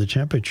book for the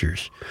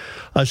temperatures.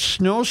 A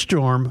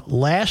snowstorm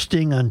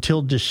lasting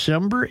until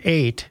December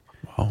 8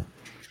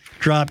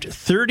 dropped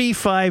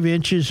 35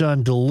 inches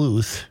on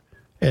Duluth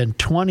and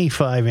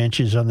 25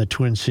 inches on the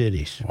Twin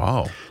Cities.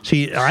 Wow.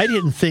 See, I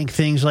didn't think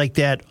things like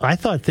that. I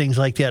thought things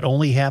like that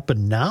only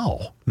happen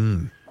now.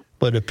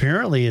 But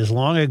apparently, as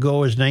long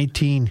ago as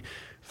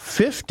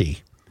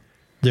 1950,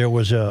 there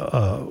was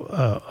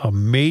a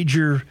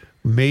major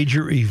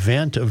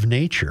event of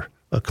nature,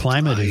 a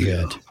climate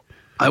event.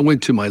 I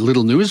went to my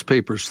little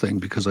newspapers thing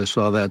because I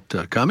saw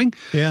that coming.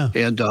 Yeah.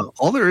 And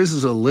all there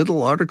is a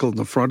little article in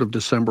the front of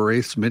December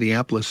 8th's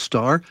Minneapolis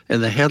Star,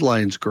 and the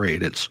headline's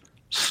great. It's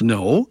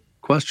 "Snow? ?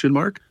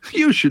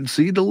 You should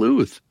see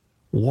Duluth."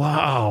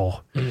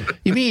 Wow.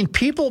 You mean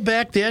people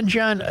back then,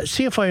 John,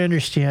 see if I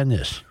understand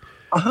this.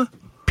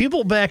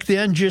 People back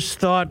then just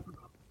thought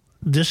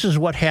this is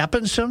what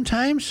happens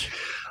sometimes?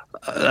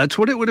 That's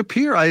what it would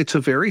appear. It's a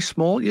very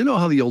small, you know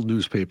how the old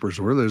newspapers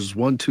were. There's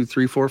 1, 2,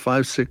 3, 4,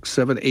 5, 6,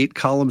 7, 8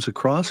 columns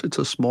across. It's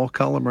a small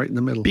column right in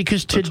the middle.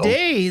 Because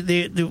today,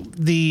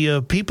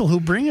 the people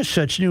who bring us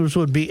such news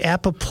would be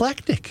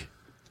apoplectic.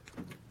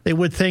 They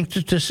would think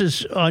that this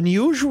is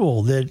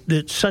unusual,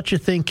 that such a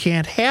thing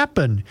can't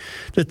happen,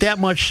 that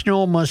much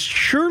snow must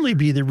surely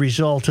be the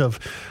result of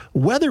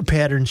weather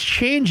patterns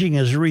changing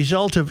as a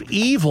result of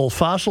evil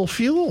fossil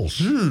fuels.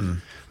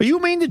 You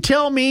mean to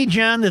tell me,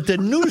 John, that the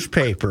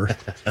newspaper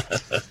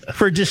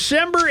for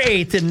December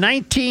 8th in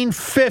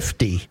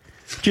 1950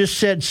 just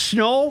said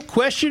snow, ?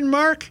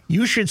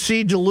 You should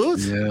see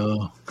Duluth?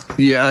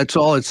 Yeah, that's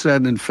all it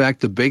said. In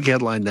fact, the big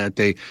headline that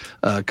day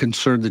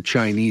concerned the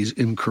Chinese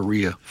in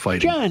Korea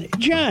fighting.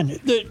 John.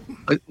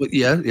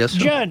 Yes,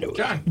 John,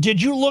 did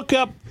you look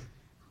up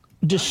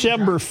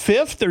December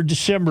 5th or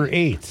December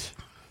 8th?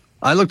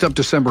 I looked up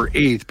December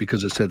 8th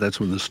because it said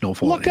that's when the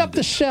snowfall Look up the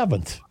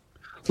 7th.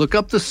 Look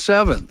up the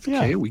 7th. Yeah.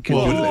 Okay, we can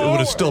Well, do that. it would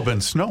have still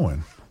been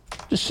snowing.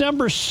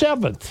 December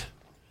 7th.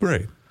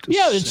 Great.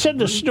 Yeah, it said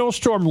the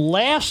snowstorm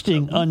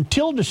lasting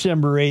until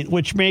December 8th,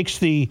 which makes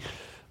the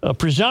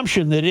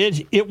presumption that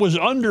it was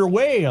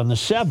underway on the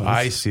 7th.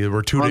 I see.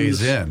 We're 2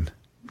 days in.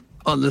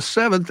 On the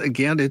 7th,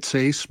 again, it's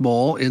a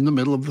small, in the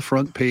middle of the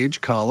front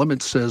page column.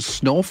 It says,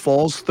 "Snow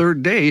falls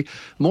third day,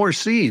 more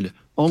seen.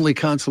 Only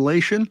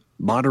consolation,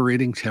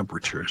 moderating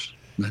temperatures."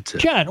 That's it.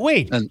 John,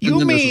 wait. And you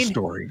then mean there's a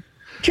story.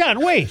 John,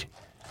 wait.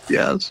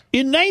 Yes.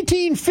 In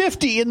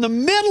 1950, in the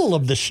middle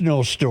of the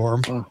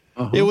snowstorm,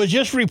 it was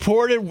just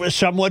reported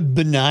somewhat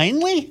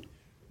benignly?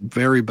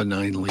 Very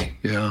benignly,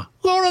 yeah.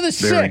 Go to the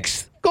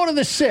 6th. Go to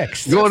the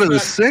 6th. Go to the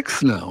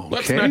 6th now.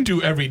 Let's okay? not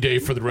do every day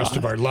for the rest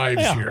of our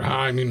lives here.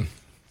 I mean,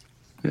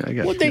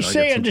 what'd they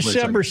say on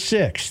December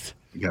 6th?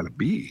 You got to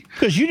be.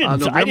 Because you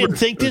didn't. I didn't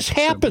think this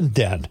happened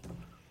then.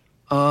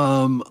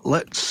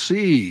 Let's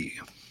see.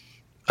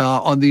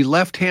 On the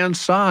left-hand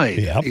side,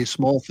 a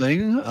small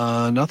thing,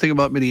 nothing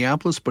about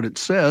Minneapolis, but it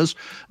says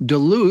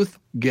Duluth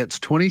gets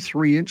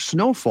 23-inch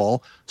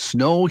snowfall.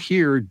 Snow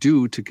here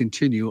due to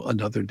continue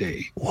another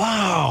day.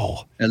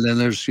 Wow. And then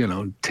there's,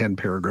 10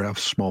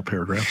 paragraphs, small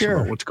paragraphs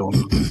about what's going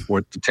on,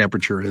 what the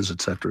temperature is,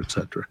 et cetera, et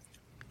cetera.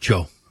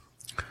 Joe,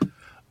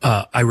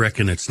 I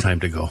reckon it's time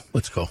to go.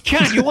 Let's go.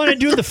 John, you want to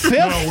do the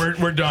 5th? No,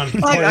 we're done.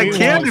 I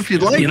can if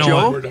you'd like,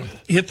 Joe.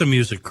 Hit the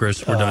music,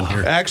 Chris. We're done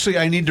here. Actually,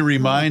 I need to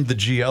remind the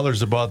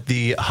GLers about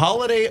the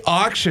holiday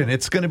auction.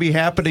 It's going to be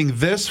happening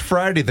this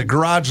Friday. The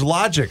Garage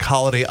Logic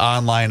holiday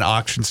online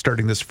auction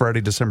starting this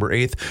Friday, December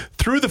 8th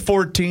through the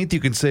 14th.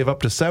 You can save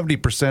up to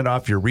 70%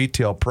 off your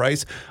retail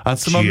price on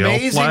some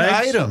amazing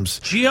items.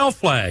 GL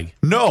flag.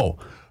 No.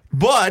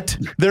 But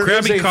there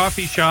is Krabby a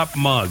coffee shop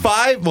mug.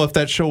 If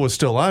that show was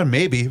still on,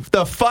 maybe.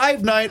 The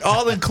 5-night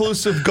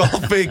all-inclusive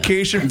golf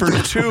vacation for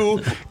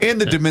 2 in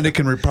the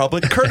Dominican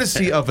Republic,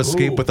 courtesy of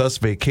Escape With Us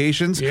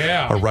Vacations.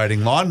 Yeah. A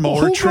riding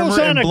lawnmower, Who trimmer, goes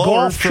on and a blower.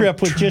 golf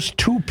trip with just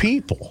 2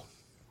 people?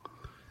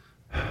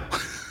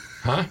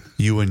 Huh?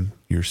 You and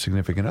your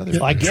significant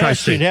other. I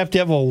guess you'd have to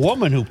have a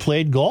woman who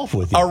played golf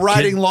with you. A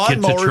riding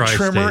lawnmower, Tri-State,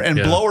 trimmer, and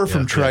blower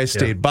from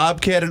Tri-State. yeah.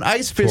 Bobcat, an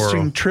ice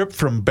fishing trip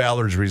from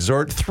Ballard's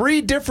Resort.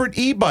 3 different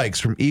e-bikes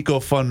from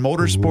EcoFun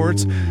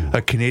Motorsports.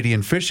 A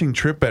Canadian fishing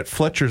trip at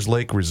Fletcher's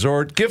Lake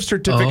Resort. Gift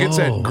certificates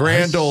at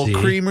Grand Ole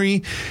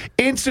Creamery.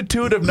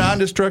 Institute of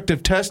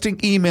Non-Destructive Testing.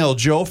 Email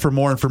Joe for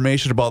more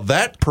information about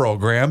that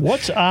program.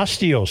 What's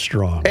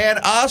OsteoStrong? And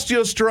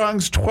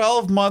OsteoStrong's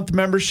 12-month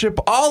membership.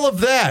 All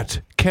of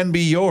that can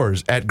be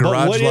yours at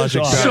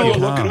GarageLogic.com. So,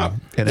 look it up.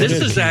 And this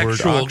it is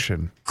actual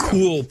auction.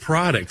 cool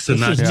products and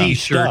not This is neat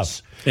T-shirts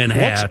stuff. and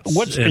hats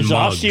and is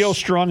mugs.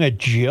 OsteoStrong a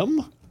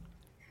gym?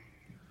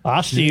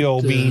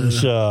 Osteo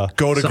means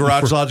go to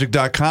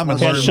GarageLogic.com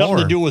and learn has something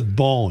more. to do with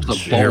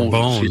bones. Your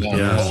bone,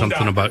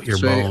 something about your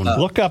bone.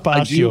 Look up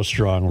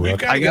OsteoStrong,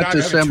 Rick. I got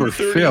December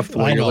 5th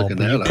when you're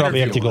looking at you it. probably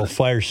have to go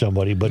fire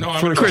somebody, but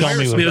first Chris, tell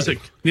me what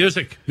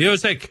music.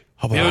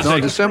 No,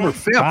 December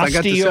 5th. I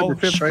got December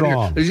 5th right here.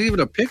 Strong. There's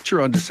even a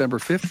picture on December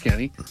 5th,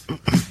 Kenny.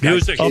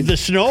 Music. Of the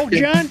snow,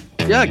 John?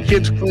 Yeah,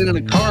 kid's cleaning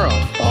a car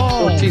off.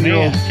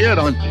 14-year-old kid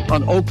on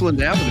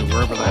Oakland Avenue,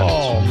 wherever that is.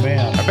 Oh,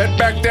 man. I bet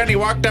back then he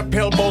walked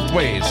uphill both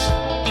ways.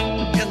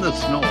 In the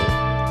snow.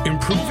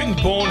 Improving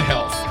bone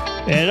health.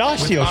 And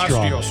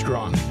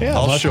Osteostrong. Yeah,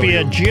 must be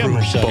a gym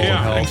or something.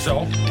 Yeah, I think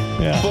so.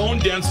 Yeah. Bone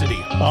density.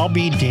 I'll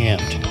be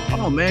damned.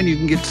 Oh, man, you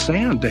can get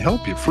sand to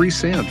help you. Free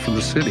sand from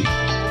the city.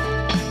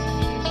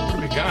 What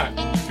do we got?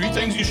 3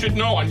 things you should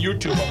know on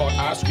YouTube about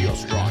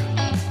Osteostrong.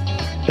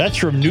 That's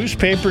from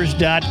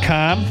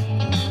newspapers.com.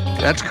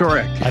 That's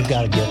correct. I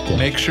got to get that.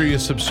 Make sure you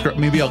subscribe.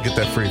 Maybe I'll get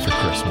that free for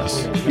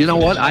Christmas. You know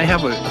what? I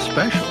have a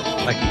special.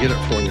 I can get it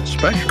for you.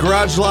 Special.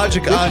 Garage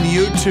Logic on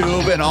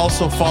YouTube, and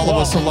also follow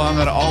us along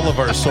on all of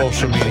our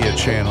social media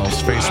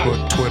channels,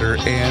 Facebook, Twitter,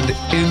 and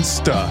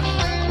Insta,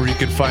 where you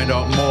can find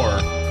out more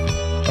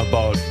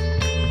about,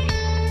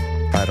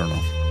 I don't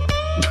know.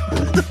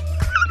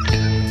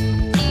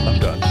 I'm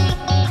done.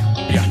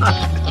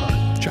 Yeah.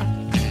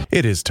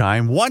 It is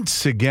time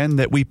once again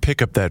that we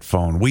pick up that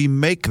phone. We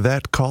make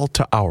that call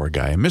to our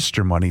guy.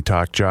 Mr. Money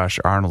Talk, Josh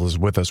Arnold, is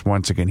with us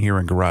once again here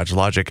in Garage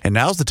Logic. And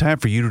now's the time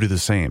for you to do the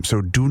same. So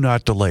do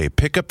not delay.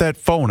 Pick up that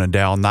phone and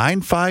dial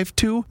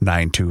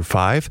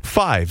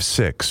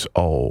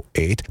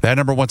 952-925-5608. That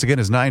number once again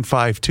is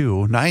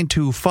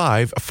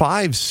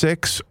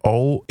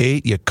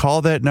 952-925-5608. You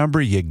call that number,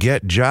 you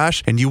get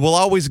Josh, and you will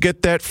always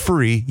get that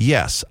free,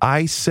 yes,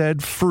 I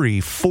said free,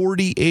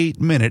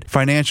 48-minute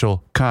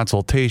financial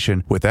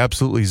consultation with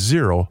absolutely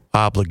zero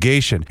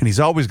obligation. And he's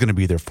always going to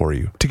be there for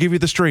you to give you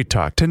the straight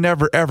talk, to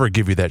never, ever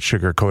give you that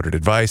sugar-coated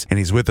advice. And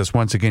he's with us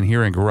once again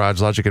here in Garage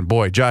Logic. And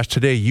boy, Josh,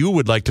 today you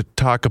would like to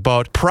talk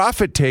about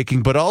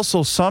profit-taking, but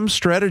also some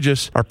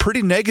strategists are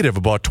pretty negative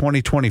about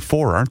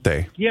 2024, aren't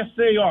they? Yes,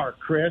 they are,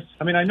 Chris.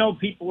 I mean, I know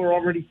people are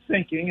already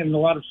thinking, and a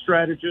lot of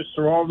strategists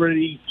are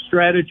already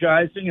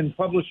strategizing and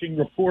publishing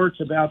reports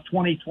about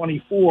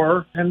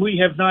 2024, and we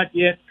have not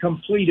yet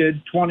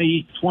completed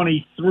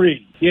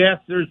 2023. Yes,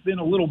 there's been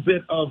a little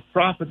bit of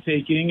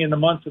profit-taking in the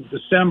month of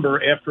December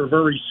after a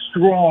very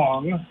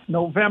strong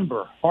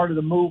November. Part of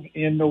the move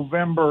in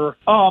November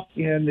up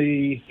in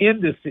the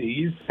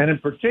indices, and in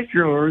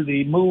particular,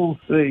 the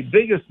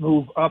biggest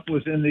move up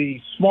was in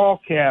the small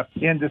cap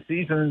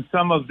indices and in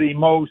some of the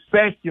most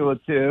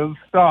speculative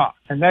stocks.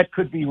 And that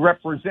could be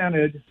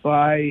represented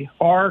by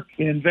ARK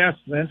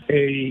Investments,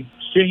 a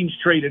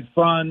exchange-traded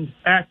fund,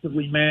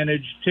 actively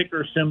managed,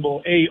 ticker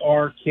symbol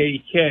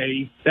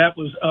ARKK. That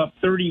was up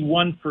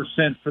 31%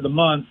 for the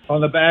month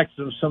on the backs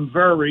of some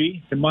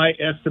very, in my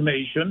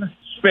estimation,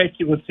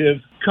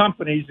 speculative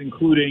companies,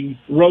 including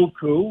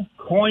Roku,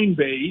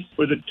 Coinbase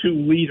were the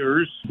 2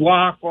 leaders,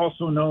 Block,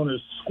 also known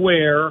as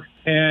Square,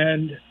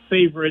 and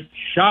favorite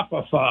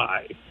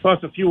Shopify,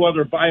 plus a few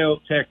other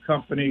biotech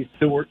companies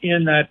that were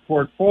in that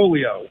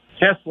portfolio.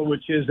 Tesla,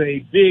 which is a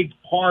big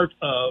part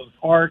of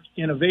ARK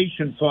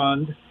Innovation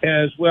Fund,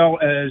 as well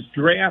as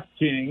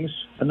DraftKings,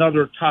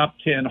 another top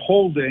 10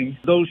 holding,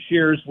 those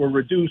shares were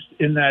reduced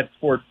in that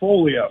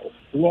portfolio.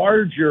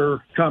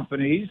 Larger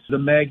companies, the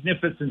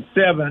Magnificent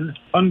Seven,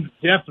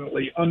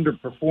 definitely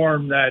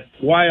underperformed that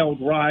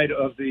wild ride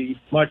of the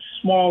much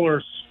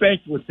smaller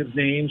speculative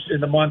names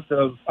in the month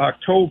of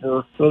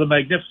October. So the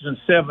Magnificent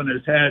Seven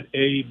has had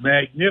a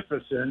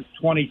magnificent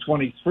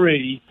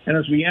 2023. And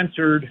as we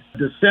entered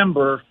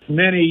December,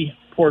 many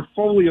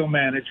portfolio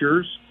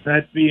managers,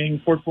 that being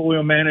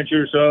portfolio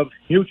managers of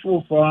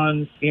mutual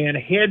funds and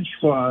hedge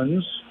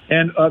funds,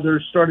 and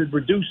others started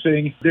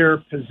reducing their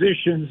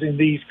positions in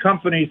these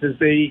companies as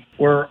they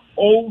were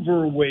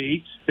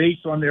overweight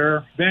based on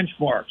their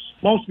benchmarks.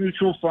 Most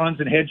mutual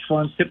funds and hedge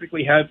funds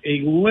typically have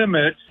a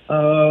limit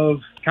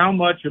of how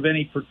much of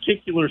any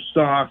particular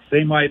stock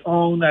they might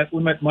own. That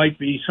limit might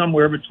be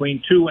somewhere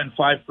between 2 and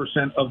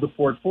 5% of the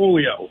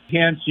portfolio.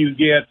 Hence, you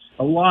get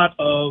a lot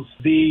of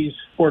these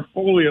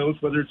portfolios,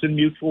 whether it's in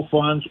mutual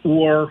funds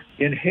or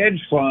in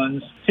hedge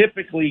funds,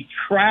 typically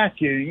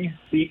tracking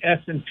the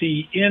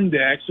S&P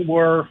index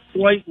or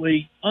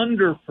slightly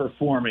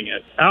underperforming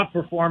it.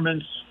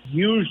 Outperformance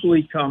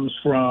usually comes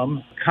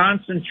from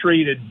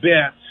concentrated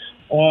bets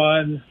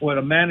on what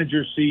a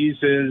manager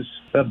sees as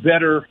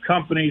better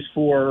companies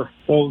for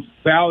both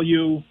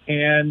value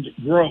and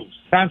growth.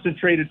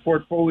 Concentrated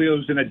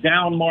portfolios in a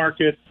down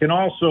market can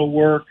also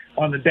work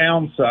on the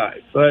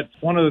downside. But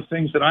one of the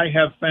things that I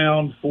have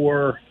found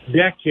for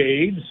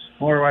decades,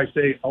 or I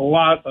say a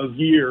lot of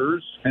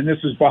years, and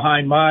this is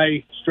behind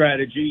my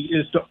strategy,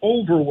 is to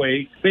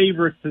overweight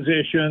favorite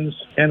positions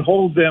and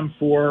hold them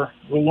for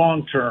the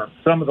long term.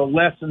 Some of the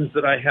lessons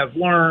that I have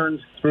learned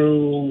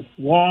through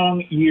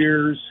long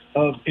years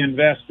of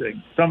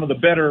investing. Some of the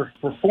better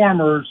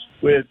performers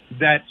with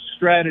that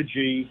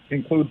strategy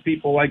include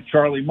people like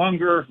Charlie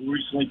Munger, who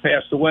recently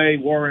passed away,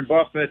 Warren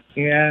Buffett,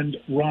 and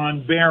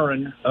Ron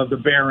Barron of the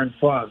Barron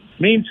Fund.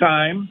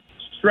 Meantime,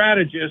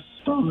 strategists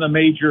from the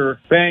major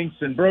banks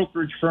and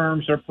brokerage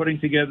firms are putting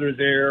together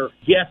their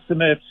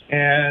guesstimates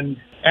and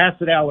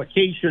asset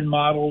allocation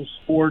models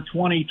for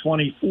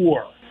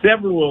 2024.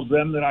 Several of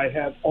them that I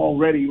have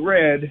already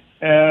read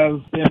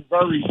have been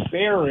very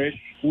bearish,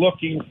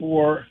 looking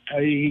for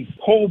a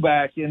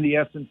pullback in the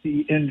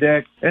S&P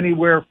index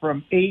anywhere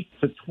from 8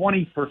 to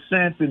 20%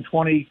 in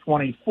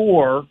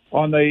 2024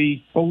 on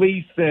the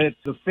belief that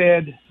the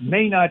Fed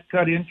may not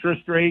cut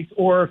interest rates,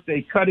 or if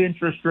they cut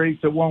interest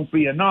rates, it won't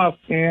be enough,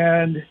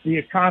 and the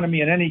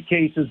economy in any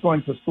case is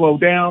going to slow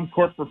down,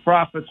 corporate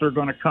profits are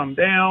going to come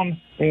down,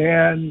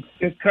 and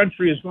the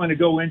country is going to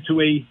go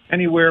into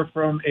anywhere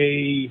from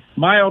a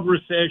mild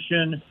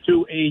recession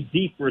to a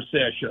deep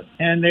recession.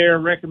 And their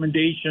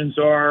recommendations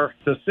are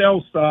to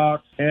sell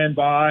stocks and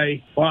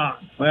buy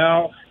bonds.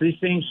 Well, these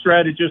same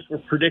strategists were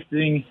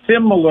predicting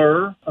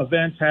similar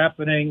events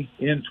happening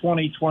in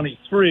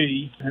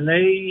 2023, and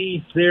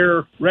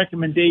their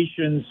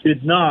recommendations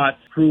did not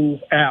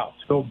prove out.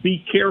 So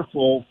be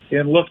careful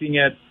in looking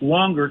at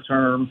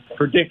longer-term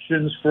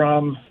predictions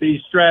from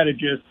these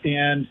strategists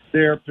and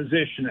their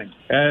positioning.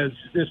 As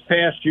this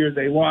past year,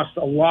 they lost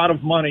a lot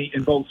of money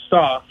in both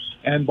stocks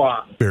and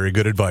bonds. Very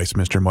good advice,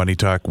 Mr. Money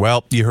Talk.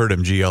 Well, you heard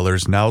him,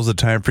 GLers. Now's the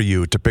time for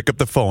you to pick up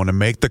the phone and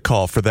make the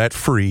call for that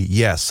free,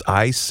 yes,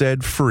 I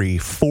said free,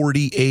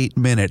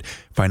 48-minute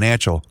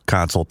financial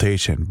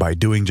consultation by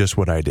doing just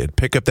what I did.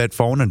 Pick up that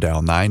phone and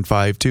dial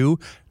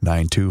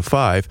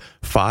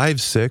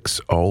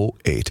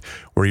 952-925-5608,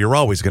 where you're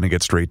always going to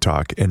get straight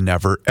talk and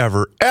never,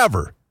 ever,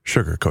 ever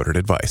sugar-coated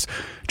advice.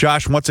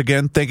 Josh, once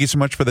again, thank you so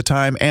much for the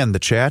time and the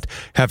chat.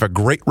 Have a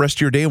great rest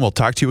of your day, and we'll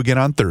talk to you again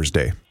on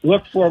Thursday.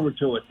 Look forward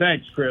to it.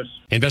 Thanks, Chris.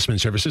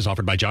 Investment services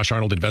offered by Josh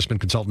Arnold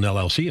Investment Consultant,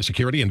 LLC, a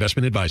security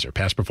investment advisor.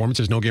 Past performance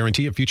is no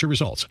guarantee of future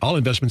results. All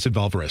investments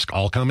involve risk.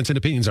 All comments and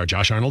opinions are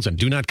Josh Arnold's and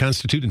do not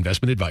constitute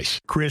investment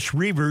advice. Chris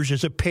Reavers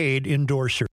is a paid endorser.